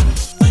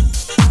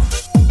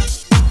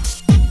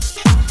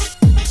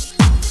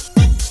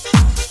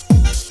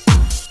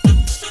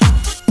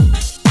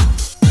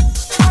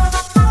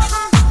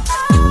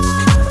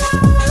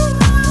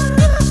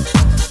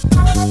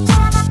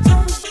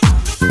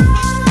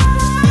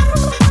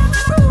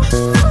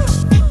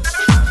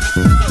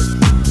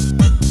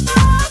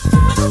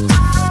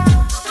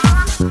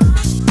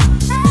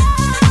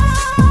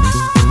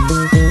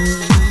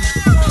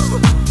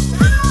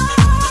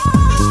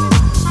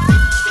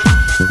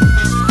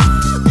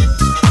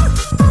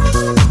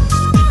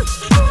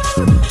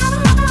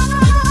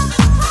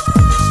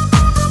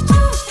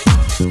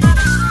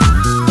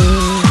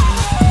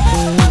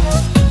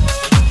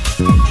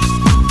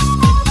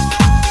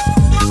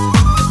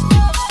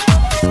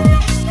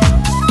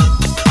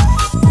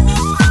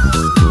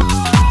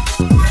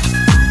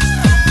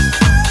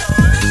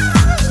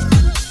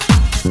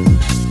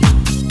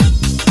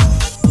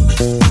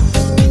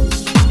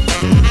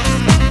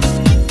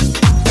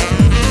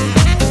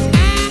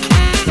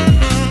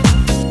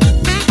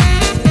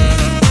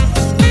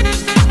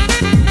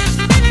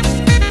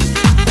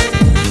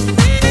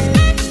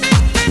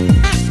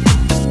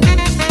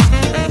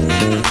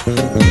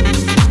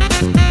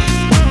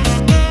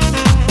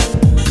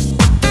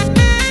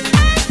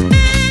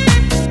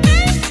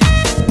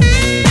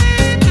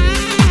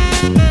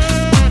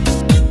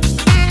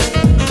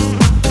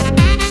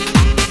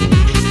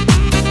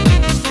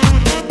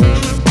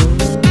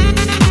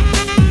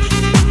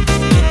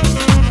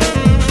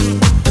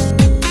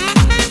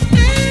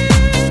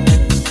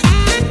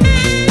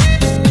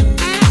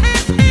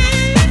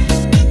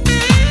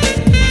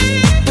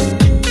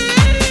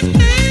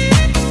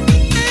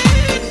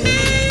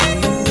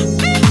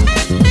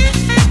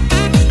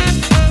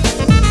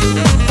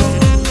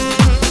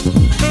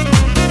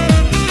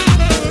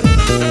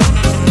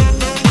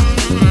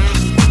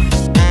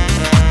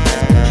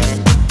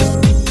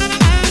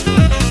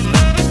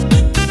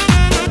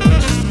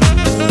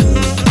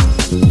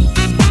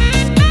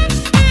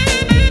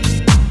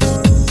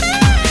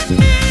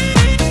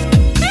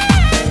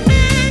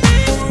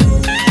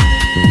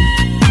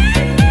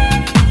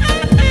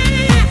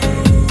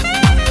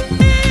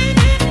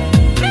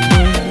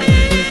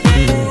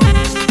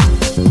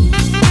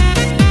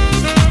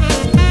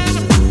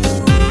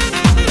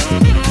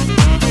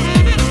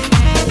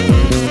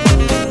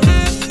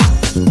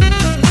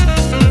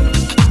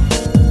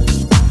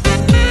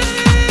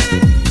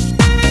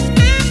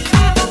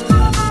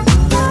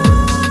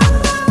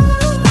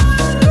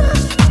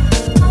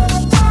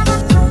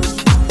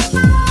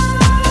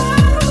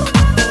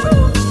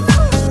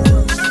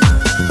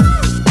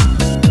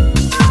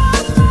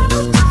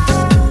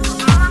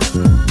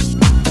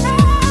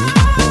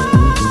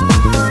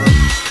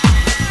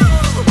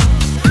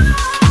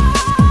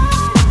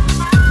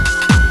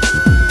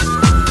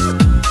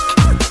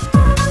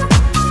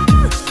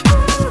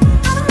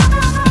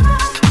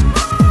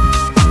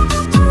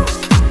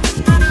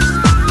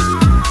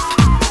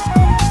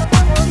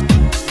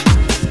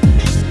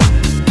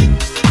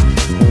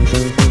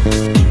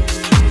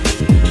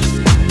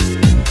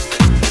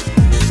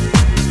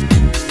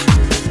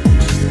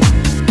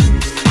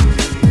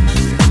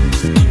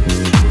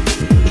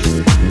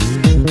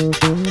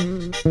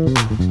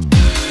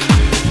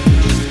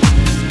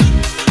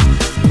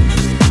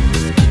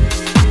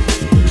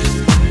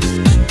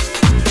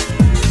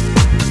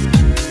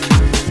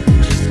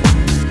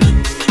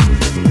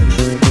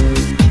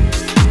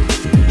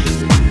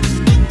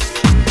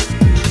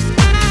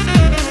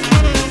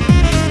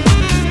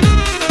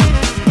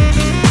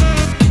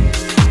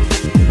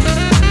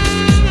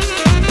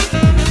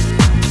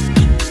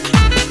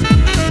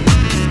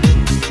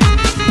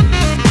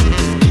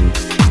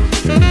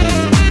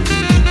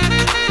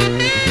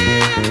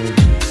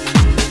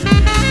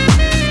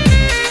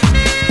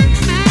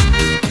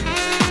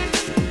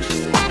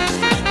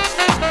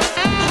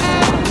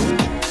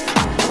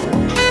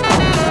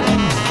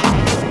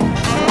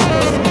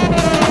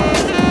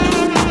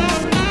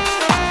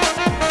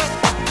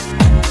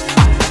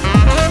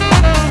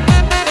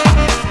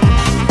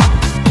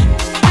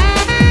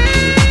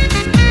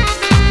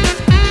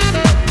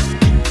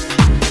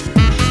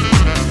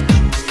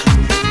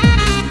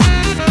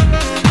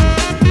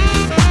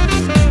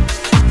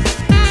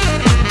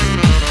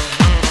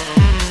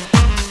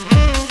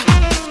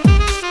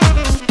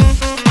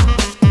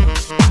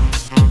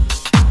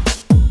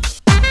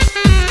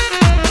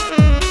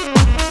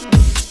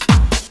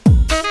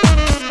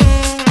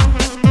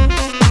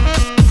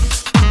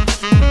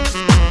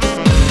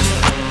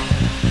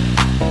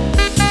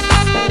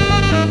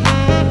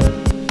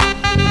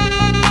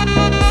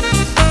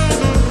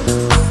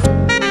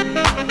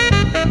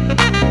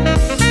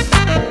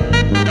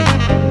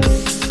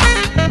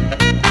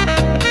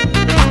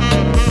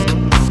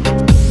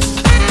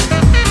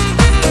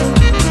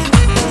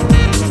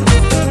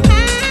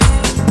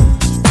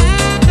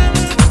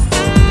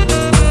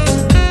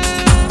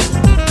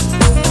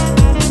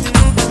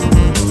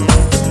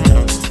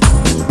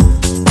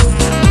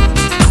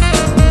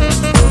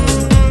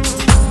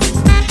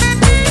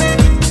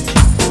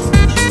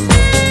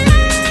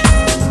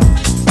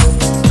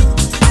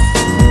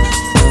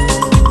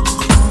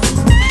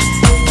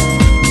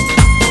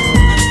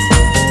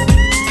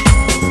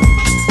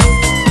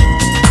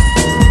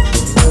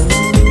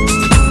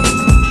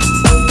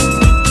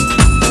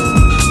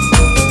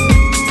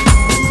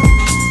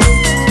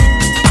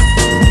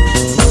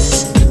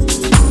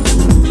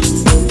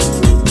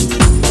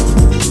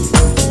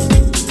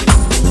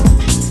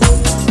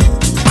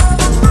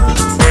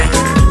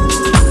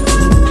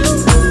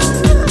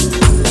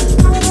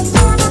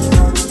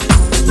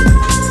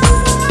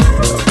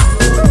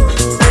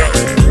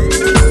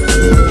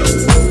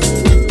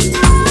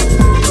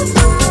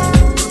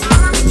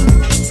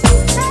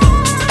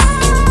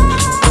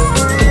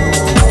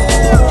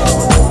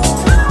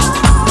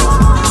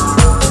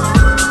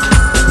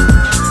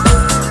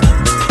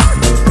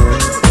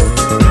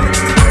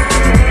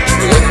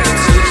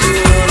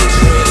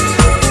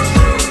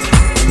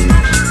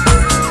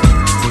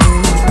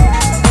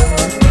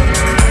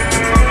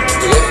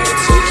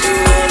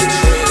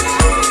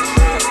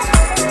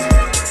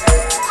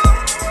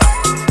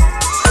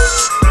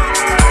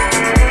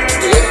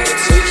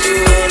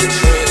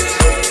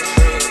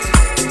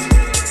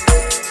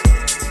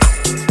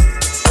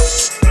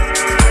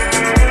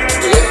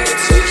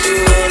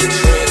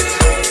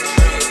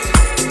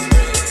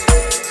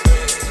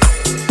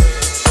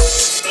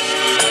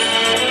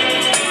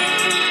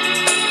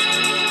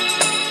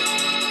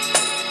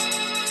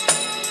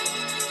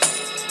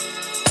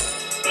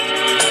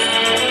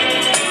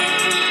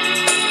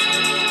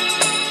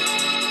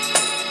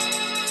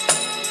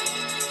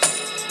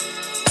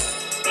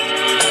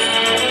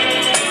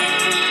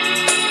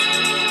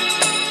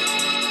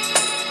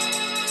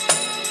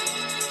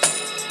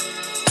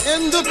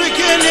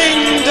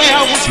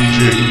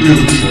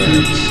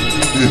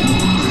 M-TRAXXX in the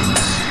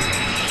mix.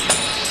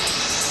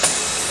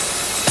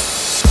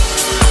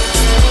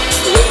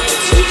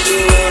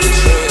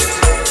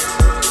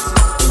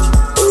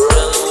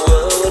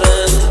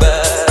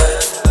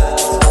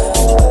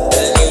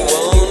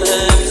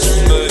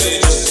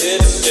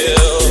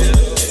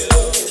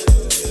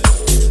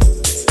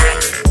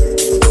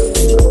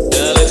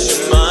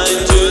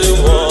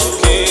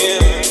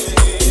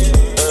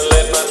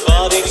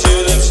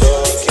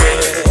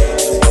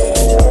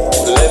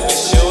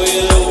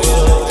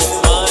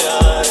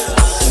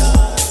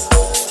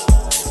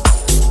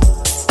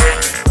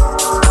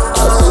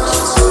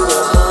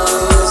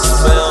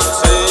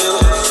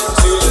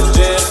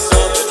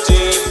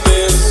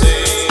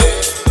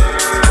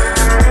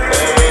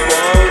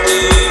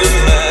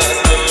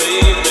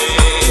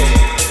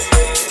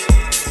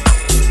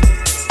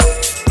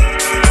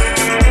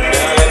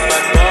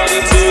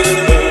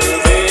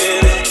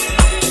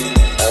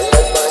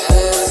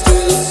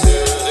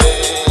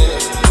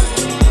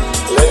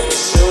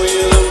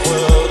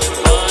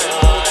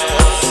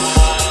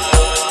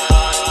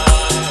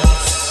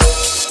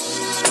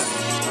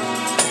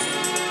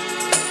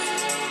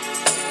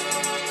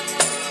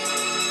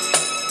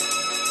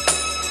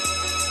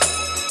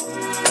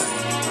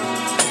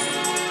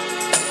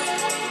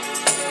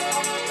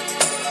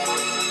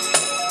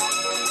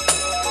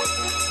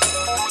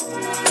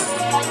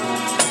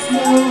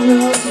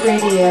 Rulez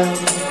Radio.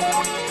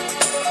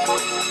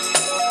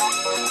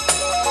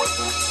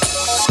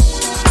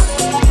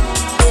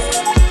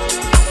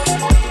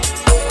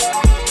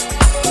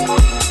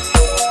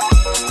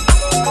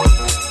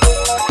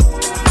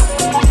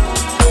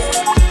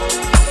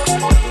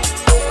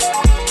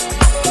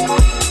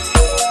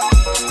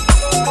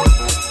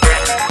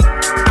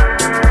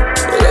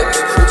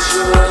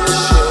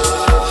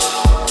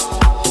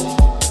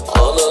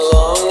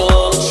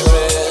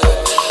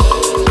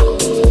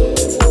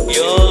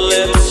 Your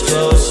lips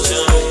close to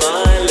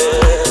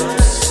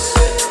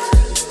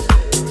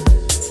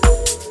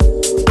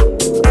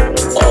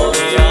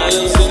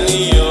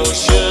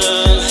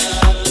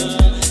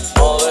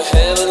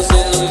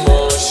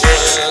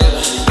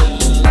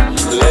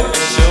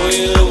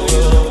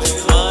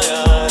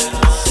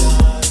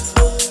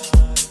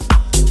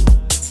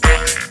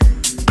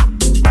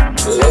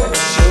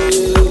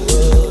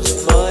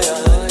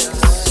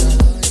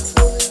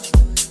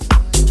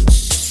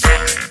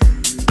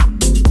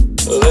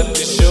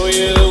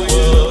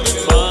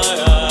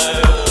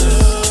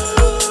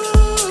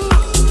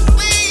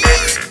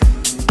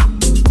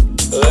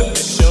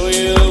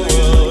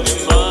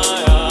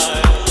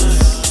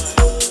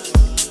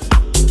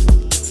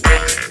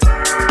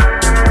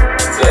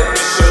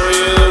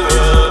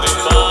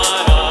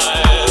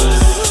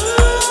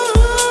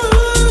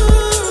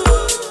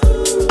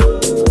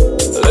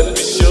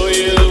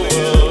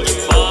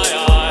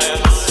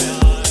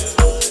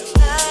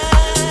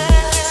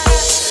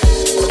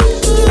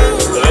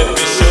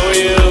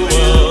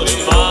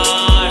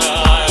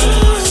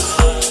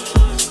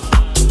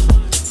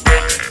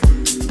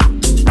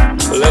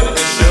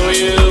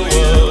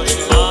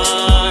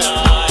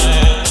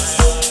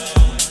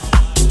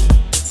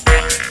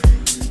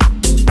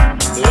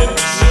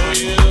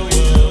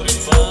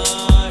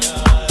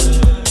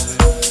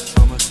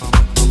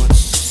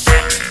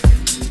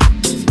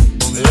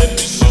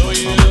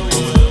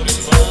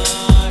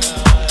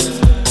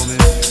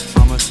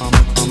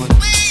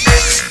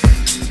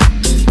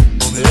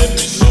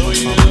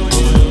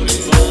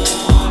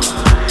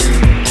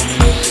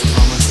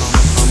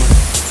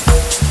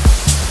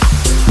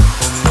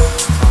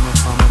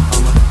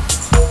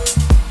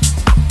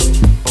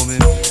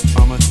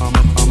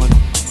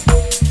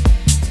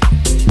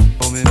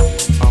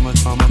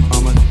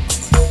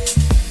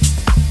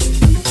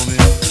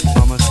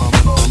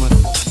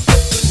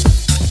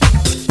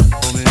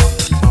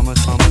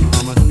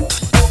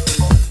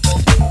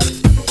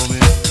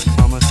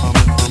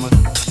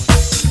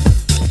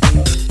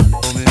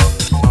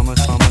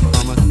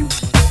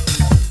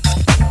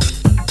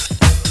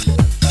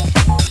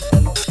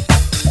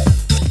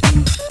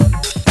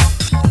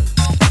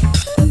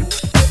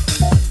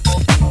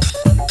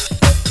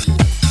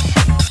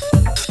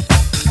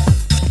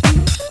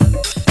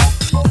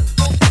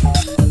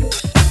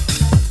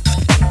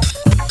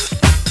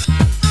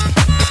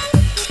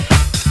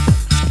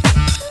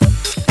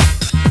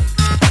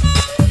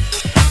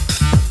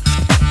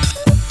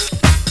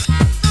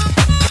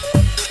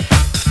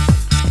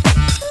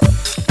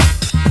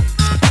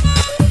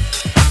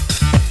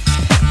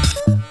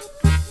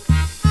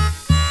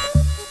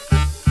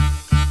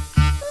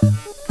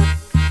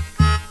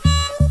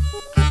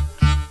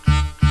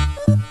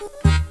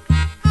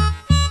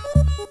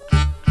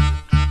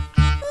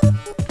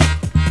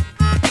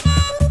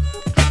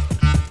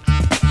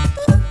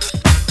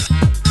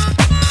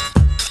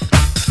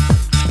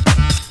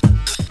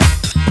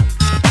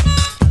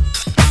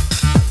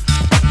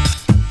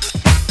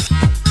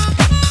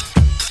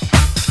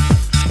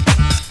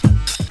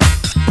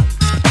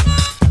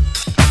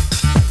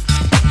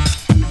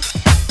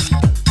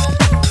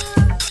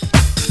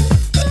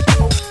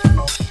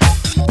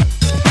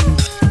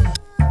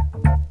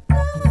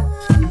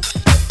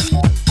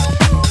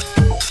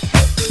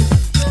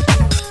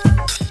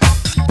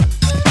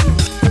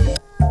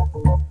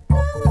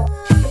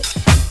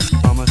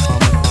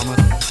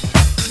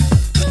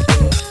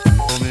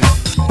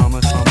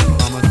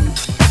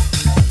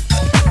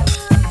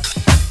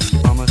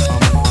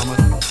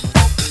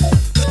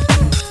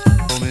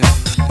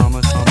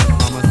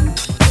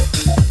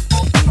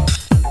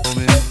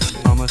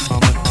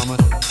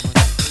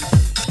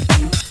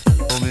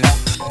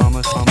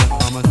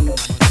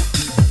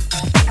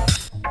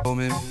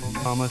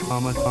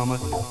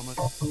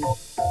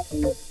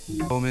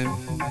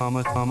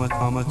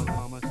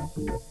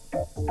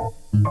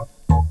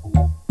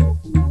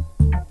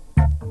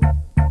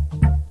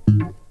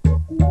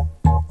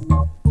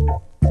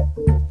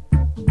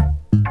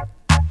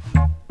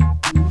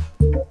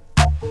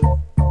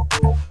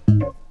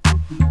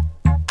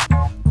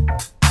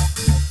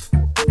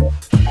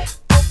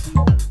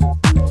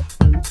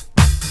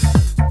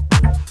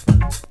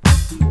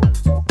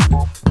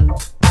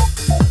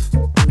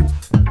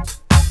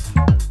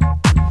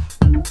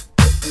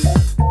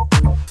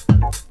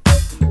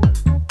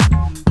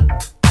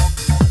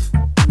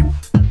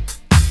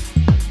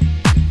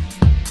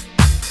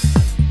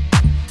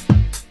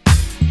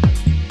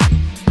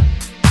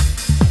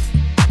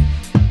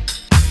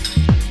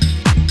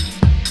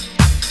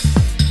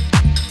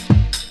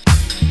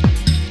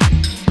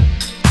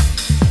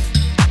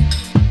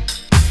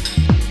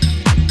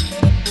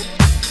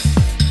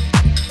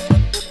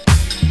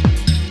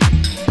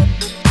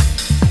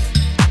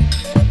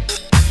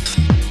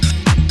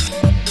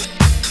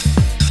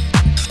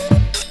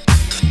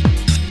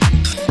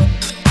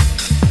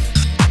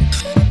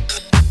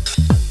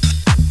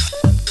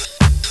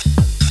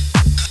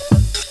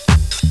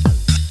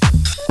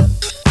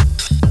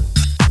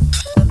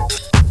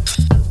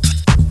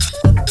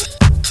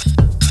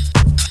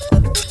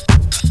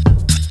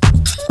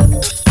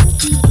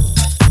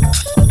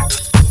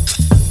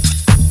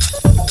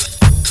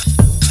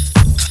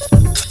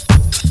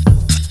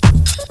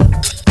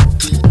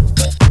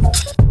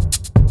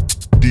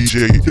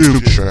DJ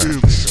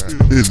M-TRAXXX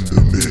in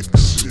the mix.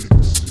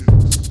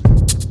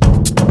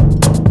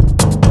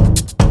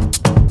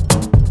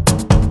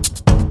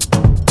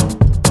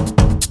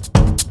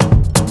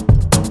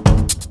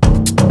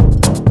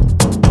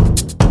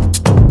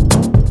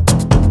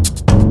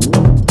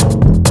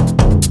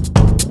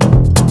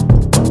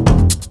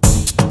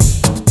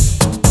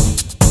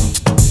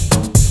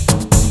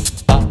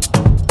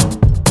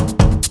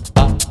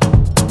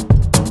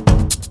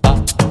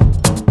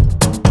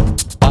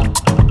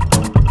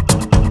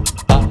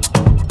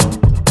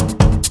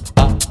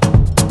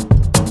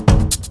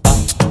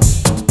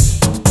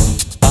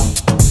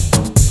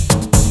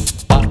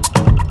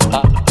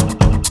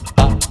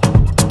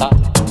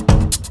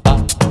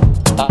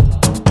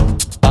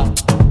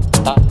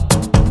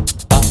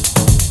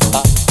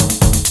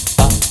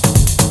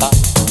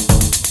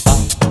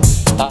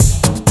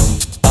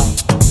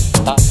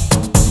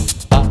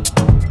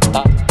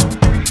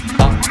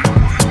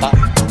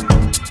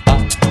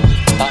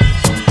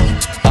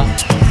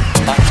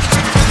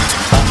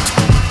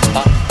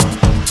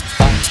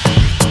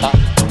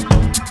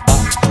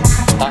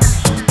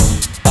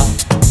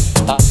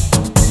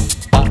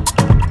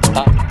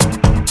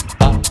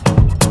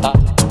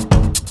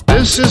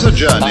 This is a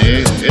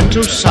journey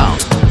into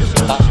sound.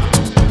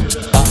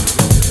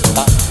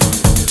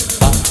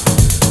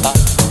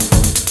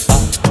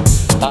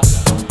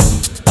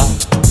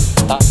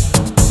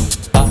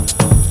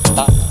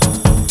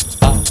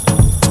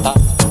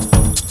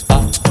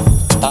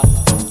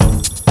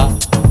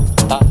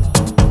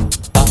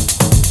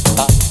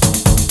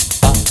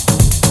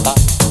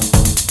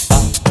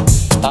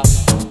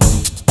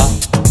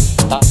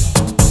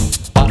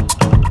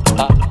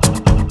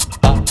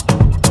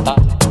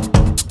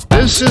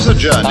 This is a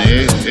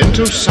journey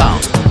into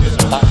sound.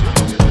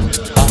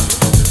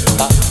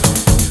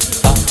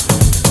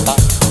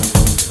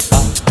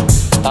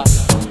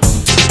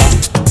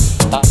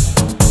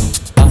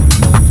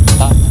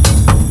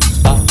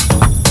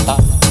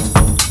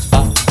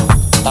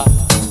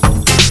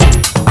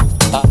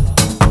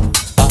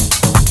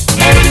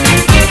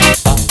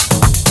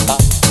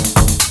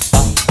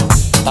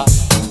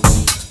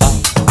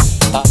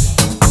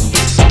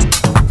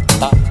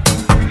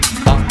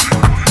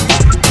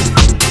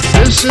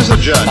 This is a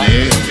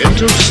journey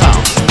into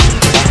sound.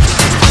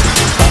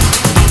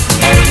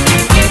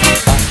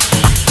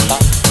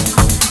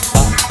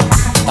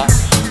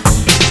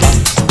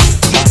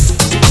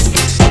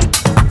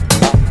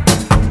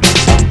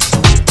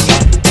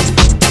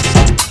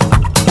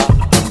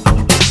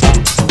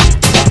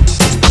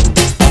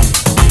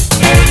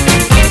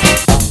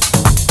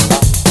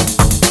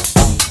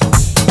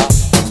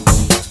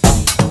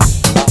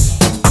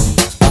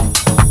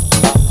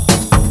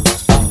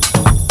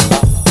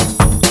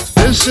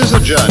 This is a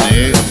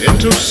journey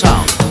into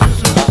sound.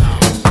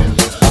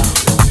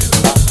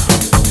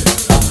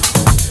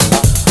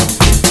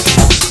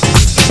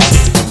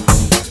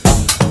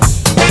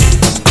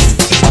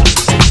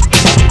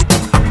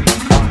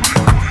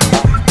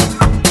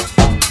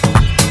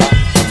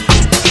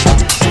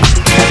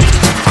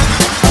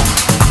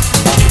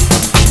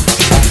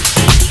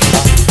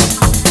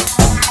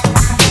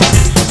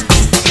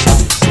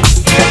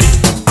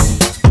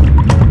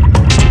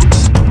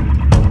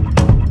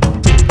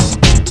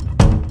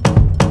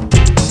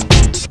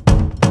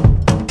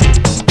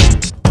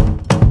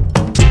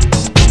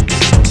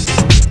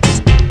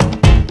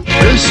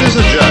 This is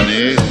a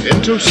journey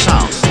into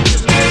sound.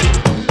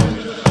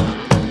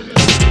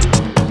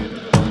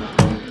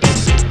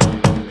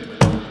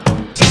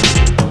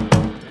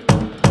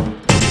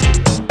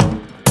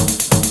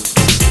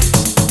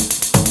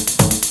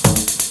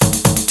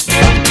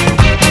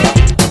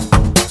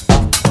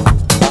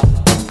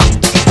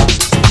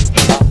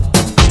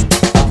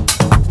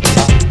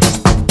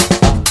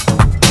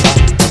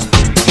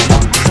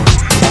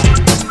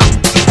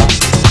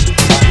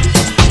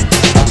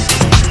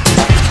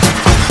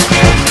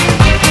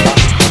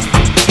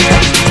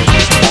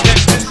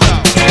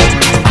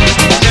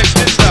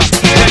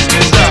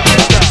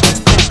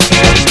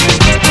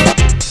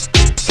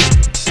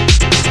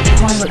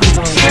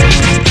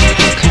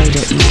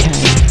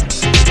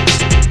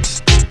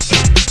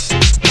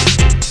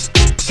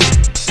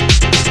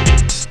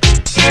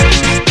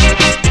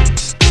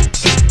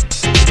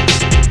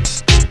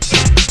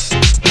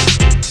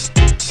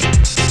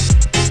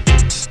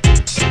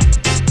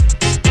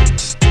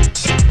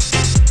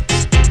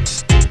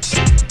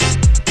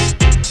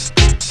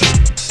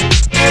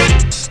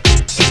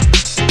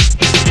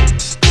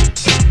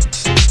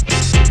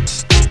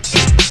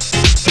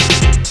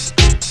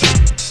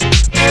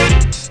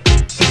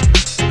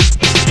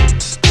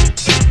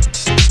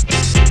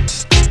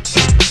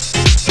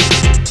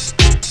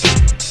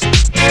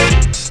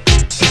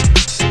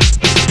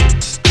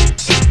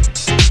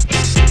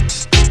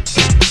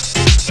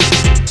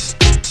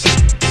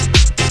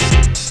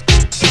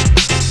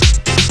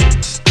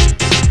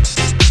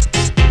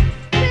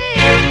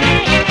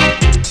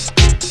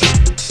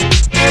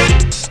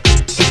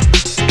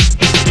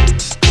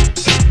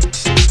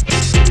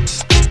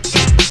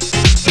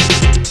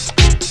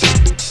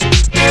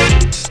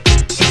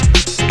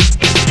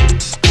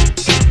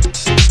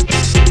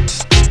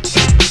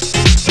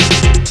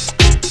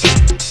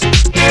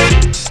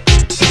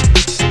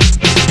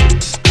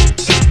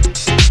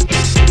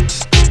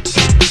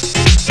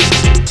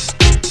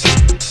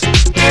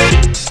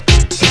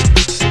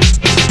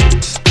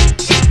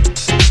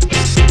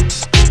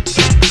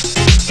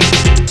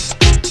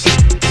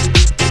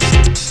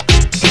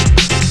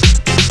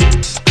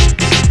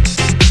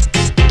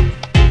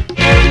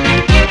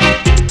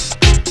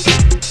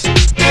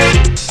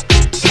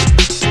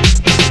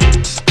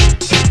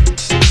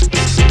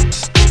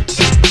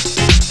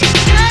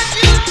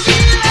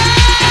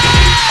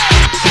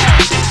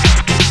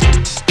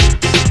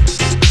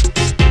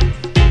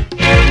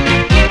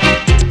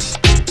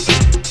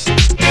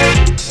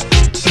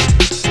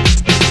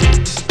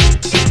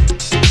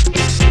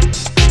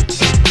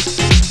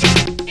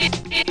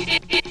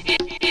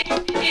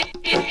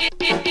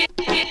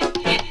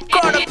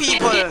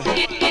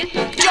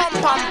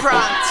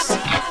 prance.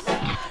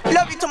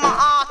 Love you to my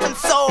heart and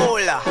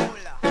soul.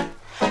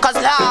 Cause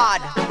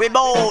Lord, we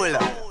bowl.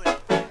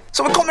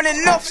 So we're coming in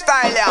enough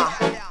style, yeah.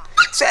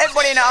 So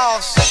everybody in the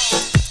house,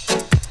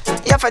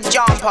 you have to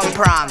jump and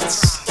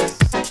prance.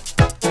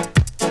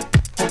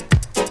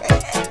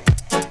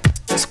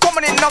 It's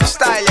coming in enough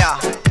style, yeah.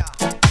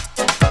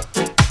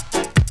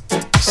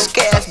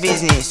 Scarce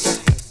business.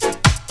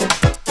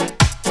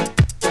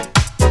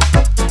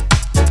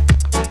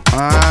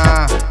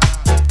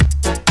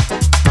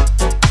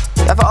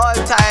 You have all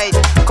tight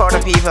crowd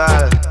of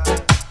people.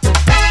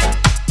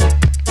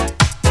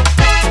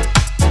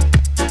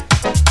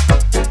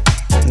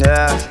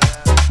 Yeah.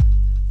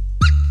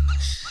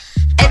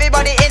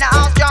 Everybody in the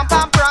house jump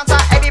and prance.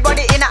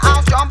 Everybody in the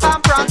house jump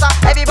and prance.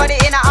 Everybody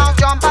in the house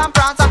jump and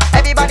prance.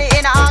 Everybody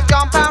in the house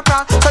jump and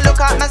prance. So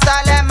look at my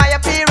style and my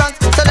appearance.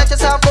 So let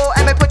yourself go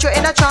and me put you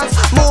in a trance.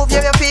 Move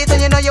your feet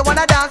and you know you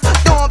wanna dance.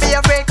 Don't be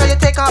afraid cause you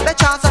take out the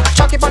chance.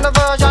 Chuck it on the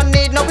version,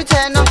 need no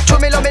pretend. True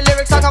me love me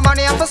lyrics like a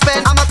money I for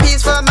spend. I'm a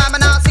peaceful man,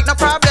 man, I seek no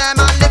problem.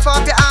 I lift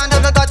up your hand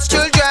and the God's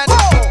children.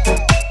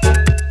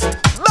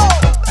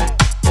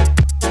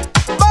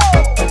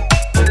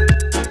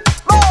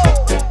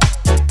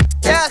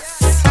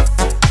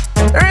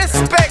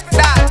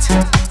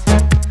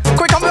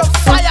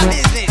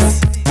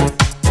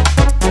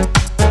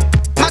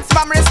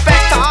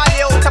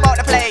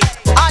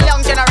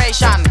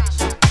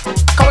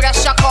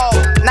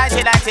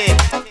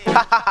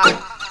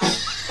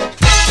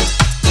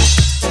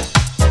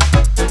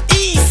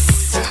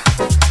 East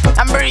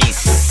and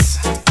breeze.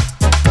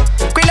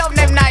 We love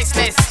them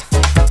niceness.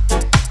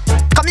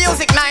 Cause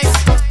music nice,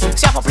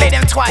 so you have to play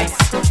them twice.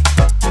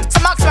 So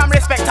maximum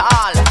respect to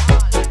all.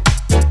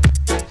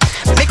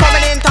 Me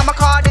coming in time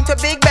according to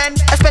Big Ben.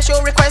 A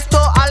special request to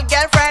all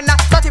girlfriend.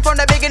 Starting from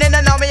the beginning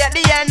and now me at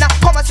the end.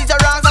 Come and see the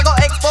rounds, I go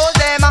expose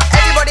them.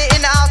 Everybody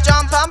in the house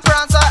jump and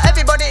prance.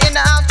 Everybody in the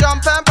house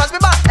jump and prance.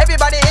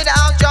 Everybody in the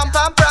house jump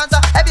and prance.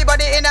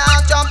 Everybody in the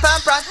house jump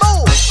and prance.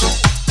 Boo!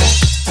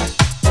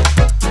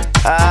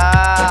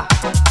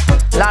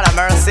 Lord of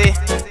mercy.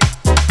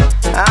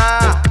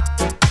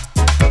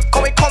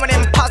 Cause we coming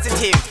in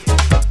positive.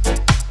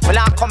 We're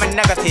not coming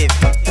negative.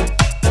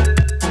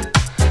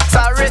 So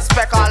I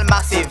respect all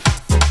massive.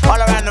 All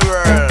around the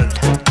world.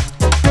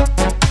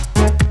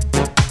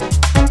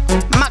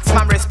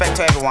 Maximum respect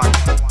to everyone.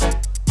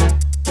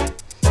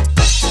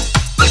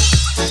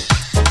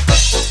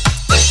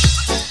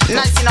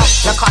 Nice enough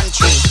the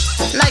country,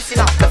 nice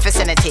enough the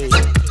vicinity.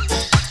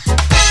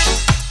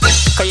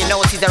 Cause you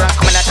know Caesar and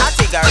coming a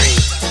category.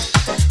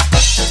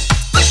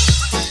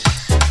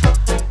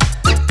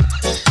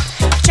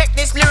 Check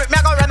this lyric, me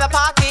I go run the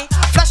party.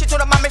 Flash it to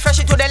the mommy, flash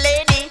it to the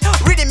lady.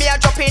 Reading me I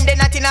drop in the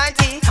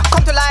 1990.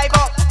 Come to live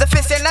up the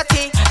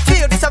vicinity.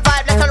 Feel this a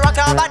vibe, let's rock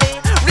our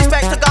body.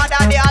 Respect to God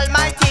and the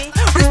Almighty.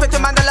 Respect to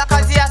Mandela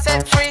cause he has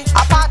set free.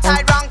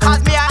 Apartheid wrong cause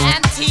me a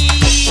anti.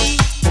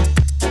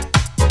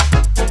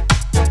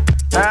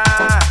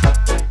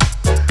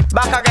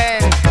 Back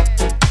again.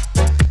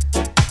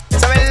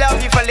 So we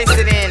love you for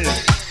listening.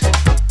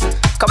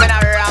 Coming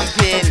out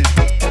ramping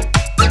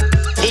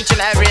each and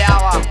every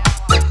hour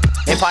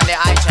upon the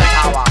Eichel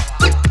Tower.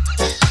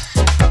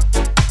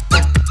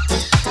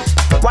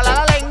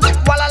 Walla-la-ling,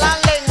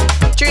 walla-la-ling,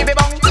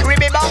 chiribi-bong,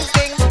 ribi-bong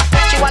sting.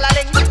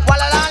 Chi-walla-ling,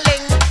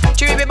 walla-la-ling,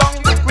 chiribi-bong,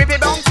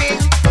 ribi-bong sting.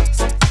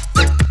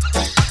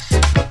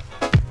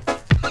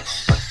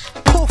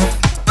 Poof.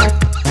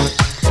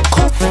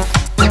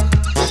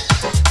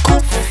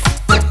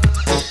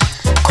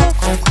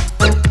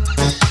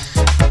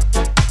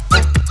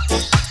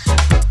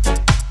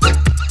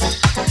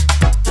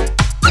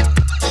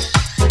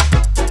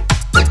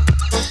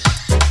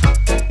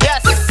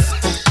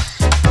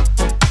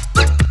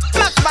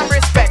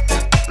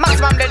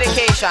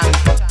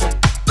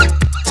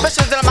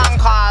 Special to the man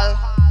called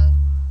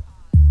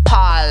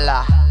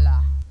Paul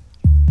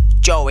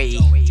Joey.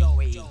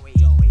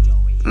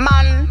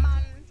 Man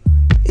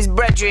is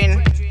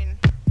brethren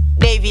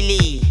Davy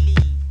Lee.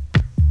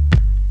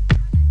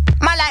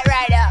 Man like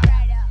Rider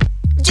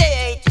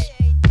JH.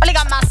 Only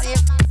got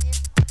massive.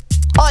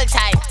 All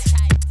tight.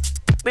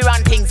 We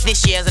run things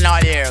this year's and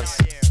all years.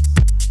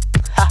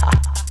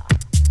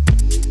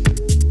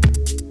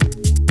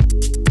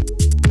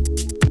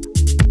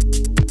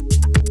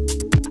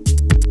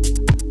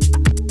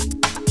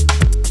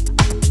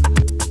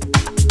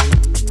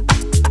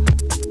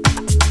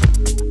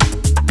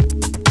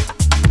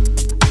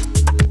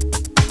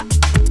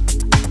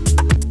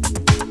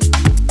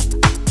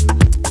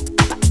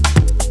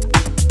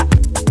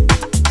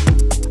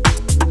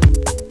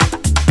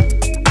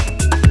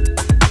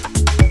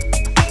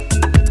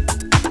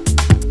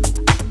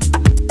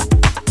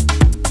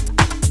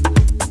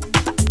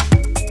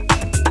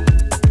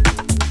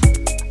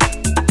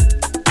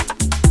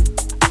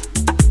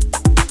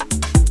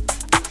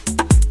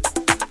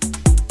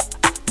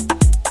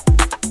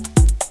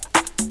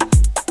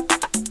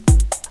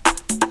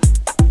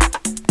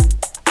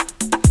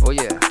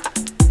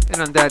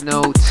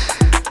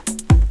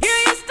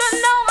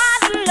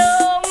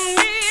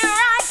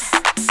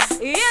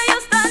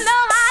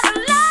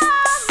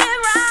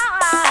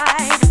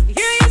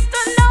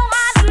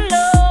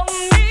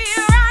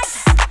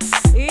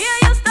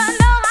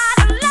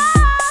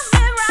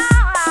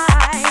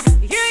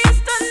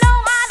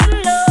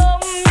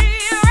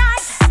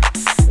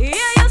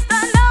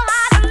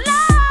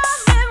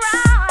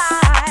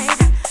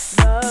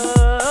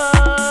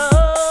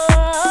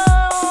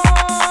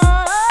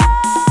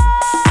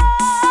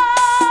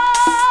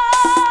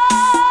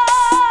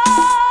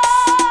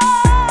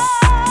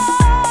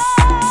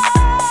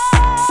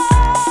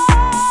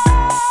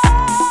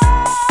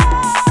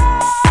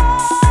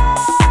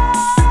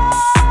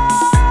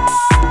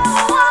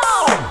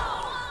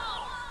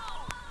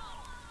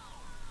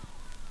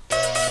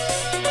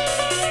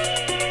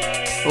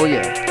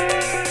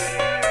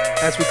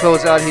 As we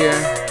close out here,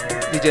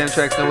 DJ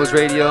M-TRAXXX Noah's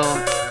Radio.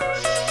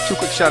 2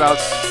 quick shout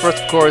outs.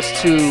 First, of course,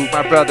 to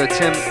my brother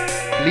Tim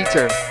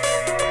Leiter,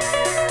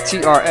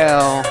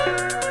 TRL.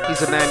 He's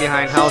the man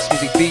behind House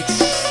Music Beats.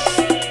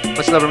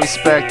 Much love and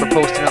respect for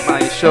posting up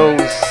my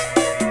shows.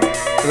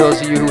 For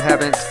those of you who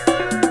haven't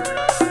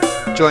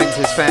joined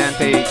his fan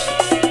page,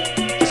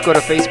 just go to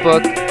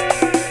Facebook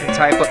and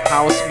type up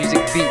House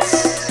Music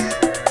Beats.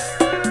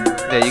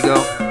 There you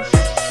go.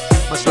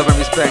 Much love and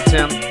respect,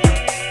 Tim.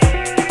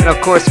 And of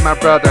course, my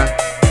brother,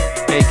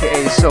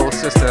 aka Soul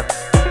Sister,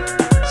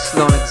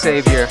 Sloan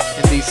Xavier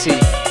in DC.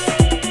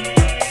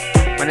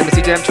 My name is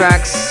DJ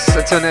M-TRAXXX.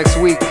 Until next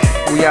week,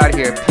 we out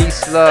here.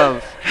 Peace,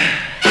 love.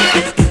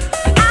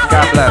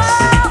 God bless.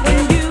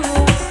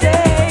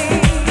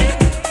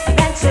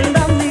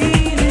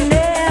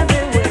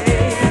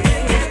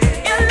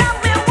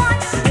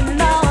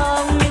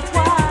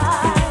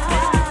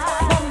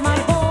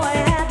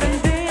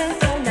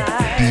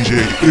 DJ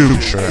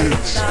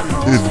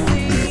M-TRAXXX in the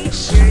mix.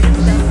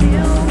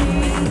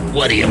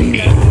 What do you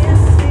mean?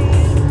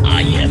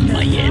 I am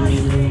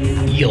Miami.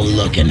 You're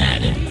looking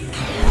at it.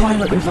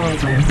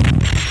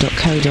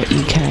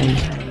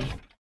 PirateRevival.co.uk